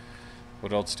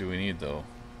 What else do we need though?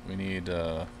 We need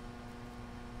okay,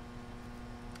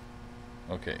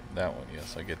 that one.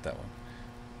 Yes, I get that one.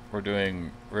 We're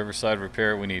doing riverside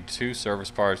repair. We need 2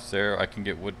 service parts there. I can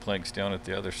get wood planks down at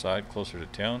the other side, closer to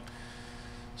town.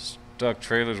 Stuck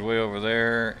trailers way over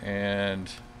there,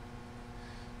 and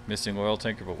missing oil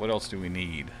tanker. But what else do we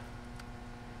need?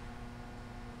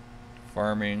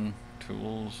 Farming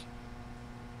tools.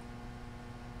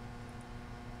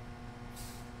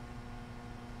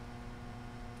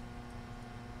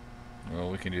 Well,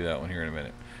 we can do that one here in a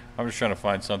minute. I'm just trying to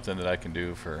find something that I can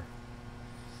do for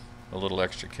a little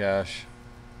extra cash.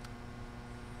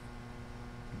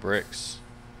 Bricks.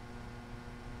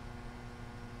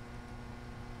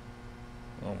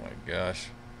 Oh my gosh.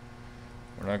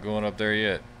 We're not going up there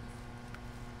yet.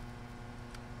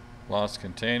 Lost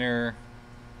container.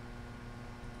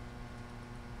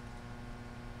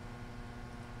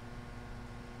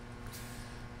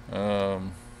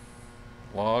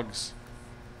 Logs.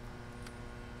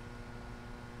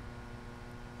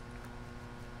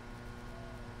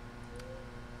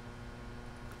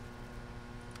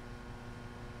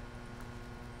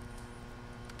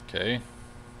 Okay.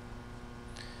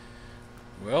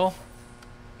 Well,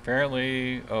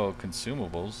 apparently, oh,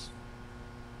 consumables.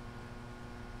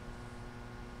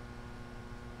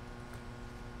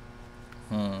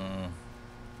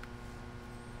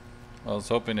 I was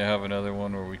hoping to have another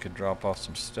one where we could drop off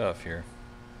some stuff here.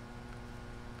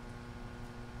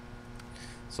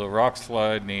 So rock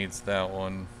slide needs that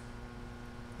one.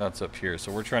 That's up here.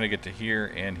 So we're trying to get to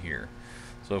here and here.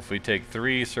 So if we take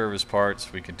 3 service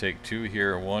parts, we can take 2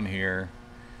 here, 1 here.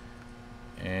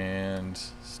 And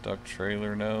stuck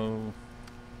trailer, no.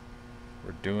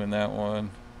 We're doing that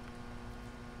one.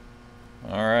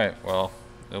 Alright, well,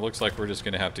 it looks like we're just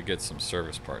going to have to get some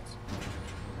service parts.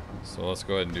 So let's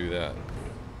go ahead and do that.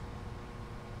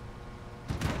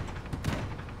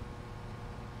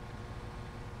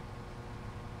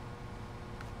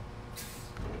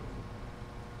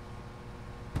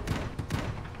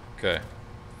 Okay.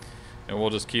 And we'll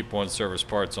just keep 1 service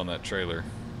parts on that trailer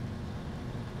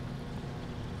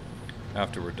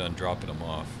after we're done dropping them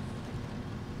off.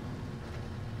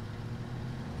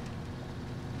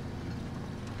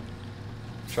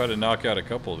 Try to knock out a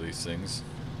couple of these things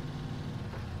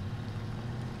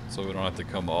so we don't have to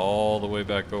come all the way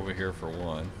back over here for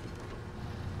one.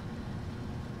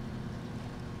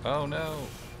 Oh no!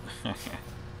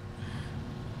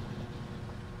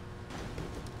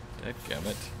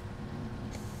 Dadgummit.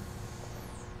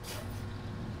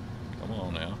 Come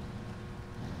on now.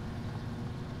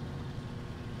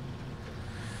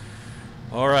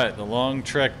 Alright, the long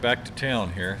trek back to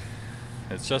town here.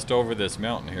 It's just over this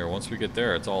mountain here. Once we get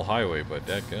there, it's all highway, but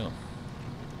dadgum.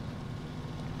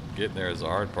 Getting there is the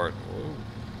hard part. Whoa,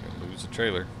 gonna lose the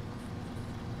trailer.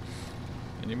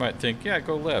 And you might think, yeah,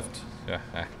 go left.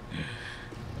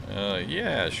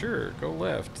 Yeah, sure, go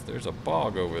left. There's a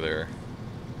bog over there.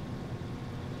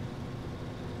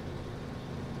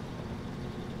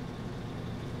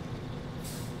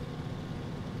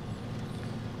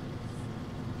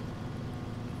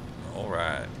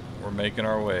 Alright, we're making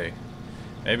our way.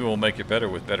 Maybe we'll make it better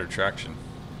with better traction.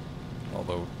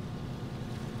 Although,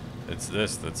 it's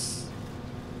this that's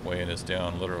weighing us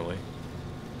down, literally.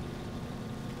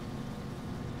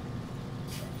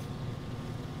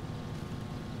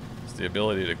 It's the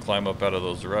ability to climb up out of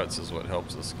those ruts is what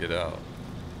helps us get out.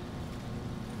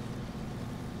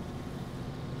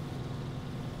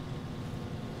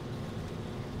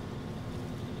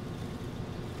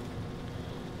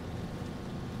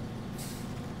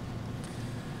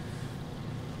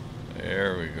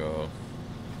 There we go.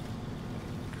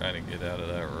 Trying to get out of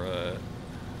that rut.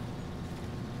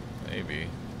 Maybe.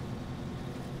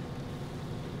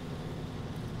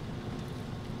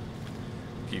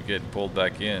 Keep getting pulled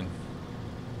back in.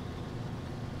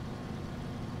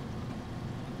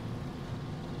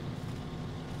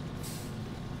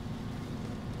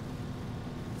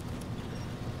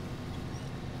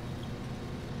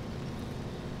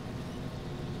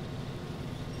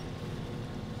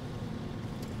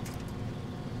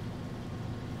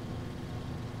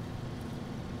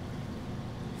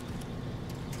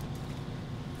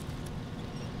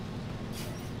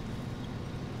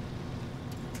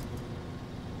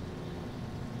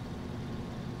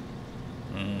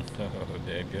 Oh,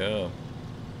 there you go.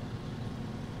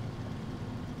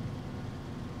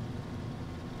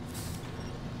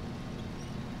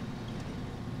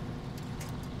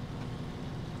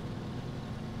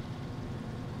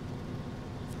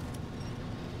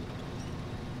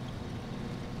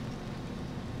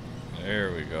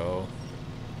 There we go.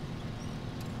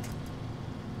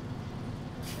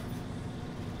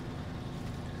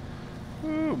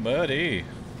 Ooh, muddy.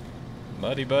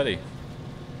 Muddy buddy.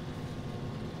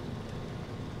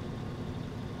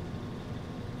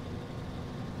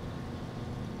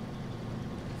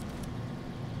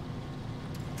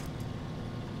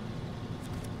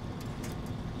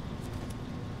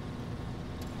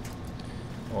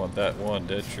 I want that one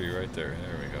dead tree right there.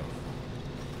 There we go.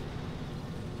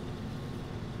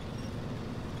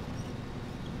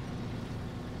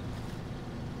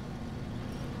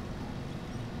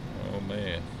 Oh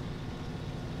man.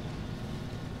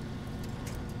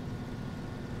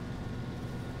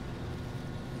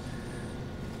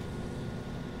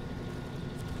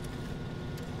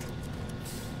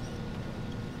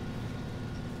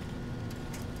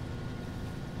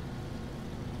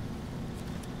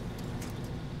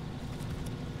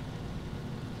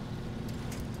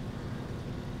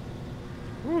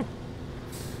 Whew.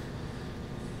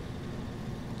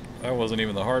 That wasn't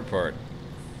even the hard part.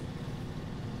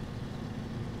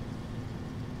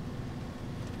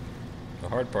 The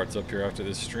hard part's up here after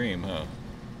this stream, huh?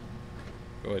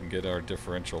 Go ahead and get our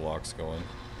differential locks going.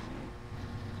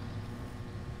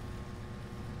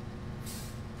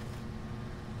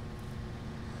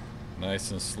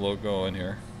 Nice and slow going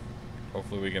here.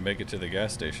 Hopefully we can make it to the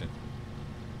gas station.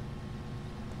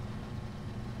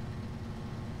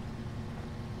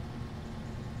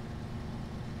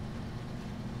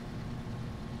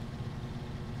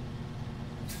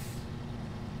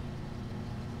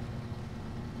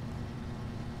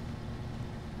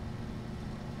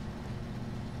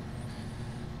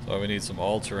 So we need some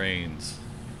all-terrains,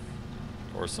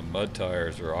 or some mud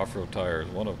tires, or off-road tires,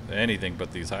 one of anything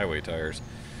but these highway tires.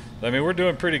 I mean, we're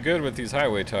doing pretty good with these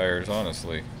highway tires,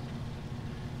 honestly.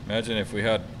 Imagine if we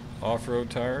had off-road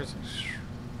tires.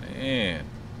 Man.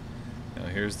 Now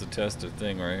here's the tested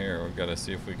thing right here. We've got to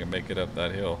see if we can make it up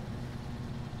that hill.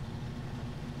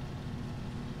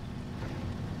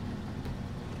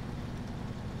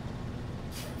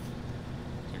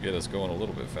 To get us going a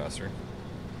little bit faster.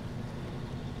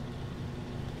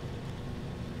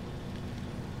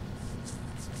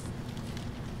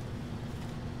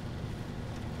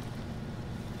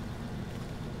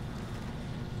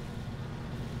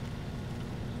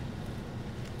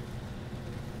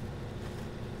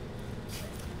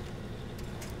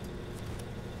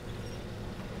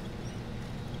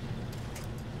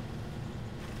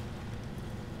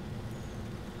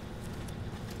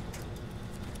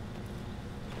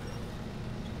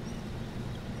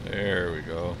 There we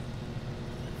go.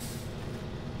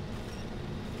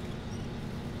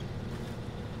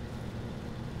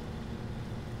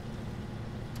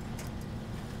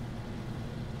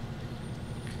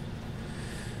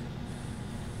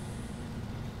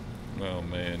 Oh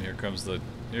man, here comes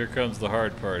the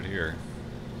hard part here.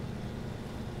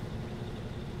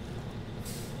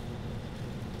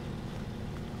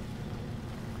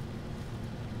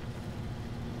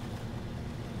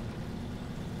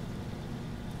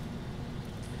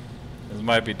 This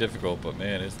might be difficult, but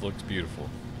man, it looks beautiful.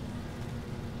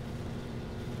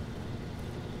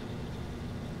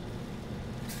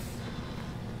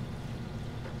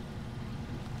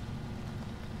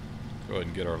 Go ahead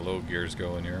and get our low gears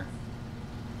going here.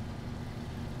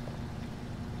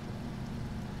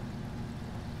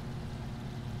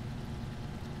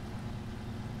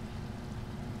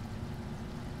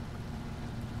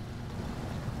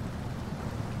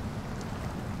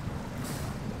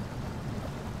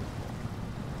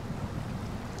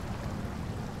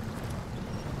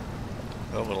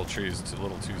 That little tree is a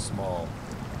little too small.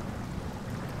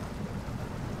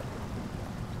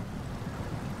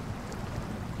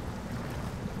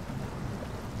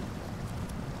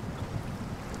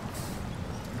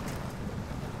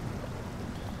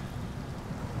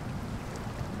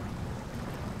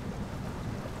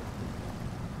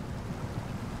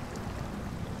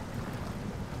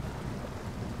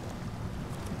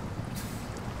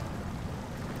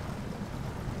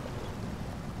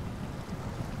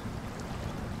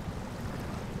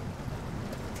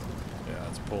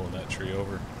 Pulling that tree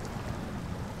over.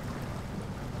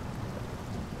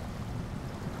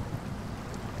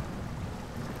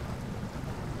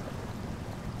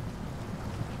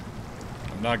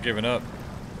 I'm not giving up.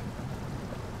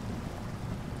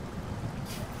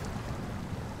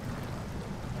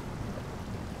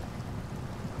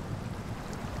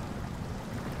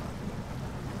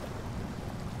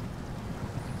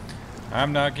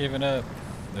 I'm not giving up.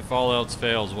 If all else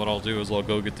fails, what I'll do is I'll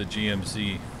go get the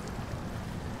GMC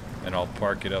and I'll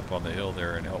park it up on the hill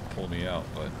there and help pull me out,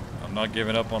 but I'm not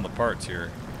giving up on the parts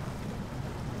here.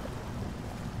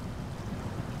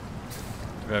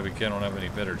 bad we don't have any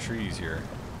better trees here.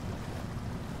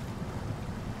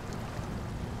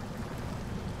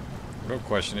 The real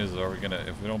question is, are we gonna,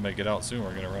 if we don't make it out soon,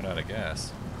 we're gonna run out of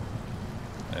gas.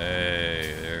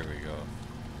 Hey, there we go.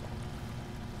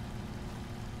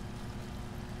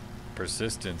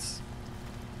 Persistence.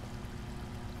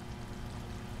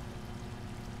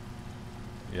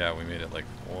 Yeah, we made it like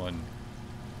one.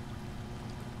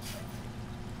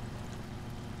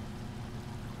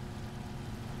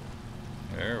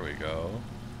 There we go.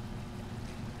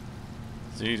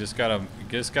 So you just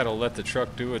gotta let the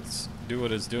truck do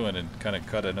what it's doing and kind of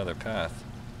cut another path.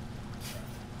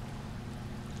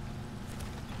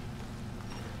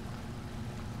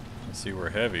 See,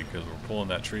 we're heavy because we're pulling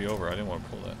that tree over. I didn't want to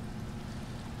pull that.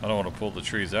 I don't want to pull the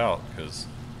trees out because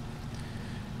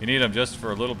you need them just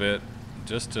for a little bit,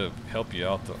 just to help you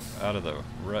out of the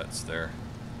ruts there.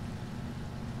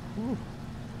 Whew.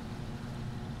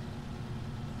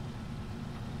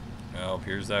 Well,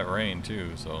 here's that rain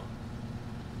too, so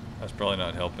that's probably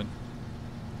not helping.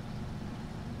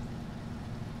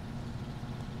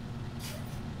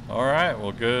 All right,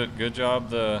 well, good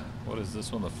job. What is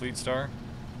this one? The FleetstarF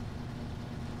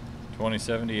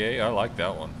 2070A. I like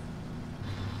that one.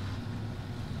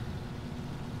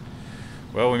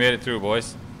 Well, we made it through,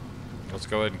 boys. Let's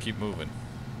go ahead and keep moving.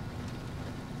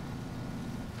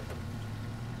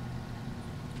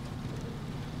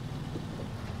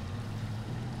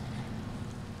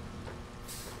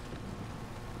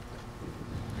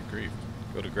 Good grief.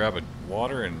 Go to grab a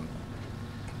water and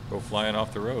go flying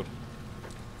off the road.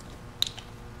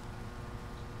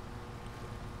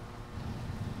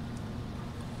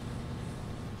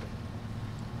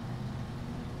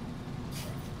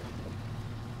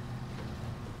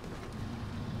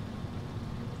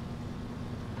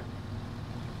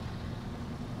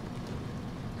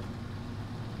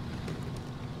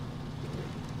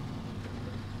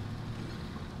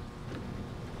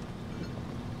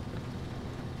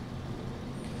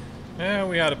 Yeah,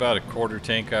 we had about a quarter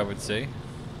tank, I would say.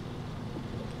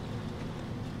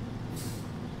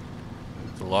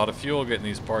 It's a lot of fuel getting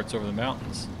these parts over the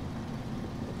mountains.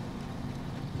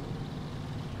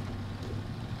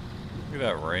 Look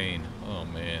at that rain. Oh,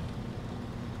 man.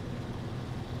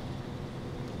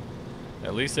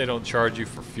 At least they don't charge you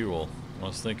for fuel. I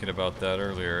was thinking about that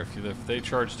earlier. If they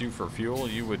charged you for fuel,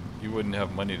 you wouldn't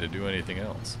have money to do anything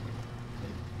else.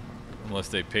 Unless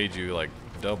they paid you like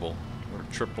double or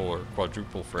triple or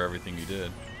quadruple for everything you did.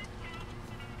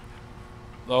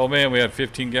 Oh man, we have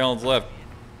 15 gallons left.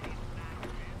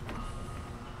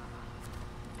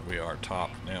 We are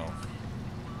top now.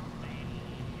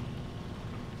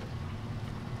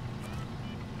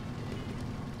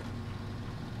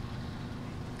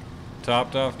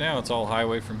 Topped off now. It's all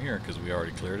highway from here because we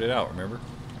already cleared it out, remember?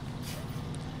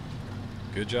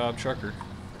 Good job, trucker.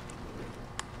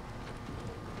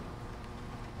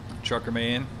 Trucker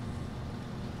man.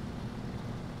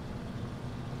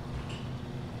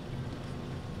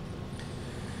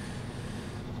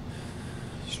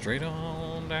 Straight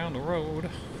on down the road.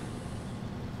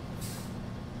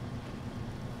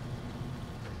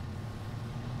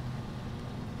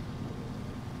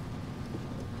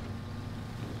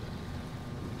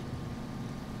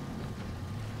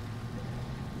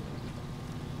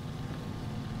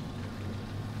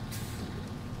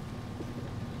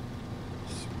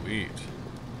 Sweet.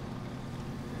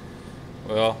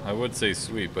 Well, I would say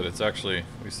sweet, but it's actually,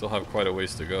 we still have quite a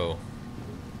ways to go.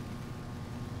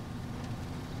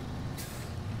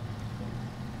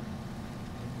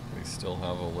 Still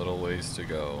have a little ways to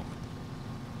go.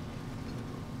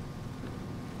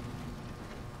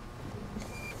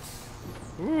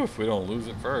 Ooh, if we don't lose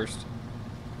it first.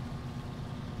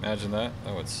 Imagine that.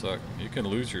 That would suck. You can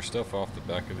lose your stuff off the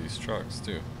back of these trucks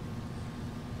too.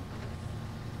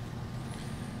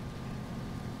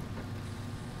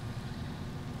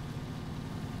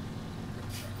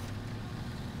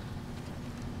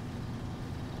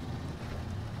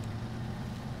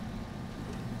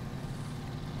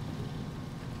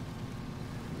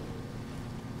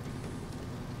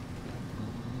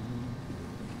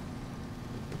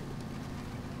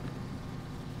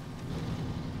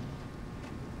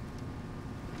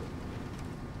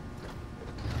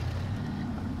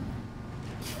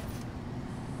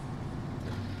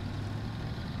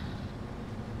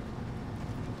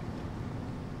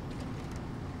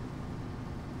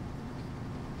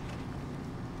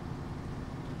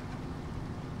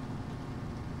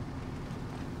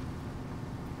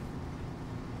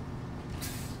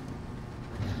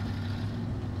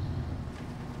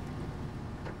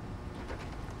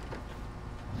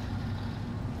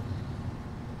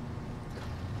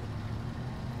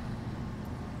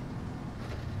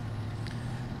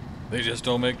 They just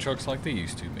don't make trucks like they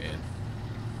used to, man.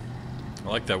 I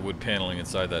like that wood paneling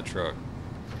inside that truck.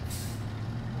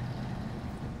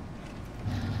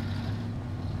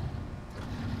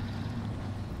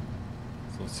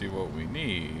 So let's see, what we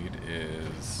need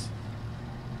is...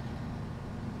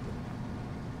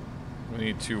 we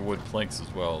need 2 wood planks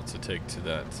as well to take to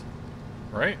that.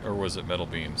 Right? Or was it metal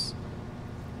beams?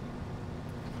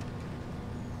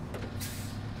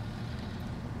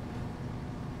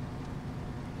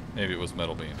 Maybe it was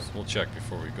metal beams. We'll check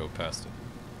before we go past it.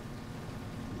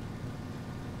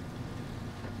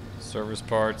 Service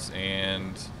parts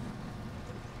and...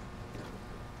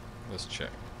 let's check.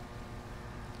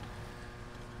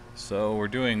 So we're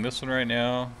doing this one right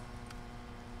now.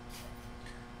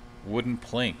 Wooden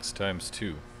planks times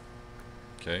 2.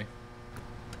 Okay.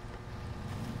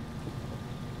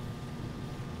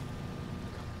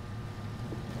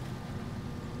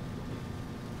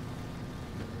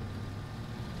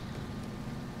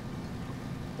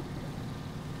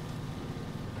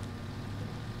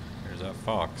 There's that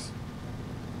fox.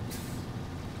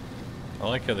 I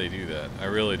like how they do that. I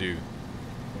really do.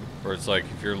 Where it's like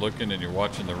if you're looking and you're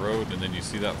watching the road and then you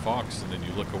see that fox and then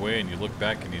you look away and you look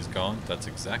back and he's gone. That's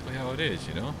exactly how it is,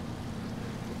 you know?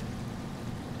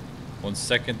 1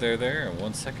 second they're there and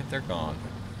 1 second they're gone.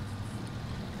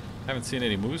 I haven't seen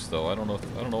any moose though. I don't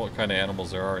know what kind of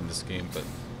animals there are in this game, but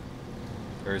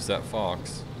there's that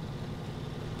fox.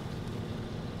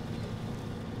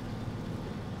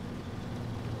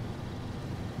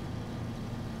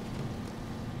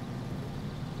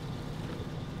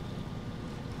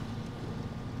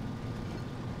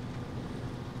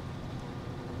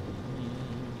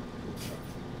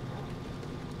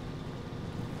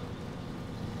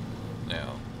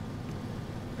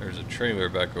 There's a trailer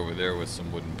back over there with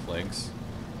some wooden planks.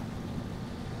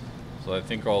 So I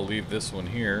think I'll leave this one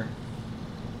here.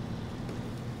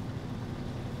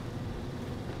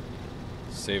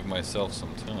 Save myself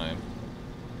some time.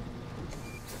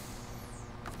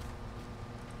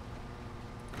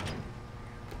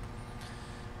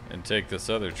 And take this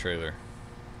other trailer.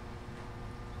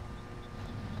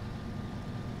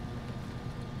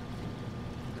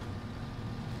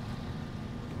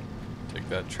 Take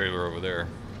that trailer over there.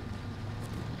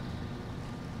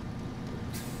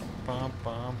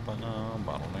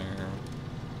 Bottle there.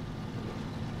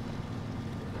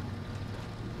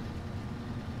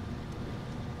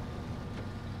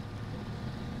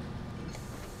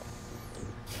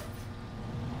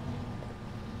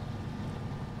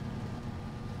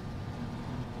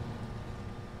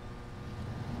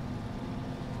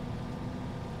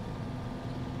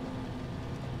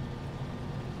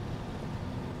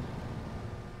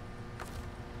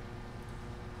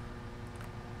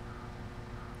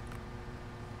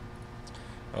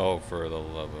 Oh, for the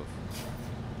love of...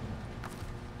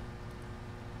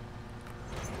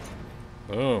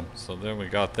 boom. So then we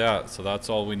got that. So that's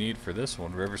all we need for this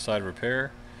one. Riverside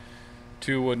Repair.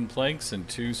 2 wooden planks and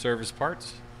 2 service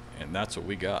parts. And that's what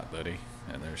we got, buddy.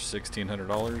 And there's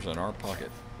 $1,600 in our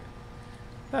pocket.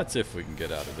 That's if we can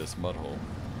get out of this mud hole.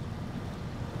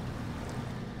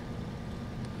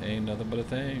 Ain't nothing but a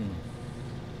thing.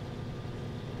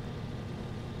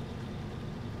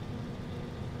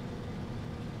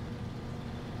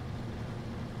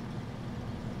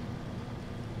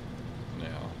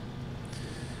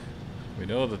 We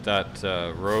know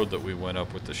that road that we went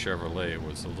up with the Chevrolet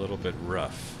was a little bit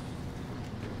rough.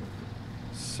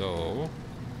 So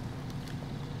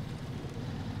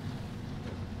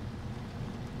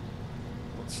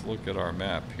let's look at our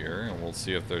map here and we'll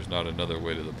see if there's not another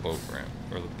way to the boat ramp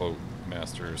or the boat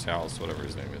master's house, whatever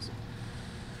his name is.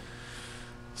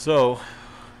 So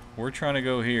we're trying to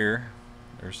go here.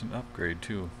 There's an upgrade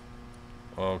too.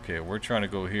 Okay, we're trying to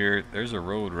go here. There's a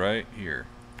road right here.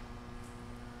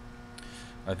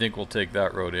 I think we'll take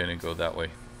that road in and go that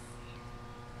way.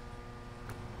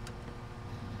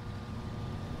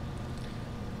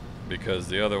 Because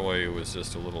the other way was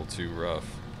just a little too rough.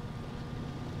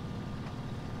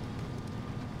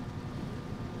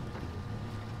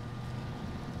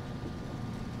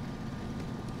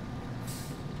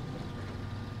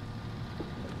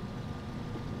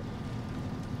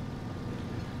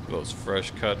 Those fresh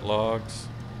cut logs.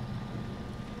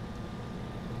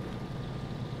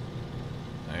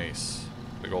 Nice.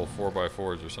 Big old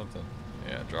 4x4s or something.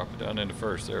 Yeah, drop it down into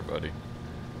first there, buddy.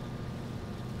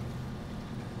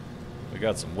 We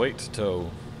got some weight to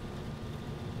tow.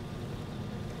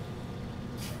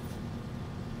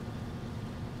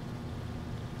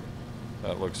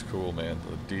 That looks cool, man.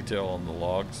 The detail on the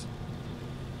logs.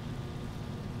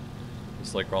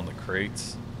 Just like on the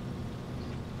crates.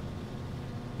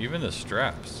 Even the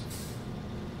straps.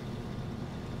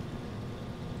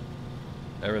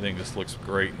 Everything just looks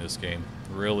great in this game.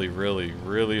 Really, really,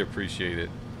 really appreciate it.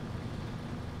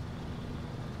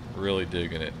 Really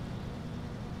digging it.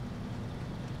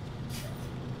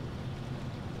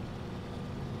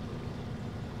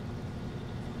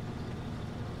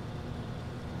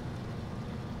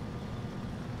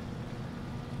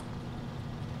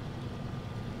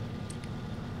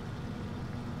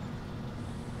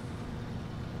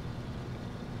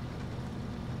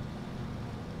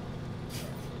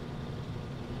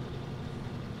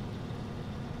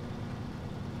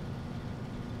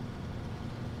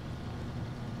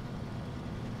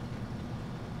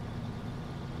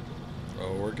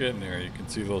 Oh, we're getting there. You can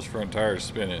see those front tires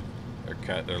spinning.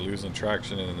 They're losing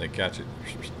traction and then they catch it.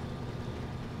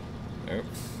 Yep.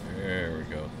 There we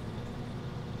go.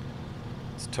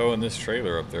 It's towing this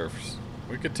trailer up there.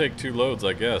 We could take 2 loads,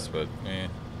 I guess, but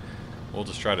we'll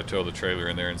just try to tow the trailer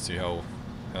in there and see how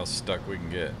stuck we can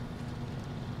get.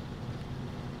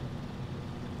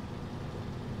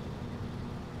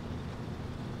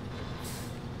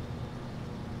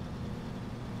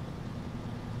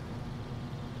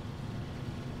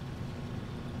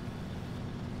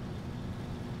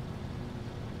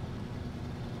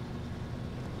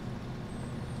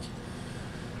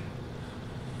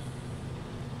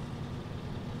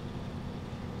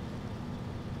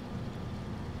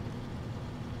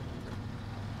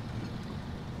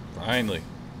 Finally.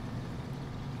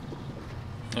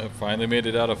 I finally made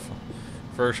it out of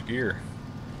first gear.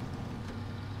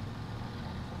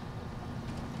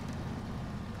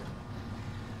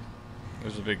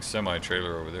 There's a big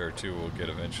semi-trailer over there too we'll get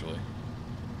eventually.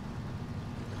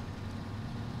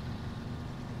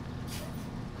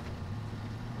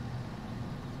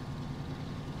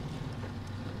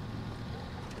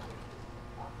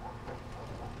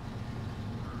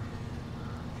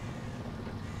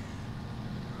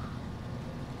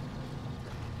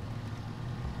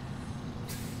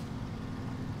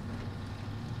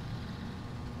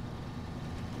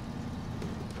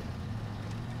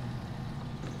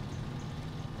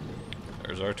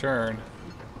 There's our turn.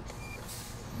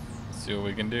 Let's see what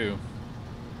we can do.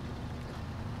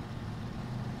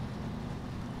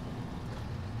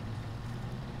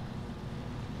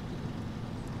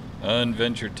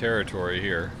 Unventured territory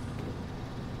here.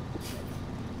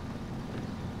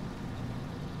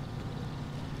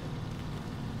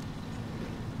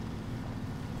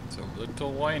 It's a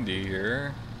little windy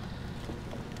here.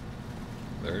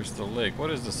 There's the lake.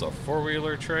 What is this, a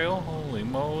 4-wheeler trail? Holy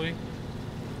moly.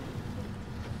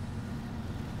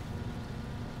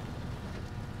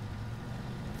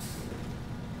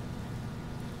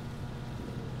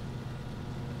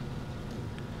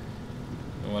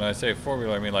 When I say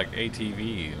 4-wheeler, I mean like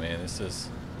ATV. Man, this is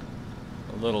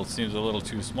seems a little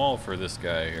too small for this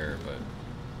guy here, but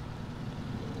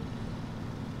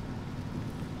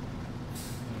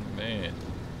man.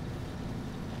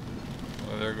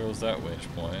 Well, there goes that winch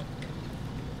point.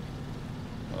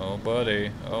 Oh,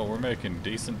 buddy. Oh, we're making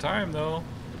decent time though.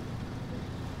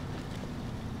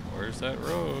 Where's that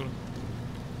road?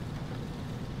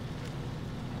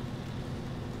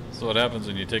 So what happens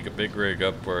when you take a big rig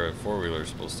up where a 4-wheeler is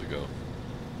supposed to go?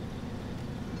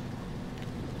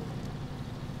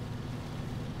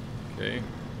 Okay.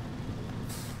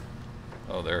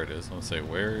 Oh, there it is. Let's say,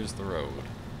 where is the road?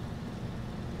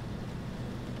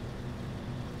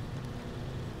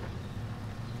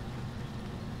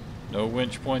 No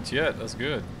winch points yet. That's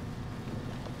good.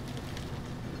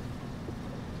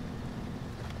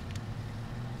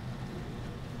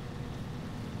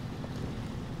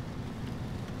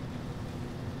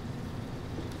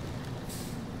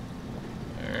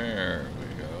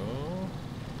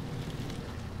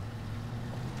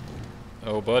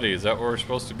 Oh, buddy, is that where we're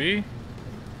supposed to be?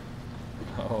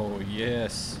 Oh,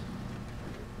 yes.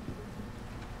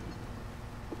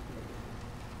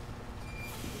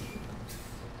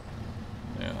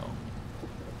 Now.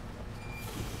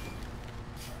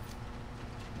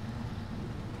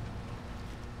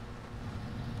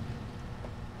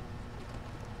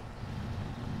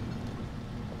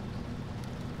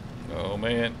 Oh,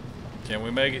 man. Can we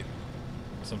make it?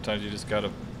 Sometimes you just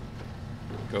gotta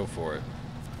go for it.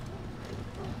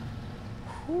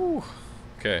 Whew.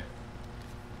 Okay.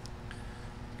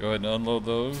 Go ahead and unload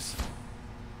those.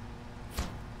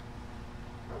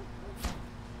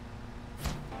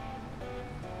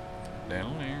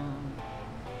 Down there.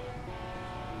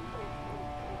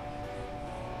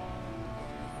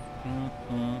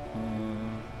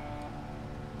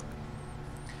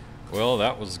 Well,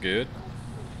 that was good.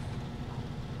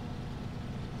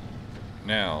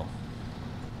 Now,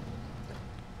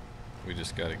 we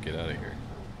just gotta get out of here.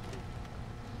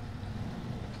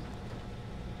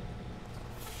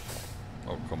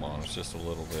 Oh, come on, it's just a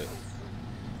little bit.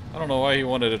 I don't know why he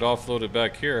wanted it offloaded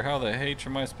back here. How the H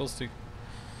am I supposed to...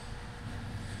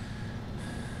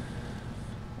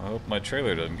 I hope my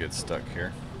trailer doesn't get stuck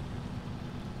here.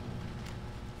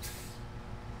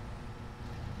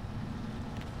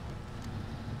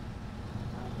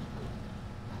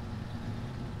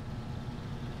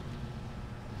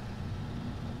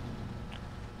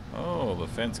 Oh, the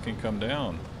fence can come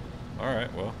down.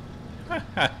 Alright, well.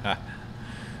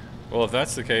 Well, if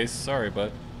that's the case, sorry,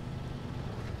 bud.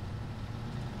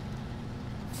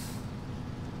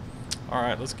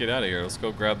 Alright, let's get out of here. Let's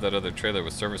go grab that other trailer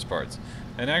with service parts.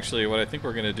 And actually, what I think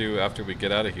we're going to do after we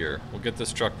get out of here, we'll get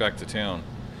this truck back to town.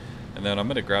 And then I'm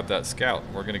going to grab that Scout.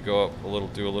 We're going to go up a little,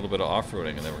 do a little bit of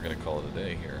off-roading, and then we're going to call it a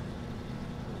day here.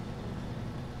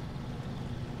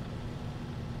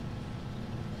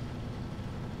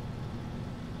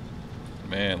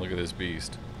 Man, look at this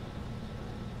beast.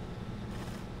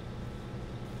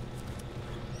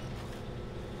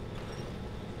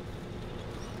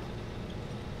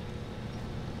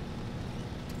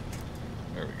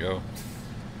 There we go.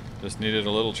 Just needed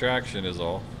a little traction is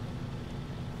all.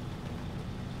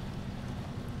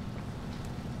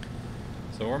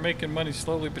 So we're making money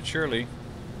slowly but surely.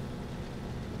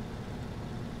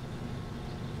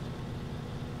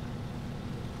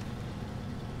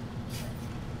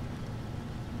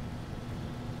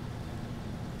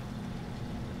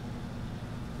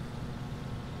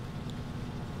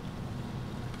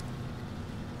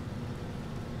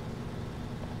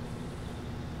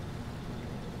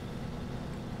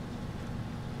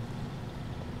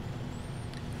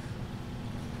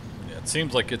 It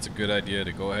seems like it's a good idea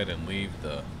to go ahead and leave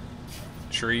the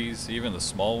trees, even the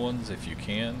small ones if you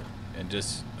can, and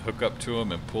just hook up to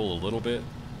them and pull a little bit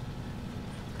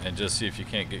and just see if you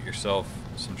can't get yourself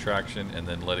some traction and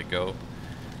then let it go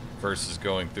versus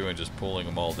going through and just pulling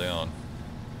them all down,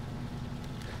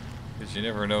 because you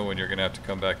never know when you're gonna have to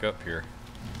come back up here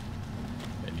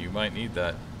and you might need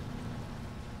that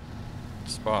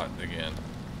spot again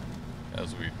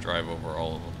as we drive over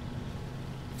all of them.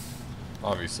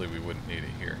 Obviously we wouldn't need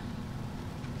it here.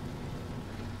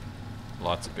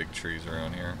 Lots of big trees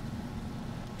around here.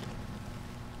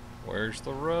 Where's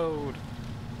the road?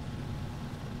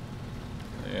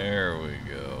 There we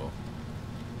go.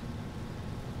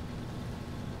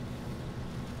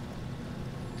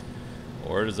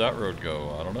 Where does that road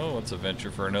go? I don't know. It's a venture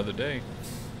for another day.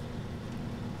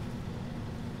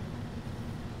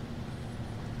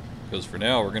 Because for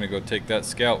now we're going to go take that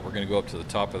Scout. We're going to go up to the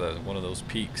top of that one of those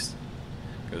peaks,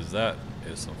 because that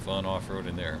is some fun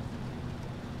off-roading there.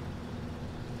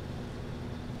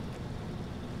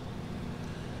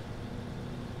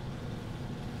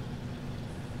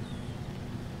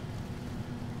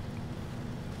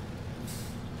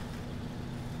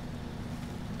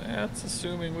 That's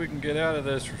assuming we can get out of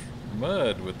this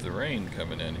mud with the rain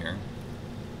coming in here.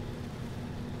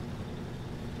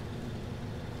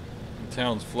 The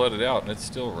town's flooded out and it's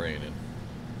still raining.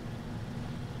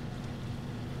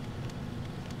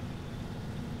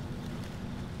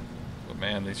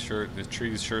 Man, the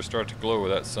trees sure start to glow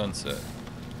with that sunset.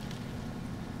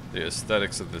 The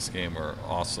aesthetics of this game are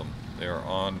awesome. They are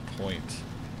on point.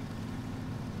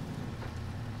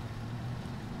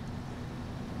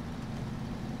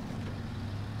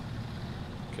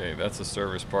 Okay, that's a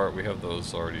service part. We have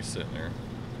those already sitting there.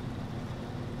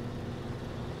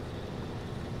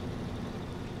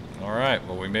 Alright,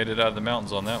 well we made it out of the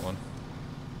mountains on that one.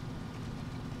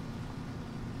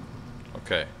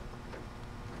 Okay.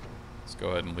 Let's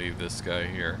go ahead and leave this guy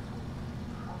here.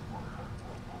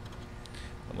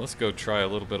 And let's go try a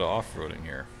little bit of off-roading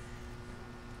here.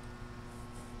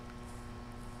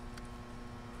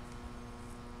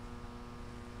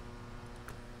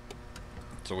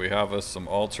 So we have us some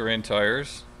all-terrain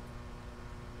tires.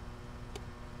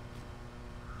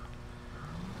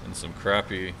 And some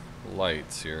crappy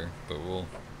lights here, but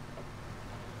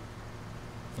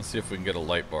let's see if we can get a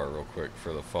light bar real quick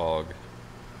for the fog.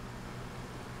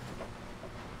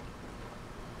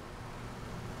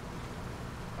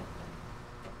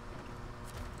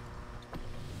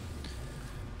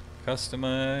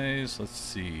 Customize, let's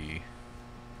see.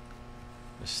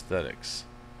 Aesthetics.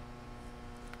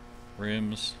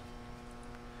 Rims.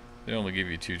 They only give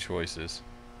you 2 choices.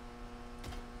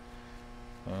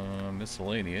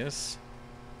 Miscellaneous.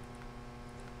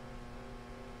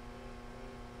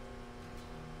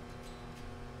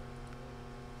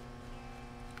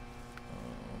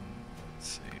 Let's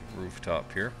see,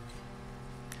 rooftop here.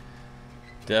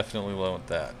 Definitely want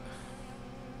that.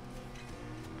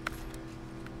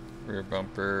 Rear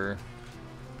bumper.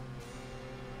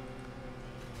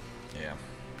 Yeah,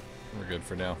 we're good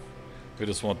for now. We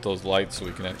just want those lights so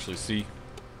we can actually see.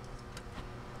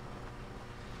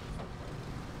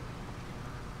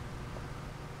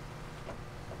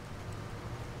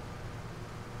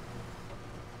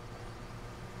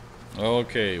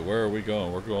 Okay, where are we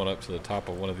going? We're going up to the top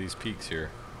of one of these peaks here.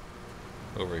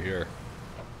 Over here.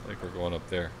 I think we're going up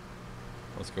there.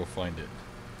 Let's go find it.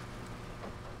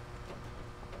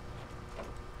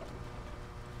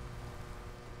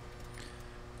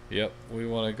 Yep, we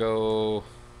want to go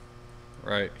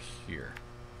right here.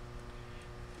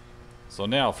 So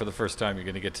now, for the first time, you're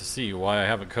going to get to see why I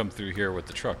haven't come through here with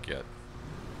the truck yet.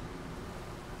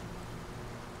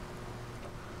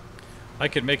 I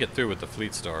could make it through with the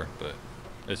FleetStar, but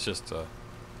it's just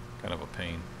kind of a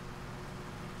pain.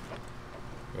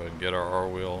 Go ahead and get our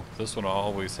R-wheel. This one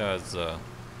always has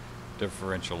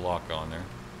differential lock on there.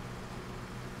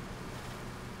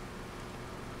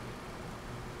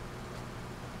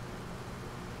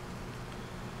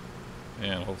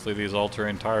 And hopefully these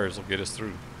all-terrain tires will get us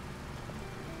through.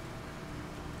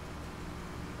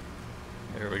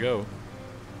 There we go.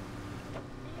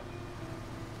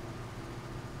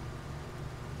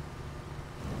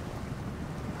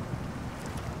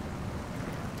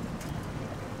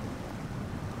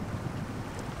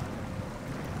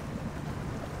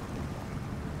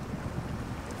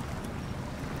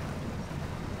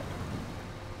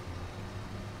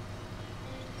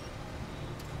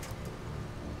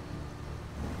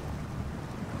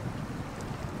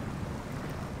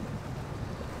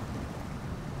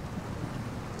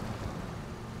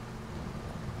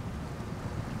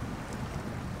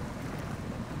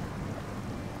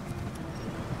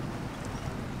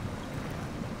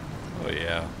 Oh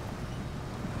yeah.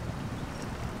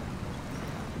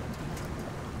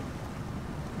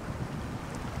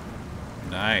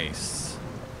 Nice.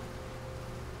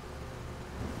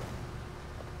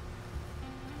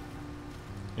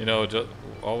 You know, just,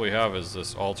 all we have is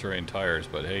this all-terrain tires,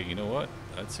 but hey, you know what?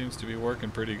 That seems to be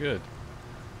working pretty good.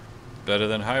 Better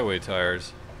than highway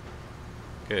tires.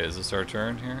 Okay, is this our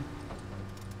turn here?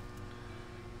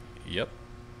 Yep.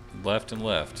 Left and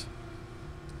left.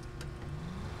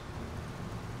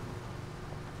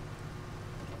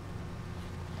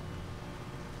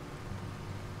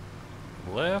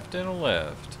 Left and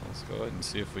left. Let's go ahead and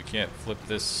see if we can't flip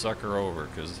this sucker over,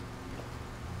 because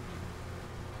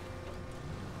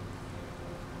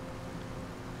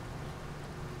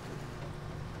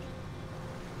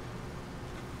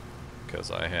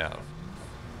I have.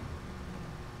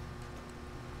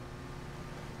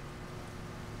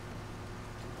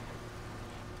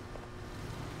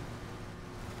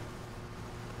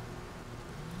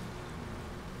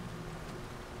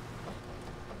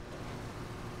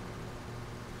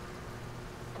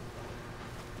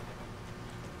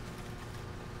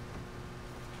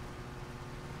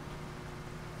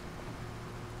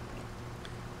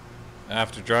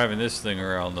 After driving this thing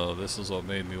around, though, this is what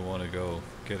made me want to go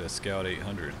get a Scout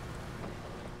 800.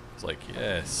 It's like,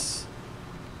 yes.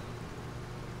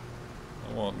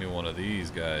 I want me one of these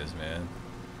guys, man.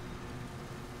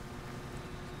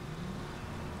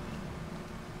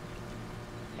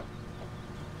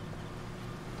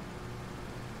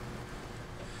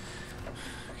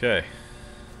 Okay.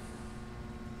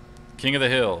 King of the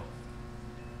Hill.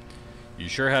 You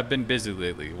sure have been busy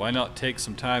lately. Why not take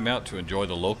some time out to enjoy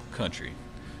the local country?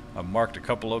 I've marked a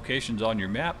couple locations on your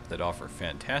map that offer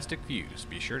fantastic views.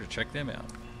 Be sure to check them out.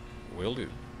 Will do.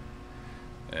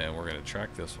 And we're going to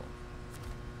track this one.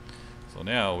 So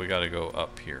now we got to go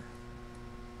up here.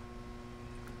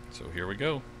 So here we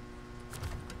go.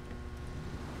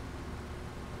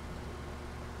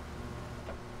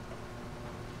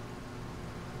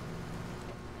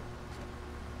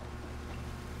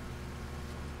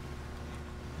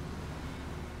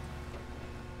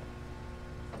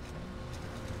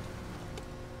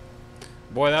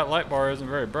 Boy, that light bar isn't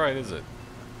very bright, is it?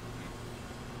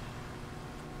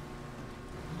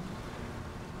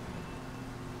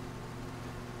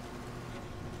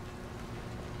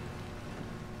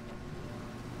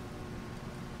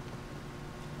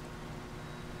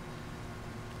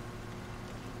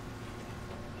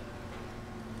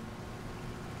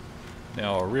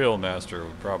 Now a real master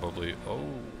would probably,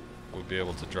 would be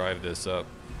able to drive this up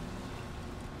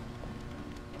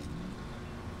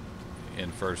in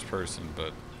first person,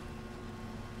 but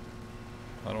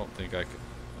I don't think I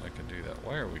could do that.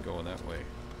 Why are we going that way?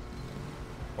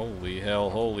 Holy hell,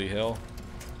 holy hell.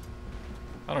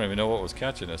 I don't even know what was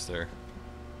catching us there.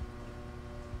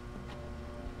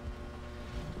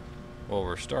 Well,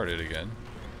 we're started again.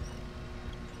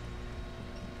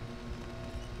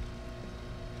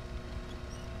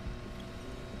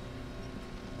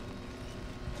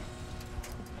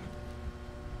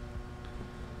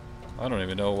 I don't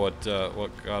even know what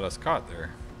got us caught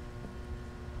there.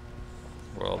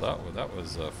 Well, that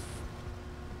was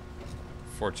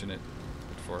fortunate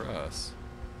for us.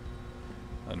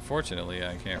 Unfortunately,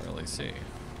 I can't really see.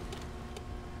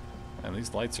 And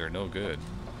these lights are no good.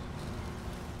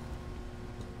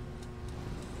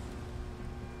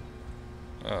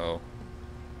 Uh-oh.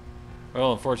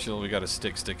 Well, unfortunately, we got a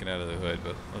stick sticking out of the hood,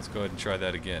 but let's go ahead and try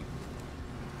that again.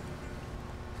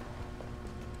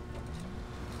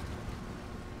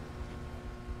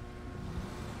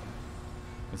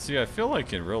 And see, I feel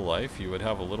like in real life, you would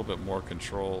have a little bit more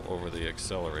control over the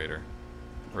accelerator.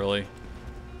 Really?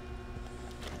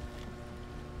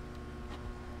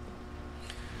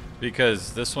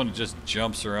 Because this one just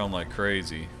jumps around like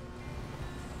crazy.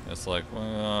 It's like,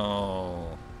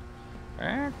 well,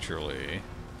 actually,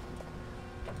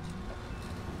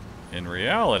 in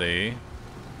reality,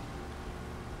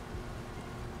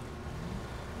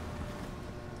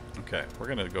 okay, we're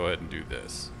gonna go ahead and do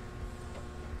this.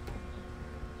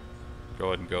 Go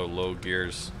ahead and go low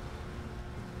gears.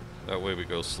 That way we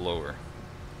go slower.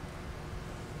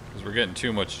 Because we're getting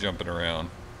too much jumping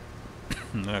around.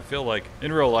 And I feel like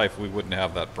in real life we wouldn't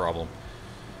have that problem.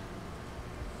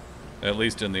 At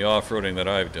least in the off-roading that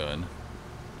I've done.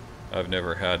 I've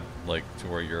never had like to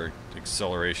where your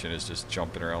acceleration is just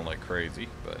jumping around like crazy,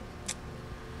 but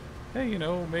hey, you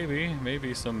know,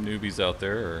 maybe some newbies out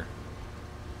there are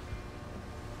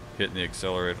hitting the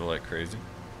accelerator like crazy.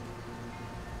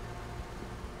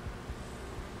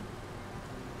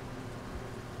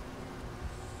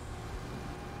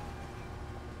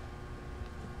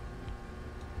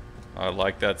 I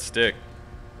like that stick.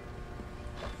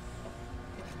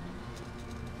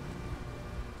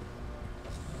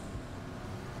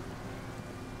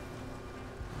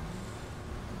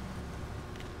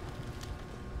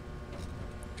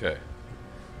 Okay.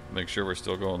 Make sure we're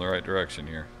still going the right direction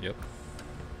here. Yep.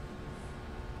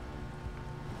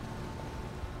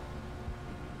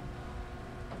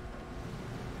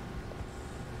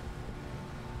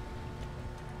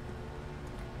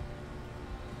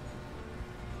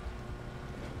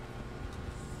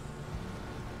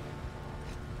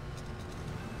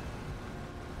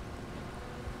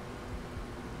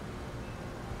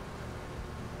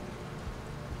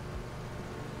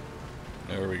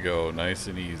 There we go, nice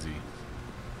and easy.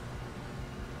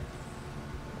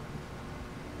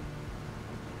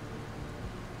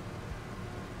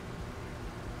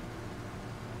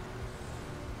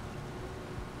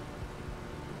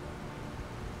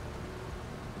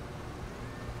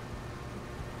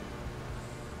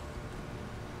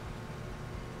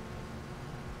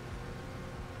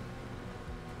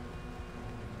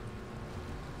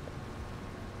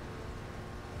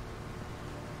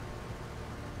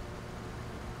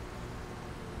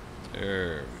 There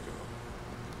we go.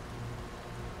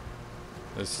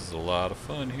 This is a lot of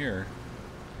fun here.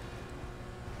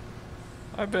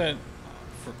 I've been,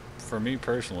 for me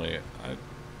personally,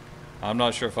 I'm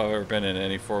not sure if I've ever been in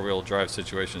any four-wheel drive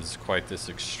situations quite this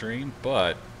extreme,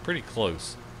 but pretty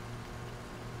close.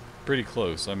 Pretty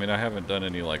close. I mean, I haven't done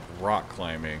any like rock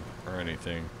climbing or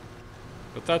anything,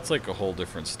 but that's like a whole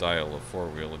different style of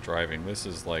four-wheel driving. This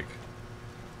is like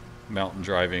mountain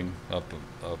driving up,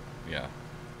 yeah.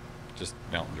 Just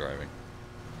mountain driving.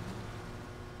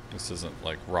 This isn't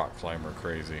like rock climber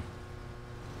crazy.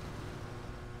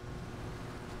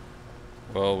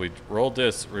 Well, we rolled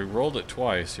it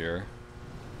twice here.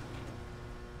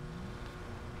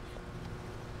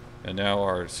 And now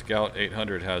our Scout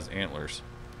 800 has antlers.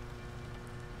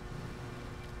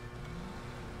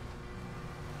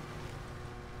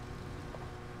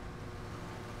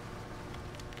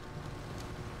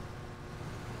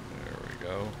 There we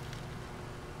go.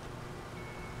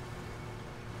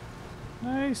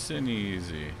 Nice and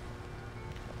easy.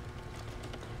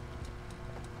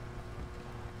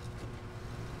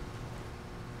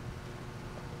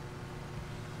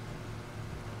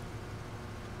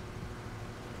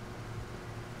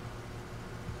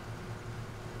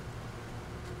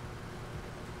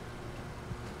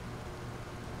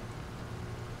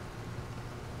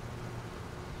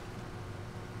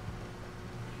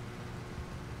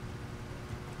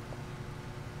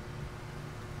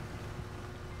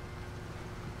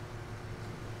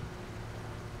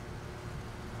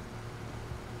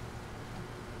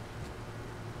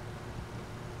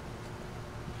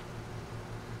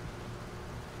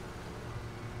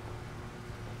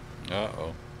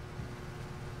 Uh-oh.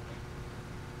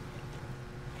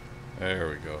 There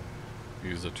we go.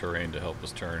 Use the terrain to help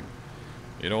us turn.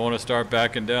 You don't want to start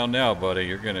backing down now, buddy.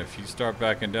 If you start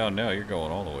backing down now, you're going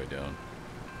all the way down.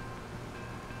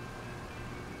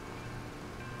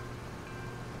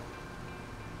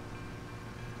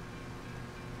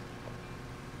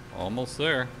 Almost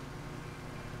there.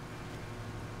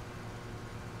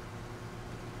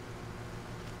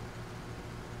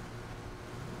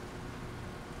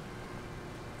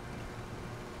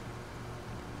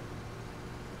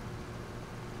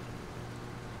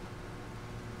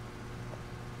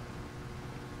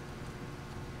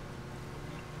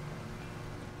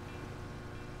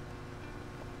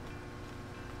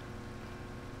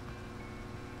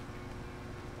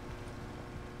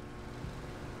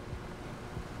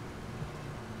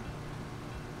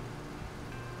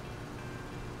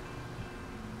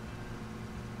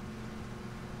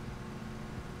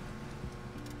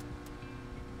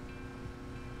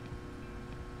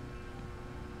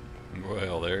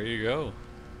 Well, there you go.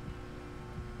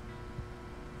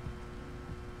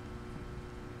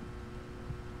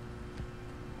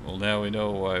 Well, now we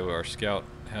know why our scout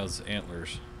has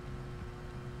antlers.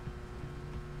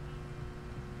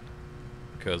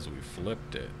 Because we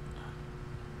flipped it.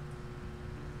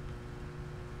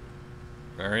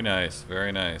 Very nice,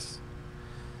 very nice.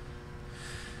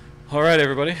 Alright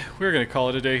everybody, we're going to call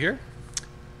it a day here.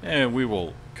 And we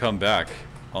will come back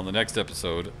on the next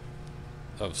episode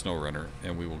of SnowRunner,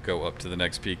 and we will go up to the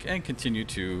next peak and continue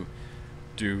to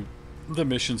do the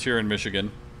missions here in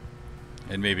Michigan,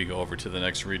 and maybe go over to the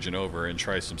next region over and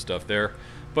try some stuff there.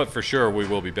 But for sure we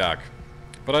will be back.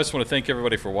 But I just want to thank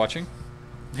everybody for watching.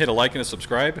 Hit a like and a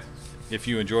subscribe if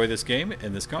you enjoy this game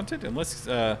and this content, and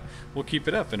we'll keep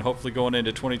it up, and hopefully going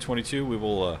into 2022 we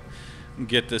will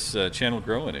get this channel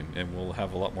growing, and we'll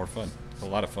have a lot more fun. A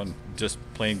lot of fun just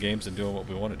playing games and doing what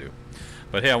we want to do.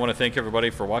 But hey, I want to thank everybody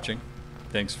for watching.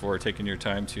 Thanks for taking your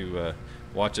time to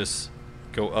watch us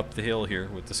go up the hill here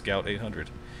with the Scout 800.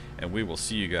 And we will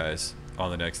see you guys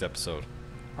on the next episode.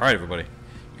 Alright everybody,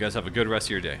 you guys have a good rest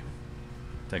of your day.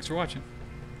 Thanks for watching.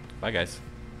 Bye guys.